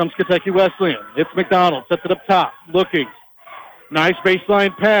floor comes Kentucky Wesleyan. It's McDonald, sets it up top, looking. Nice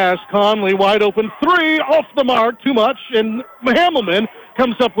baseline pass, Conley wide open, three, off the mark, too much, and Hammelman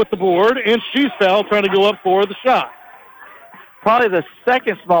comes up with the board, and she's fouled trying to go up for the shot. Probably the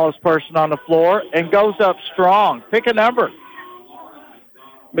second smallest person on the floor and goes up strong. Pick a number.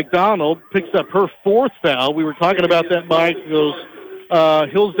 McDonald picks up her 4th foul. We were talking about that, Mike. Those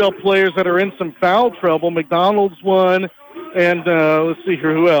Hillsdale players that are in some foul trouble. McDonald's one, and let's see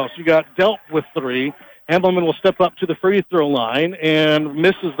here, who else? You got Delp with 3. Hammelman will step up to the free throw line and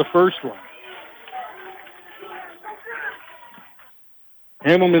misses the first one.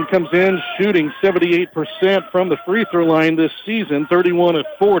 Hammelman comes in shooting 78% from the free throw line this season, 31 of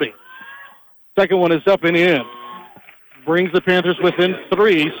 40. Second one is up and in. Brings the Panthers within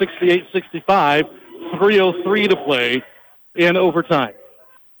 3, 68-65, 3:03 to play in overtime.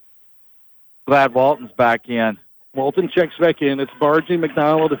 Glad Walton's back in. Walton checks back in. It's Bargy,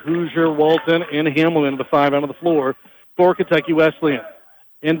 McDonald, Hoosier, Walton, and Hammelman, the 5 out of the floor for Kentucky Wesleyan.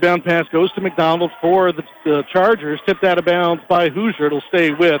 Inbound pass goes to McDonald for the Chargers, tipped out of bounds by Hoosier. It'll stay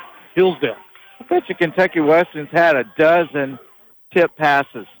with Hillsdale. I bet you Kentucky Wesleyan's had a dozen tip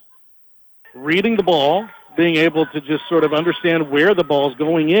passes. Reading the ball, being able to just sort of understand where the ball's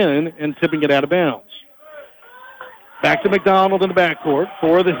going in and tipping it out of bounds. Back to McDonald in the backcourt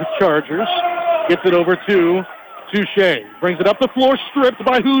for the Chargers. Gets it over to Touche. Brings it up the floor, stripped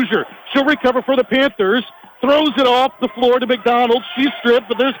by Hoosier. She'll recover for the Panthers. Throws it off the floor to McDonald. She's stripped,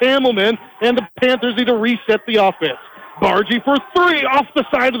 but there's Hammelman, and the Panthers need to reset the offense. Bargy for 3 off the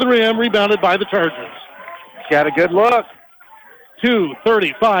side of the rim, rebounded by the Chargers. Got a good look.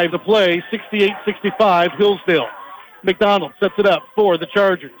 2:35 to play, 68-65, Hillsdale. McDonald sets it up for the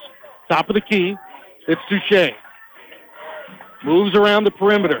Chargers. Top of the key, it's Touche. Moves around the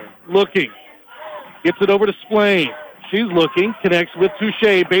perimeter, looking. Gets it over to Splain. She's looking, connects with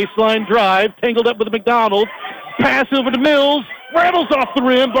Touche. Baseline drive, tangled up with McDonald. Pass over to Mills, rattles off the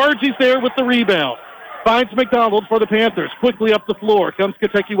rim. Bargy's there with the rebound. Finds McDonald for the Panthers. Quickly up the floor comes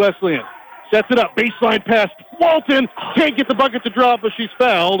Kentucky Wesleyan. Sets it up, baseline pass. Walton can't get the bucket to drop, but she's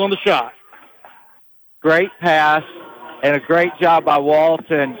fouled on the shot. Great pass and a great job by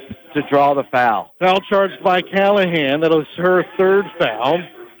Walton to draw the foul. Foul charged by Callahan. That was her third foul.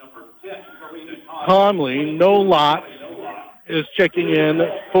 Conley, no lot, is checking in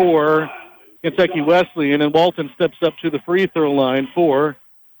for Kentucky Wesleyan, and Walton steps up to the free throw line for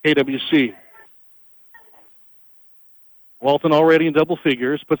KWC. Walton already in double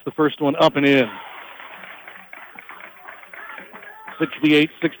figures, puts the first one up and in.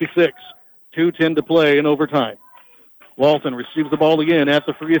 68-66. 2:10 to play in overtime. Walton receives the ball again at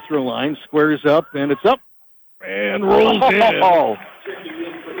the free throw line, squares up, and it's up, and rolls in.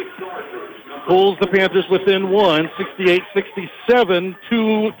 Pulls the Panthers within one, 68-67,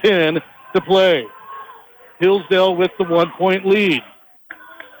 2:10 to play. Hillsdale with the 1-point lead.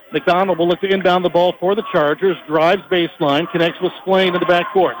 McDonald will look to inbound the ball for the Chargers, drives baseline, connects with Splain in the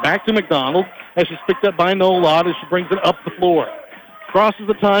backcourt. Back to McDonald as she's picked up by Nolad as she brings it up the floor. Crosses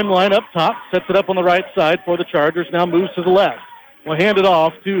the timeline up top, sets it up on the right side for the Chargers, now moves to the left. Will hand it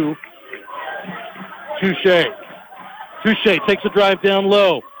off to Touche. Touche takes a drive down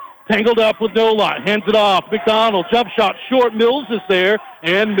low. Tangled up with Nolad, hands it off. McDonald, jump shot short. Mills is there,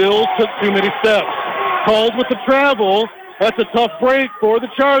 and Mills took too many steps. Called with the travel. That's a tough break for the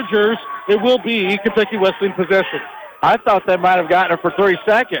Chargers. It will be Kentucky Wesleyan possession. I thought they might have gotten her for 3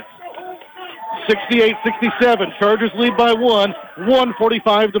 seconds. 68-67. Chargers lead by 1.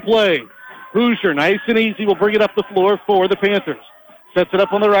 1:45 to play. Hoosier, nice and easy, will bring it up the floor for the Panthers. Sets it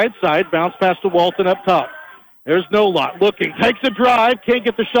up on the right side. Bounce pass to Walton up top. There's Nolot looking. Takes a drive. Can't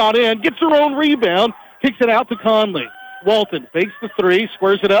get the shot in. Gets her own rebound. Kicks it out to Conley. Walton fakes the three.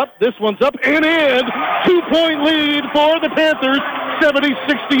 Squares it up. This one's up and in. 2-point lead for the Panthers.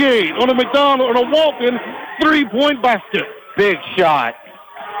 70-68 on a McDonald, on a Walton 3-point basket. Big shot.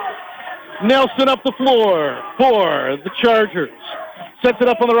 Nelson up the floor for the Chargers. Sets it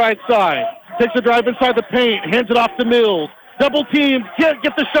up on the right side. Takes a drive inside the paint. Hands it off to Mills. Double team. Get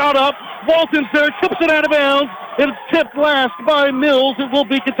the shot up. Walton's there. Tips it out of bounds. It's tipped last by Mills. It will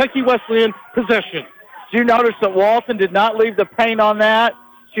be Kentucky Wesleyan possession. Did you notice that Walton did not leave the paint on that?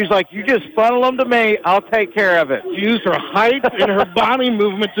 She's like, you just funnel them to me. I'll take care of it. She used her height and her body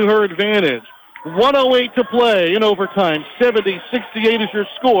movement to her advantage. 1:08 to play in overtime. 70-68 is your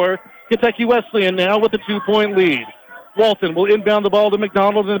score. Kentucky Wesleyan now with a 2-point lead. Walton will inbound the ball to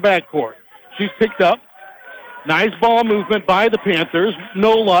McDonald in the backcourt. She's picked up. Nice ball movement by the Panthers.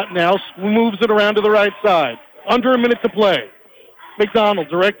 Nolot now moves it around to the right side. Under a minute to play. McDonald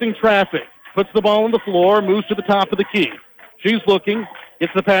directing traffic. Puts the ball on the floor, moves to the top of the key. She's looking.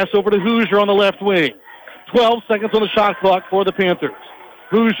 Gets the pass over to Hoosier on the left wing. 12 seconds on the shot clock for the Panthers.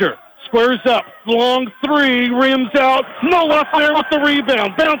 Hoosier squares up. Long three. Rims out. Nolot there with the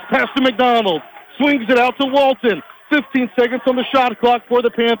rebound. Bounce pass to McDonald. Swings it out to Walton. 15 seconds on the shot clock for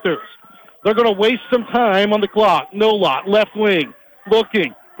the Panthers. They're going to waste some time on the clock. Nolot, left wing.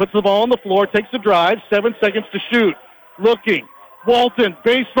 Looking. Puts the ball on the floor. Takes a drive. 7 seconds to shoot. Looking. Walton,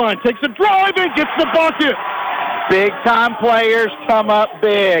 baseline, takes a drive and gets the bucket. Big-time players come up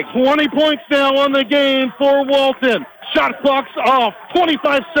big. 20 points now on the game for Walton. Shot clock's off.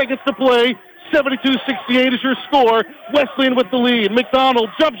 25 seconds to play. 72-68 is your score. Wesleyan with the lead. McDonald,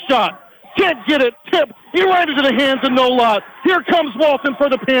 jump shot. Can't get it. Tip. He right into the hands of Nolot. Here comes Walton for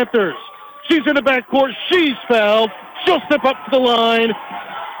the Panthers. She's in the backcourt. She's fouled. She'll step up to the line.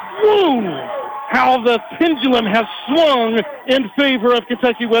 Woo! How the pendulum has swung in favor of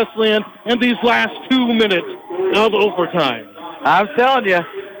Kentucky Wesleyan in these last 2 minutes of overtime. I'm telling you,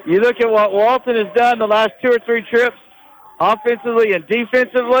 you look at what Walton has done the last 2 or 3 trips, offensively and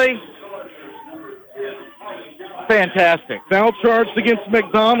defensively, fantastic. Foul charged against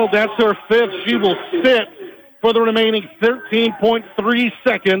McDonald. That's her 5th. She will sit for the remaining 13.3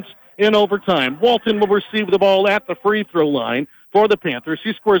 seconds in overtime. Walton will receive the ball at the free throw line for the Panthers.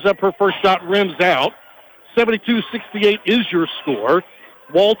 She squares up. Her first shot rims out. 72-68 is your score.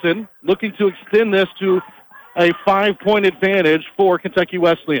 Walton looking to extend this to a 5-point advantage for Kentucky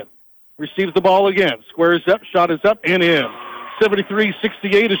Wesleyan. Receives the ball again. Squares up. Shot is up and in.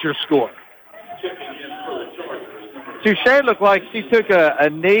 73-68 is your score. Touche looked like she took a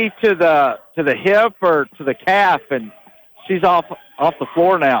knee to the hip or to the calf, and she's off the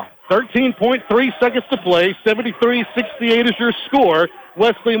floor now. 13.3 seconds to play. 73-68 is your score.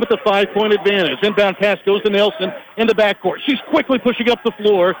 Wesleyan with a 5-point advantage. Inbound pass goes to Nelson in the backcourt. She's quickly pushing up the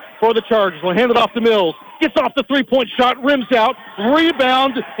floor for the Chargers. Will hand it off to Mills. Gets off the 3-point shot. Rims out.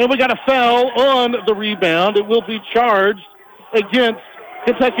 Rebound. And we got a foul on the rebound. It will be charged against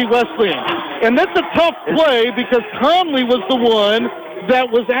Kentucky Wesleyan. And that's a tough play because Conley was the one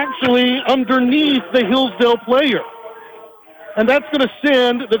that was actually underneath the Hillsdale player. And that's going to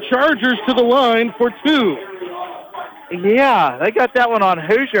send the Chargers to the line for 2. Yeah, they got that one on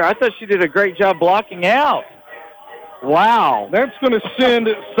Hoosier. I thought she did a great job blocking out. Wow. That's going to send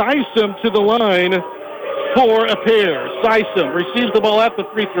Sisum to the line for a pair. Sisum receives the ball at the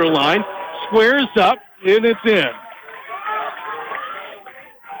free throw line, squares up, and it's in.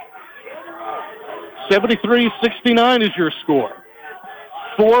 73-69 is your score.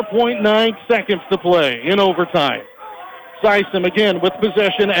 4.9 seconds to play in overtime. Sisum again with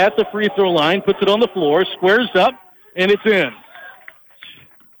possession at the free throw line, puts it on the floor, squares up, and it's in.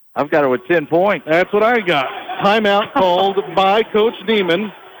 I've got it with 10 points. That's what I got. Timeout called by Coach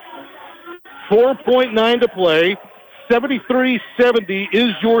Neiman. 4.9 to play. 73-70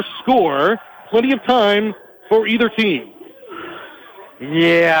 is your score. Plenty of time for either team.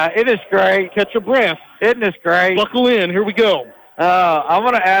 Yeah, it is great. Catch your breath. Isn't this great? Buckle in. Here we go. I'm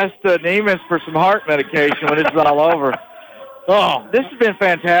going to ask the Neiman's for some heart medication when this is all over. Oh, this has been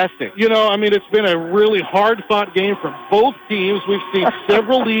fantastic. You know, I mean, it's been a really hard-fought game from both teams. We've seen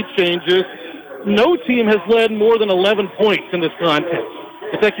several lead changes. No team has led more than 11 points in this contest.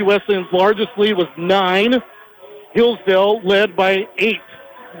 Kentucky Wesleyan's largest lead was 9. Hillsdale led by 8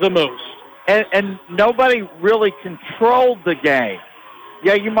 the most. And nobody really controlled the game.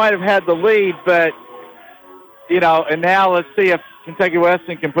 Yeah, you might have had the lead, but, you know, and now let's see if Kentucky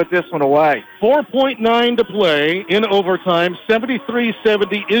Wesleyan can put this one away. 4.9 to play in overtime.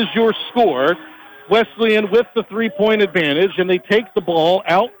 73-70 is your score. Wesleyan with the three-point advantage, and they take the ball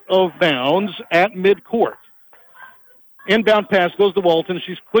out of bounds at midcourt. Inbound pass goes to Walton.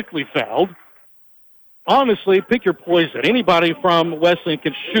 She's quickly fouled. Honestly, pick your poison. Anybody from Wesleyan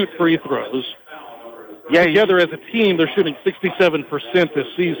can shoot free throws. Yeah, together as a team, they're shooting 67% this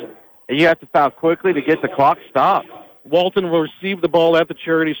season. And you have to foul quickly to get the clock stopped. Walton will receive the ball at the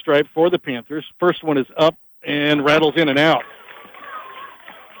charity stripe for the Panthers. First one is up and rattles in and out.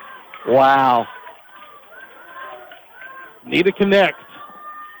 Wow. Need to connect.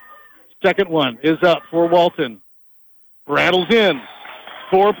 Second one is up for Walton. Rattles in.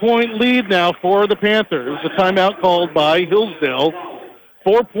 4-point lead now for the Panthers. A timeout called by Hillsdale.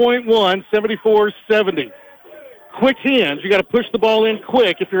 4.1, 74-70. Quick hands. You got to push the ball in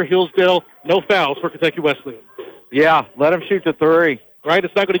quick if you're Hillsdale. No fouls for Kentucky Wesleyan. Yeah, let them shoot the three. Right,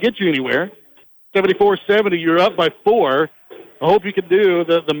 it's not going to get you anywhere. 74-70, you're up by 4. I hope you can do,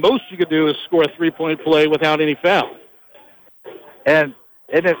 the most you can do is score a three-point play without any foul. And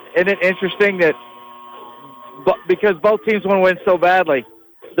isn't it interesting that because both teams want to win so badly,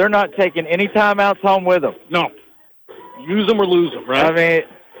 they're not taking any timeouts home with them. No. Use them or lose them, right? I mean,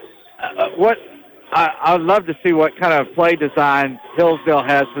 I would love to see what kind of play design Hillsdale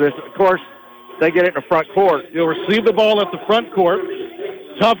has for this. Of course, they get it in the front court. You'll receive the ball at the front court.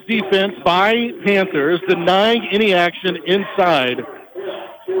 Tough defense by Panthers, denying any action inside.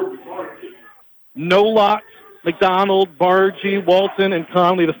 No lock. McDonald, Bargy, Walton, and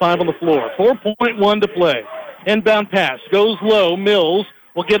Conley, the 5 on the floor. 4.1 to play. Inbound pass goes low. Mills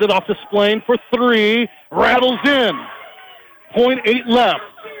will get it off to Splain for 3. Rattles in. 0.8 left.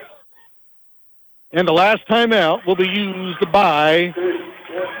 And the last timeout will be used by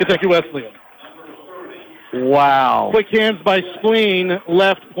Kentucky Wesleyan. Wow. Quick hands by Spleen.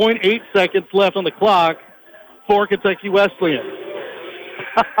 Left 0.8 seconds left on the clock for Kentucky Wesleyan.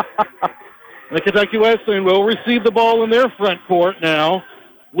 The Kentucky Wesleyan will receive the ball in their front court now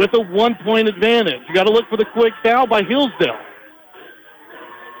with a 1-point advantage. You got to look for the quick foul by Hillsdale.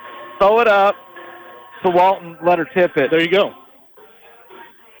 Throw it up to Walton. Let her tip it. There you go.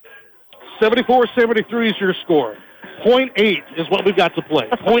 74-73 is your score. 0.8 is what we've got to play.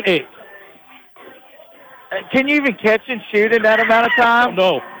 0.8. Can you even catch and shoot in that amount of time?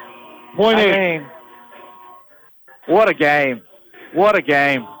 No. 0.8. I mean, what a game. What a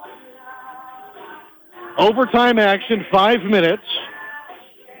game. Overtime action, 5 minutes.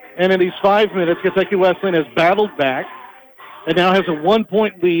 And in these 5 minutes, Kentucky Wesleyan has battled back and now has a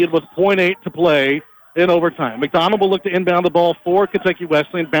 1-point lead with 0.8 to play in overtime. McDonald will look to inbound the ball for Kentucky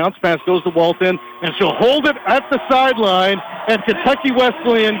Wesleyan. Bounce pass goes to Walton, and she'll hold it at the sideline, and Kentucky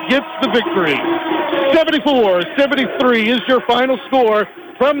Wesleyan gets the victory. 74-73 is your final score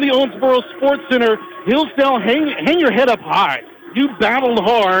from the Owensboro Sports Center. Hillsdale, hang your head up high. You battled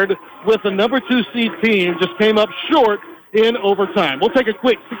hard with the number 2 seed team, just came up short in overtime. We'll take a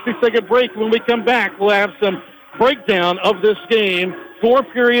quick 60-second break. When we come back, we'll have some breakdown of this game, 4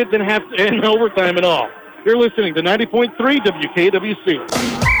 periods and overtime and all. You're listening to 90.3 WKWC.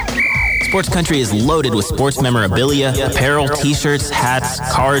 Sports Country is loaded with sports memorabilia, apparel, t-shirts, hats,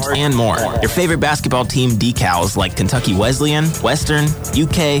 cards, and more. Your favorite basketball team decals like Kentucky Wesleyan, Western,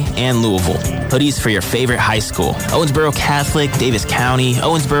 UK, and Louisville. Hoodies for your favorite high school, Owensboro Catholic, Davis County,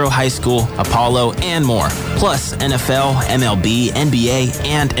 Owensboro High School, Apollo, and more. Plus NFL, MLB, NBA,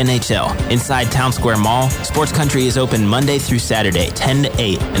 and NHL. Inside Town Square Mall, Sports Country is open Monday through Saturday, 10 to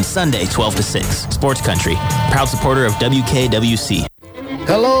 8, and Sunday, 12 to 6. Sports Country, proud supporter of WKWC.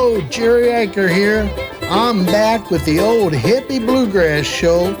 Hello, Jerry Anchor here. I'm back with the old hippie bluegrass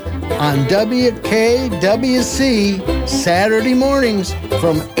show on WKWC Saturday mornings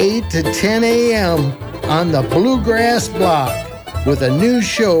from 8 to 10 a.m. on the Bluegrass Block with a new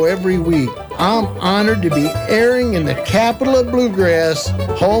show every week. I'm honored to be airing in the capital of bluegrass,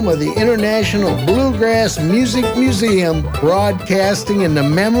 home of the International Bluegrass Music Museum, broadcasting in the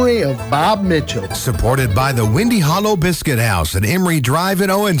memory of Bob Mitchell. Supported by the Windy Hollow Biscuit House at Emery Drive in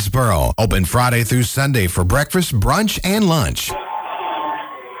Owensboro. Open Friday through Sunday for breakfast, brunch, and lunch.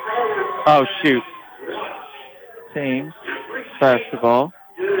 Oh, shoot. Teams, basketball.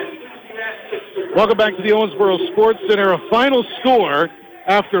 Welcome back to the Owensboro Sports Center. A final score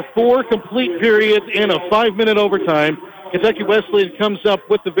after 4 complete periods and a 5-minute overtime. Kentucky Wesleyan comes up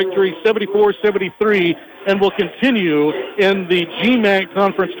with the victory 74-73 and will continue in the GMAC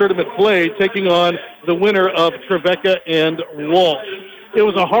Conference Tournament play, taking on the winner of Trevecca and Walsh. It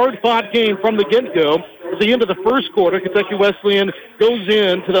was a hard-fought game from the get-go. At the end of the first quarter, Kentucky Wesleyan goes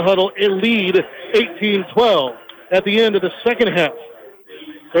into the huddle and lead 18-12. At the end of the second half,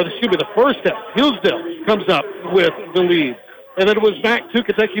 the first half, Hillsdale comes up with the lead. And then it was back to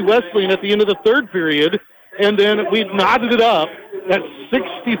Kentucky Wesleyan at the end of the third period, and then we knotted it up at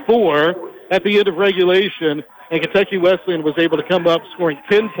 64 at the end of regulation, and Kentucky Wesleyan was able to come up scoring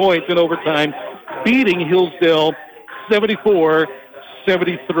 10 points in overtime, beating Hillsdale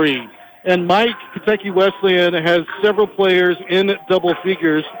 74-73. And Mike, Kentucky Wesleyan has several players in double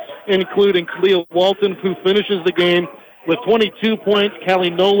figures, including Kalia Walton, who finishes the game with 22 points,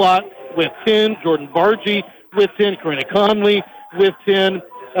 Callie Nolot with 10, Jordan Bargee with 10, Karina Conley with 10,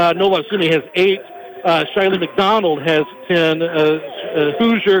 Nolot has 8, Shiley McDonald has 10,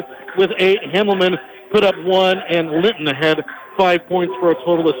 Hoosier with 8, Hamelman put up 1, and Linton had 5 points for a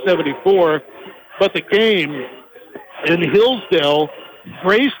total of 74. But the game in Hillsdale,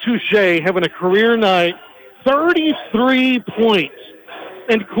 Grace Touche having a career night, 33 points,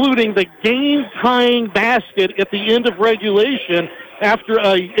 including the game-tying basket at the end of regulation after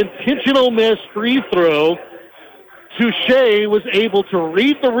an intentional missed free throw. Touche was able to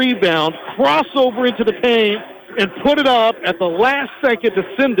read the rebound, cross over into the paint, and put it up at the last second to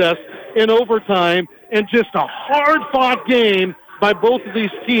send us in overtime. And just a hard-fought game by both of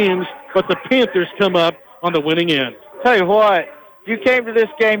these teams, but the Panthers come up on the winning end. Tell you what, you came to this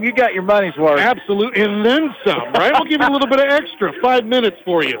game, you got your money's worth. Absolutely, and then some, right? We'll give you a little bit of extra, 5 minutes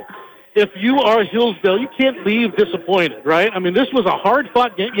for you. If you are Hillsdale, you can't leave disappointed, right? I mean, this was a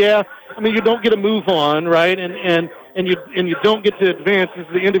hard-fought game. Yeah, I mean, you don't get to move on, right? And you don't get to advance at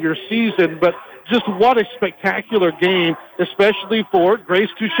the end of your season, but just what a spectacular game, especially for Grace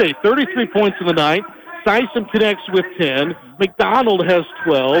Touche. 33 points in the night. Sysom connects with 10. McDonald has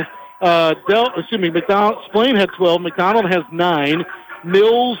 12. Splain had 12. McDonald has 9.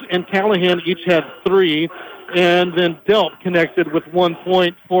 Mills and Callahan each had 3. And then Delp connected with 1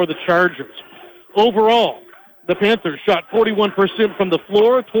 point for the Chargers. Overall, the Panthers shot 41% from the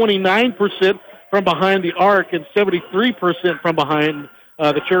floor, 29% from behind the arc, and 73% from behind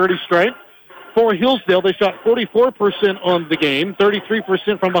the charity stripe. For Hillsdale, they shot 44% on the game,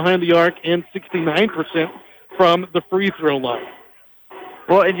 33% from behind the arc, and 69% from the free throw line.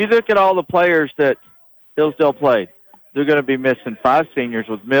 Well, and you look at all the players that Hillsdale played. They're going to be missing 5 seniors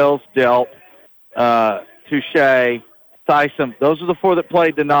with Mills, Delp, Touche, Sysom. Those are the 4 that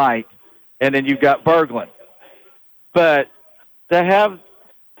played tonight. And then you've got Berglund. But to have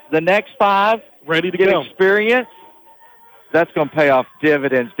the next 5 ready to get go, experience, that's going to pay off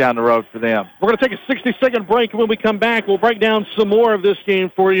dividends down the road for them. We're going to take a 60-second break. When we come back, we'll break down some more of this game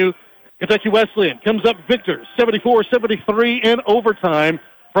for you. Kentucky Wesleyan comes up victor, 74-73 in overtime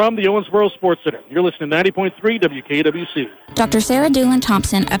from the Owensboro Sports Center. You're listening to 90.3 WKWC. Dr. Sarah Doolin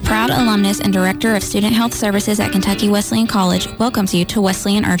Thompson, a proud alumnus and director of student health services at Kentucky Wesleyan College, welcomes you to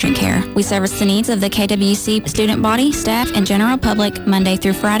Wesleyan Urgent Care. We service the needs of the KWC student body, staff, and general public Monday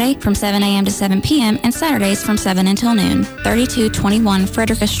through Friday from 7 a.m. to 7 p.m. and Saturdays from 7 until noon. 3221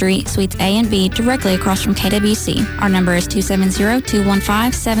 Frederica Street, Suites A and B, directly across from KWC. Our number is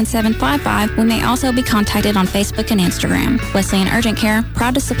 270-215-7755. We may also be contacted on Facebook and Instagram. Wesleyan Urgent Care,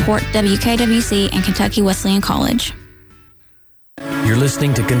 proud to support WKWC and Kentucky Wesleyan College. You're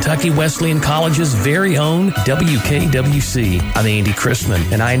listening to Kentucky Wesleyan College's very own WKWC. I'm Andy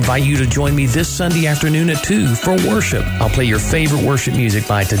Christman, and I invite you to join me this Sunday afternoon at 2 for worship. I'll play your favorite worship music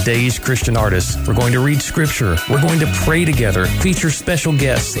by today's Christian artists. We're going to read scripture. We're going to pray together, feature special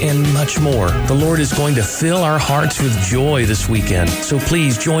guests, and much more. The Lord is going to fill our hearts with joy this weekend. So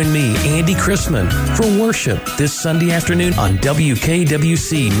please join me, Andy Christman, for worship this Sunday afternoon on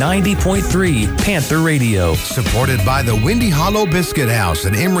WKWC 90.3 Panther Radio. Supported by the Windy Hollow Biscuit House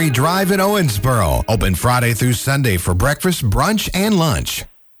and Emery Drive in Owensboro. Open Friday through Sunday for breakfast, brunch, and lunch.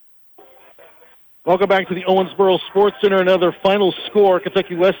 Welcome back to the Owensboro Sports Center. Another final score,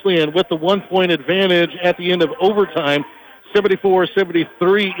 Kentucky Wesleyan with the 1-point advantage at the end of overtime.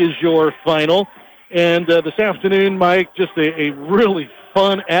 74-73 is your final. And this afternoon, Mike, just a really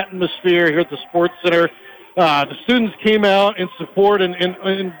fun atmosphere here at the Sports Center. The students came out in support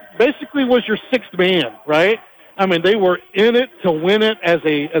and basically was your sixth man, right? I mean, they were in it to win it as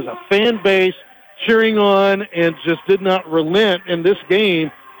a fan base, cheering on, and just did not relent in this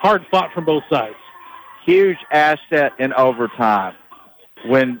game. Hard fought from both sides. Huge asset in overtime.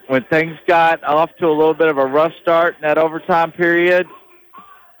 When things got off to a little bit of a rough start in that overtime period,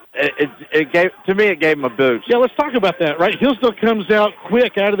 it gave them a boost. Yeah, let's talk about that, right? Hillsdale comes out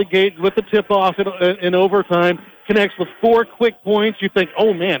quick out of the gate with the tip-off in overtime, connects with 4 quick points. You think,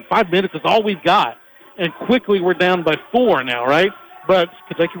 oh, man, 5 minutes is all we've got. And quickly we're down by 4 now, right? But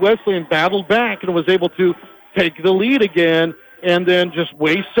Kentucky Wesleyan battled back and was able to take the lead again and then just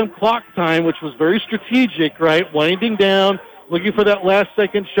waste some clock time, which was very strategic, right? Winding down, looking for that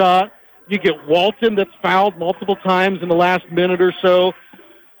last-second shot. You get Walton that's fouled multiple times in the last minute or so.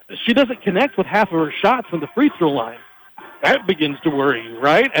 She doesn't connect with half of her shots from the free throw line. That begins to worry you,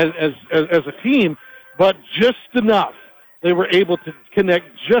 right, as a team. But just enough. They were able to connect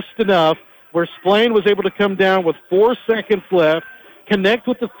just enough where Splain was able to come down with 4 seconds left, connect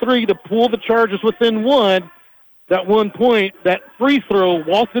with the 3 to pull the Chargers within 1. That 1 point, that free throw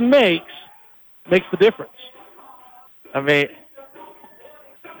Walton makes the difference. I mean,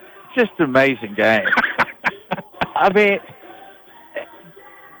 just an amazing game. I mean,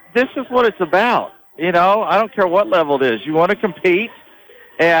 this is what it's about. You know, I don't care what level it is. You want to compete,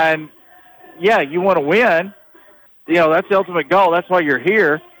 and, yeah, you want to win. You know, that's the ultimate goal. That's why you're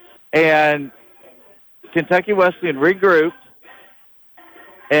here. And Kentucky Wesleyan regrouped,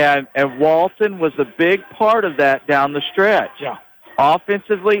 and Walton was a big part of that down the stretch. Yeah.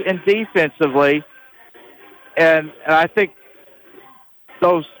 Offensively and defensively. And I think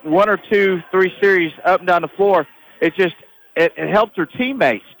those 1 or 2, 3 series up and down the floor, it helped her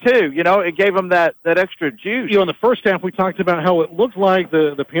teammates, too. You know, it gave them that extra juice. You know, in the first half, we talked about how it looked like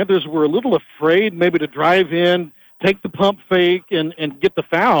the Panthers were a little afraid maybe to drive in, take the pump fake, and get the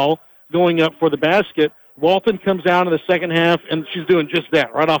foul going up for the basket. Walton comes out in the second half, and she's doing just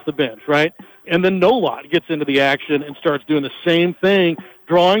that right off the bench, right? And then Nolot gets into the action and starts doing the same thing,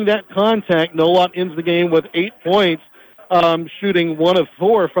 drawing that contact. Nolot ends the game with 8 points, shooting 1 of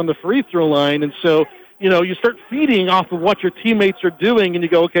 4 from the free throw line. And so, you know, you start feeding off of what your teammates are doing, and you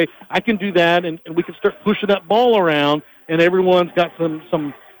go, okay, I can do that, and we can start pushing that ball around, and everyone's got some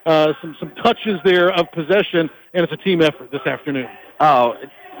touches there of possession, and it's a team effort this afternoon. Oh,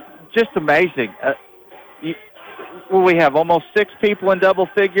 it's just amazing. We have almost 6 people in double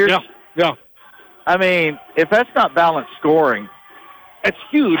figures. Yeah. I mean, if that's not balanced scoring, that's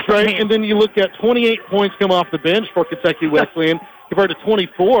huge, right? And then you look at 28 points come off the bench for Kentucky Wesleyan compared to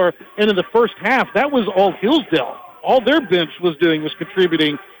 24. And in the first half, that was all Hillsdale. All their bench was doing was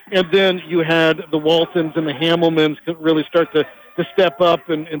contributing. And then you had the Waltons and the Hamelmans really start to step up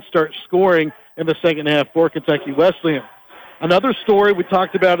and start scoring in the second half for Kentucky Wesleyan. Another story, we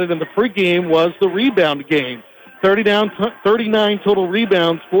talked about it in the pregame, was the rebound game. 39 total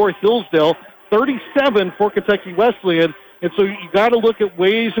rebounds for Hillsdale, 37 for Kentucky Wesleyan. And so you got to look at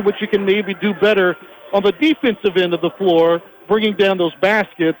ways in which you can maybe do better on the defensive end of the floor, bringing down those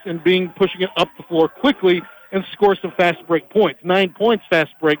baskets and pushing it up the floor quickly and score some fast break points. 9 points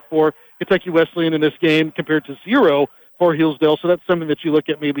fast break for Kentucky Wesleyan in this game compared to 0 for Hillsdale. So that's something that you look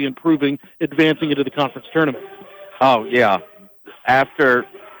at maybe improving, advancing into the conference tournament. Oh, yeah. After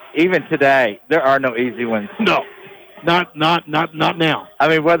even today, there are no easy ones. No, not now. I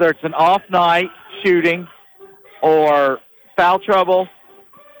mean, whether it's an off night shooting or foul trouble,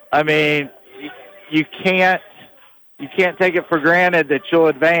 I mean, you can't take it for granted that you'll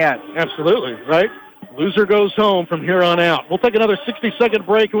advance. Absolutely, right? Loser goes home from here on out. We'll take another 60-second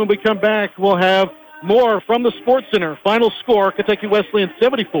break, and when we come back, we'll have more from the Sports Center. Final score, Kentucky Wesleyan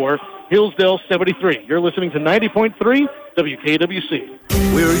 74, Hillsdale 73. You're listening to 90.3 WKWC.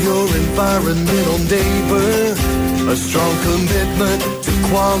 We're your environmental neighbor. A strong commitment to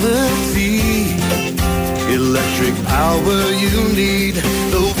quality. Electric power you need.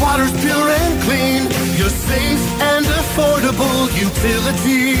 The water's pure and clean. Your safe and affordable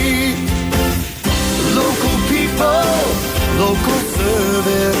utility. Local people, local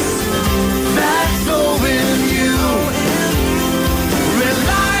service. That's ONU.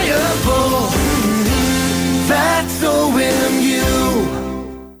 Reliable. That's ONU.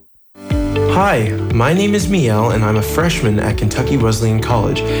 Hi, my name is Miel and I'm a freshman at Kentucky Wesleyan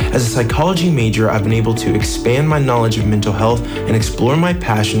College. As a psychology major, I've been able to expand my knowledge of mental health and explore my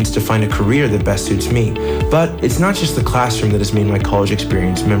passions to find a career that best suits me. But it's not just the classroom that has made my college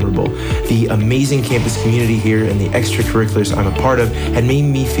experience memorable. The amazing campus community here and the extracurriculars I'm a part of had made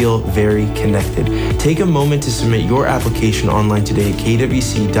me feel very connected. Take a moment to submit your application online today at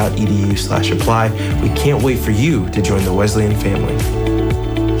kwc.edu/apply. We can't wait for you to join the Wesleyan family.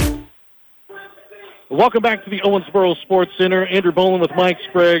 Welcome back to the Owensboro Sports Center. Andrew Bolin with Mike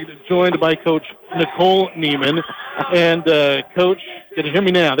Sprague, joined by Coach Nicole Neiman. And, Coach, can you hear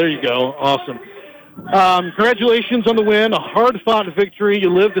me now? There you go. Awesome. Congratulations on the win. A hard-fought victory. You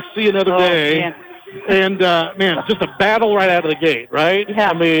live to see another day. Man. And, man, just a battle right out of the gate, right? Yeah.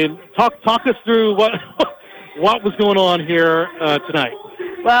 I mean, talk us through what was going on here tonight.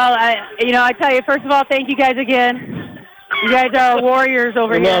 Well, I tell you, first of all, thank you guys again. You guys are warriors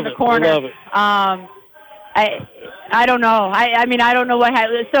over here in the corner. We love it. I don't know. I mean, I don't know what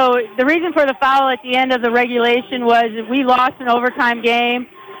happened. So the reason for the foul at the end of the regulation was we lost an overtime game.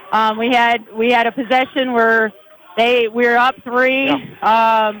 We had a possession where we were up 3,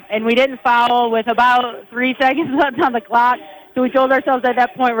 and we didn't foul with about 3 seconds left on the clock. So we told ourselves at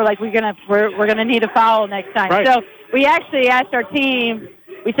that point, we're gonna need a foul next time. Right. So we actually asked our team.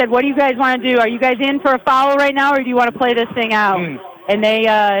 We said, "What do you guys want to do? Are you guys in for a foul right now, or do you want to play this thing out?" And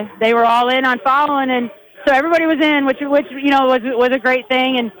they were all in on fouling, and so everybody was in, which was a great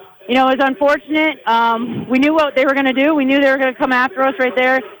thing. And it was unfortunate. We knew what they were going to do. We knew they were going to come after us right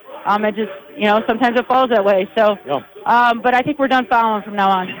there. It just sometimes it falls that way. So, but I think we're done fouling from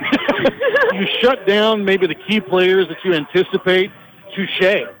now on. You shut down maybe the key players that you anticipate.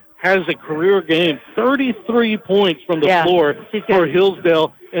 Touche has a career game, 33 points from the floor for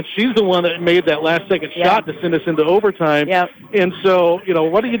Hillsdale, and she's the one that made that last-second shot to send us into overtime. And so,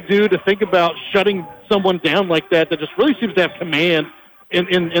 what do you do to think about shutting someone down like that just really seems to have command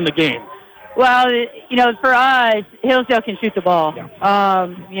in the game? Well, for us, Hillsdale can shoot the ball. I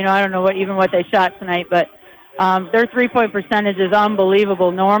don't know what they shot tonight, but their three-point percentage is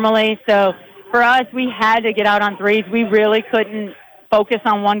unbelievable normally. So for us, we had to get out on threes. We really couldn't focus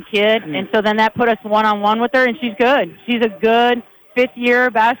on one kid, and so then that put us one-on-one with her, and she's good. She's a good fifth-year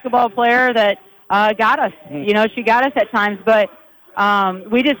basketball player that got us. She got us at times, but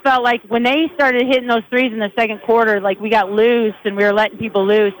we just felt like when they started hitting those threes in the second quarter, like we got loose and we were letting people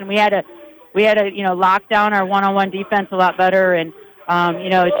loose, and we had to lock down our one-on-one defense a lot better. And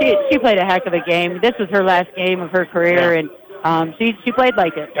she played a heck of a game. This was her last game of her career, and she played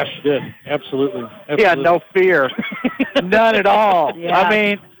like it. Yes, she did. Absolutely. Yeah, no fear. None at all. Yeah. I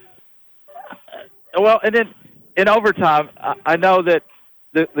mean, well, and then in overtime, I know that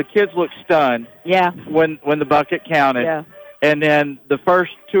the kids looked stunned. Yeah. When the bucket counted. Yeah. And then the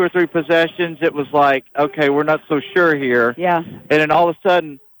first 2 or 3 possessions, it was like, okay, we're not so sure here. Yeah. And then all of a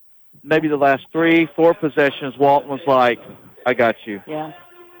sudden, maybe the last 3, 4 possessions, Walton was like, I got you. Yeah.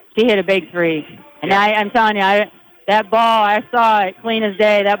 She hit a big 3. And I'm telling you, that ball, I saw it clean as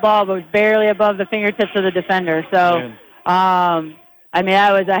day. That ball was barely above the fingertips of the defender. So, that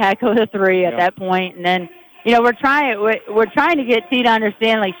was a heck of a 3 at that point. And then, we're trying to get T to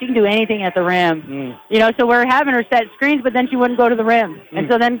understand, like, she can do anything at the rim. So we're having her set screens, but then she wouldn't go to the rim. And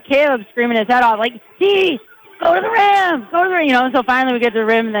so then Caleb's screaming his head off, like, T, go to the rim, and so finally we get to the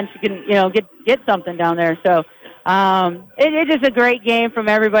rim, and then she can, get something down there. So it's just a great game from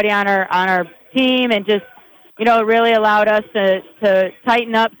everybody on our team, and just, it really allowed us to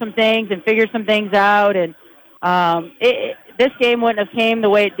tighten up some things and figure some things out. And this game wouldn't have came the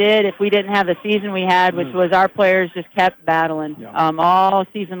way it did if we didn't have the season we had, which was our players just kept battling all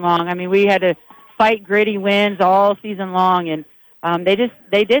season long. I mean, we had to fight gritty wins all season long, and they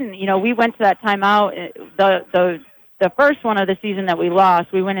didn't. We went to that timeout. The first one of the season that we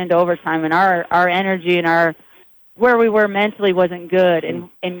lost, we went into overtime, and our energy and where we were mentally wasn't good, and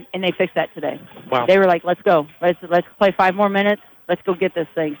they fixed that today. Wow. They were like, let's go. Let's play 5 more minutes. Let's go get this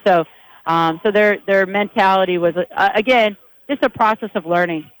thing. So their mentality was, again, just a process of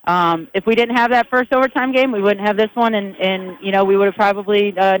learning. If we didn't have that first overtime game, we wouldn't have this one, and we would have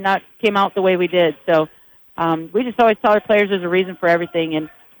probably not came out the way we did. So we just always tell our players there's a reason for everything, and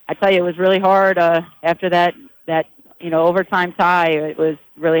I tell you, it was really hard after that that overtime tie. It was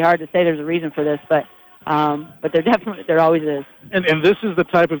really hard to say there's a reason for this, but there always is. And this is the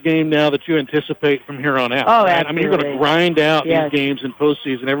type of game now that you anticipate from here on out. Oh, right? absolutely. I mean, you're going to grind out these games in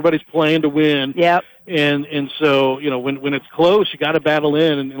postseason. Everybody's playing to win. Yep. And so, when it's close, you got to battle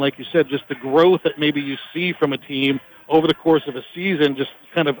in. And like you said, just the growth that maybe you see from a team over the course of a season just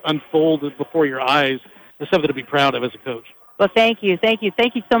kind of unfolded before your eyes is something to be proud of as a coach. Well, thank you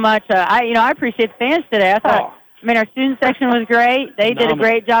so much. I appreciate the fans today. I thought, our student section was great. They did a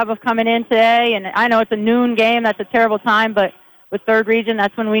great job of coming in today, and I know it's a noon game. That's a terrible time, but with third region,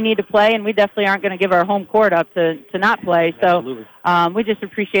 that's when we need to play, and we definitely aren't going to give our home court up to not play. So we just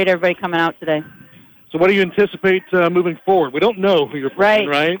appreciate everybody coming out today. So what do you anticipate moving forward? We don't know who you're playing,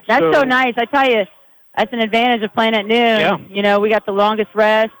 right? That's so nice. I tell you, that's an advantage of playing at noon. Yeah. We got the longest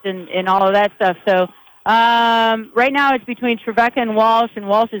rest and all of that stuff. So right now it's between Trevecca and Walsh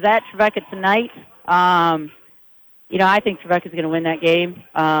is at Trevecca tonight. I think Trevecca's going to win that game,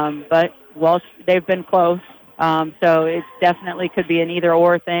 but Walsh, they've been close, so it definitely could be an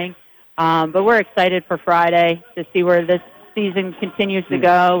either-or thing. But we're excited for Friday to see where this season continues to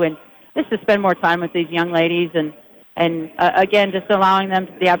go and just to spend more time with these young ladies and again, just allowing them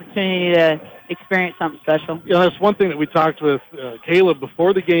the opportunity to experience something special. That's one thing that we talked with Caleb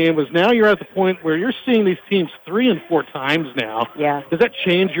before the game was now you're at the point where you're seeing these teams 3 and 4 times now. Yeah. Does that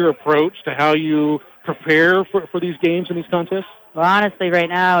change your approach to how you prepare for these games and these contests? Well, honestly, right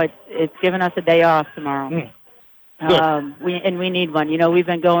now it's given us a day off tomorrow. We need one. We've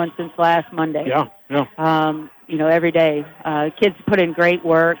been going since last Monday. Yeah. Every day. Kids put in great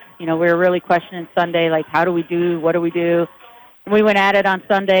work. We were really questioning Sunday, like, how do we do? What do we do? And we went at it on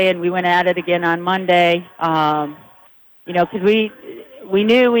Sunday, and we went at it again on Monday. Because we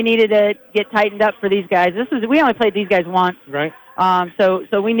knew we needed to get tightened up for these guys. We only played these guys once. Right.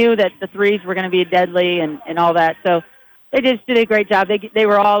 So we knew that the threes were going to be deadly and all that. So they just did a great job. They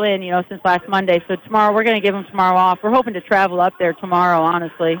were all in, since last Monday. So tomorrow we're going to give them tomorrow off. We're hoping to travel up there tomorrow,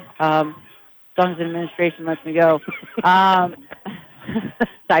 honestly, as long as the administration lets me go.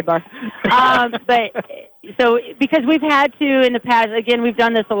 Sidebar. But so because we've had to in the past, again, we've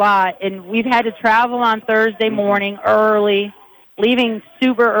done this a lot, and we've had to travel on Thursday morning early, leaving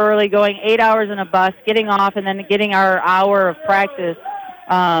super early, going 8 hours in a bus, getting off, and then getting our hour of practice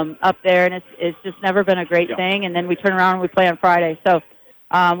up there, and it's just never been a great thing. And then we turn around and we play on Friday. So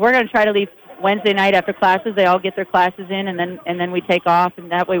we're going to try to leave Wednesday night after classes. They all get their classes in, and then we take off,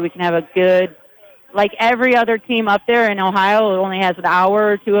 and that way we can have a good, like every other team up there in Ohio only has an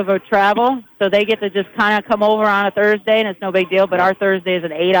hour or two of a travel, so they get to just kind of come over on a Thursday, and it's no big deal. But our Thursday is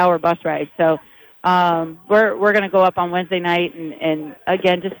an 8-hour bus ride, so we're going to go up on Wednesday night, and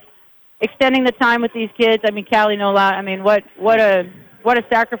again, just extending the time with these kids. I mean, Callie Nola, what a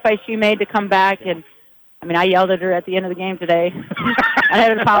sacrifice she made to come back, and I yelled at her at the end of the game today. I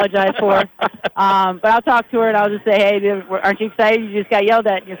had to apologize for her. But I'll talk to her, and I'll just say, hey, aren't you excited? You just got yelled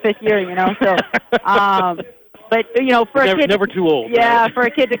at in your 5th year, So, but, for a kid. Never too old. Yeah, for a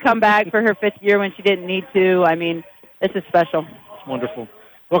kid to come back for her 5th year when she didn't need to, this is special. It's wonderful.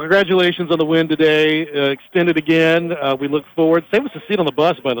 Well, congratulations on the win today. Extended again. We look forward. Save us a seat on the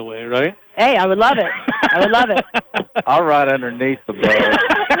bus, by the way, right? Hey, I would love it. I'll ride underneath the bus.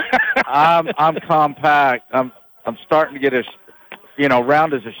 I'm compact. I'm starting to get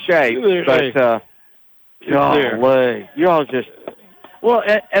round as a shape, but golly, you all just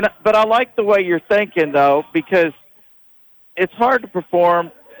but I like the way you're thinking though, because it's hard to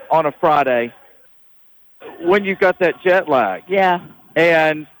perform on a Friday when you've got that jet lag. Yeah.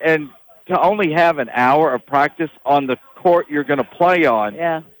 And to only have an hour of practice on the court you're going to play on.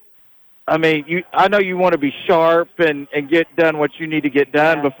 Yeah. I know you want to be sharp and get done what you need to get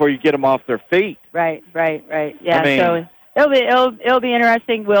done before you get them off their feet. Right. Yeah. So it'll be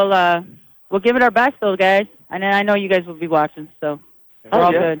interesting. We'll give it our best, those guys. And I know you guys will be watching. So we're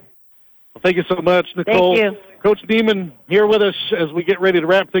all good. Well, thank you so much, Nicole. Thank you. Coach Neiman here with us as we get ready to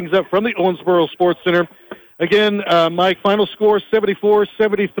wrap things up from the Owensboro Sports Center. Again, Mike, final score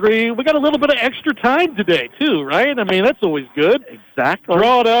 74-73. We got a little bit of extra time today, too, right? That's always good. Exactly.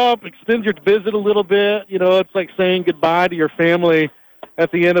 Draw it up, extend your visit a little bit. It's like saying goodbye to your family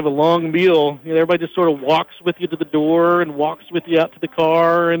at the end of a long meal. Everybody just sort of walks with you to the door and walks with you out to the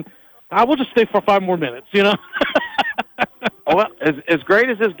car, and I will just stay for 5 more minutes, Well, as great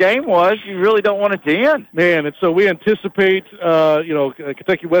as this game was, you really don't want it to end. Man, and so we anticipate,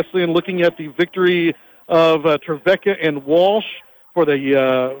 Kentucky Wesleyan looking at the victory of Trevecca and Walsh for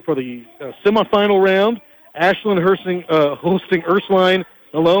the semifinal round. Ashland hosting Ursuline,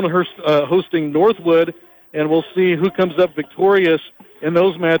 Malone hosting Northwood, and we'll see who comes up victorious in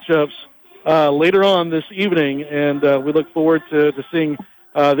those matchups later on this evening, and we look forward to seeing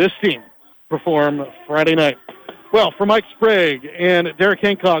this team perform Friday night. Well, for Mike Sprague and Derek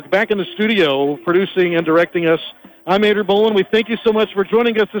Hancock back in the studio producing and directing us, I'm Andrew Bolin. We thank you so much for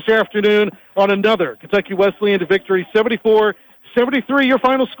joining us this afternoon on another Kentucky Wesleyan victory, 74-73, your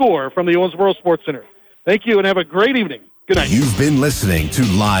final score from the Owensboro Sports Center. Thank you and have a great evening. Good night. You've been listening to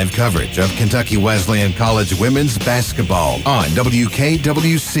live coverage of Kentucky Wesleyan College women's basketball on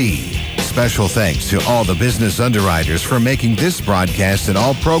WKWC. Special thanks to all the business underwriters for making this broadcast and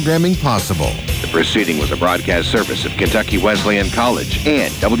all programming possible. The proceeding was a broadcast service of Kentucky Wesleyan College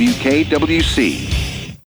and WKWC.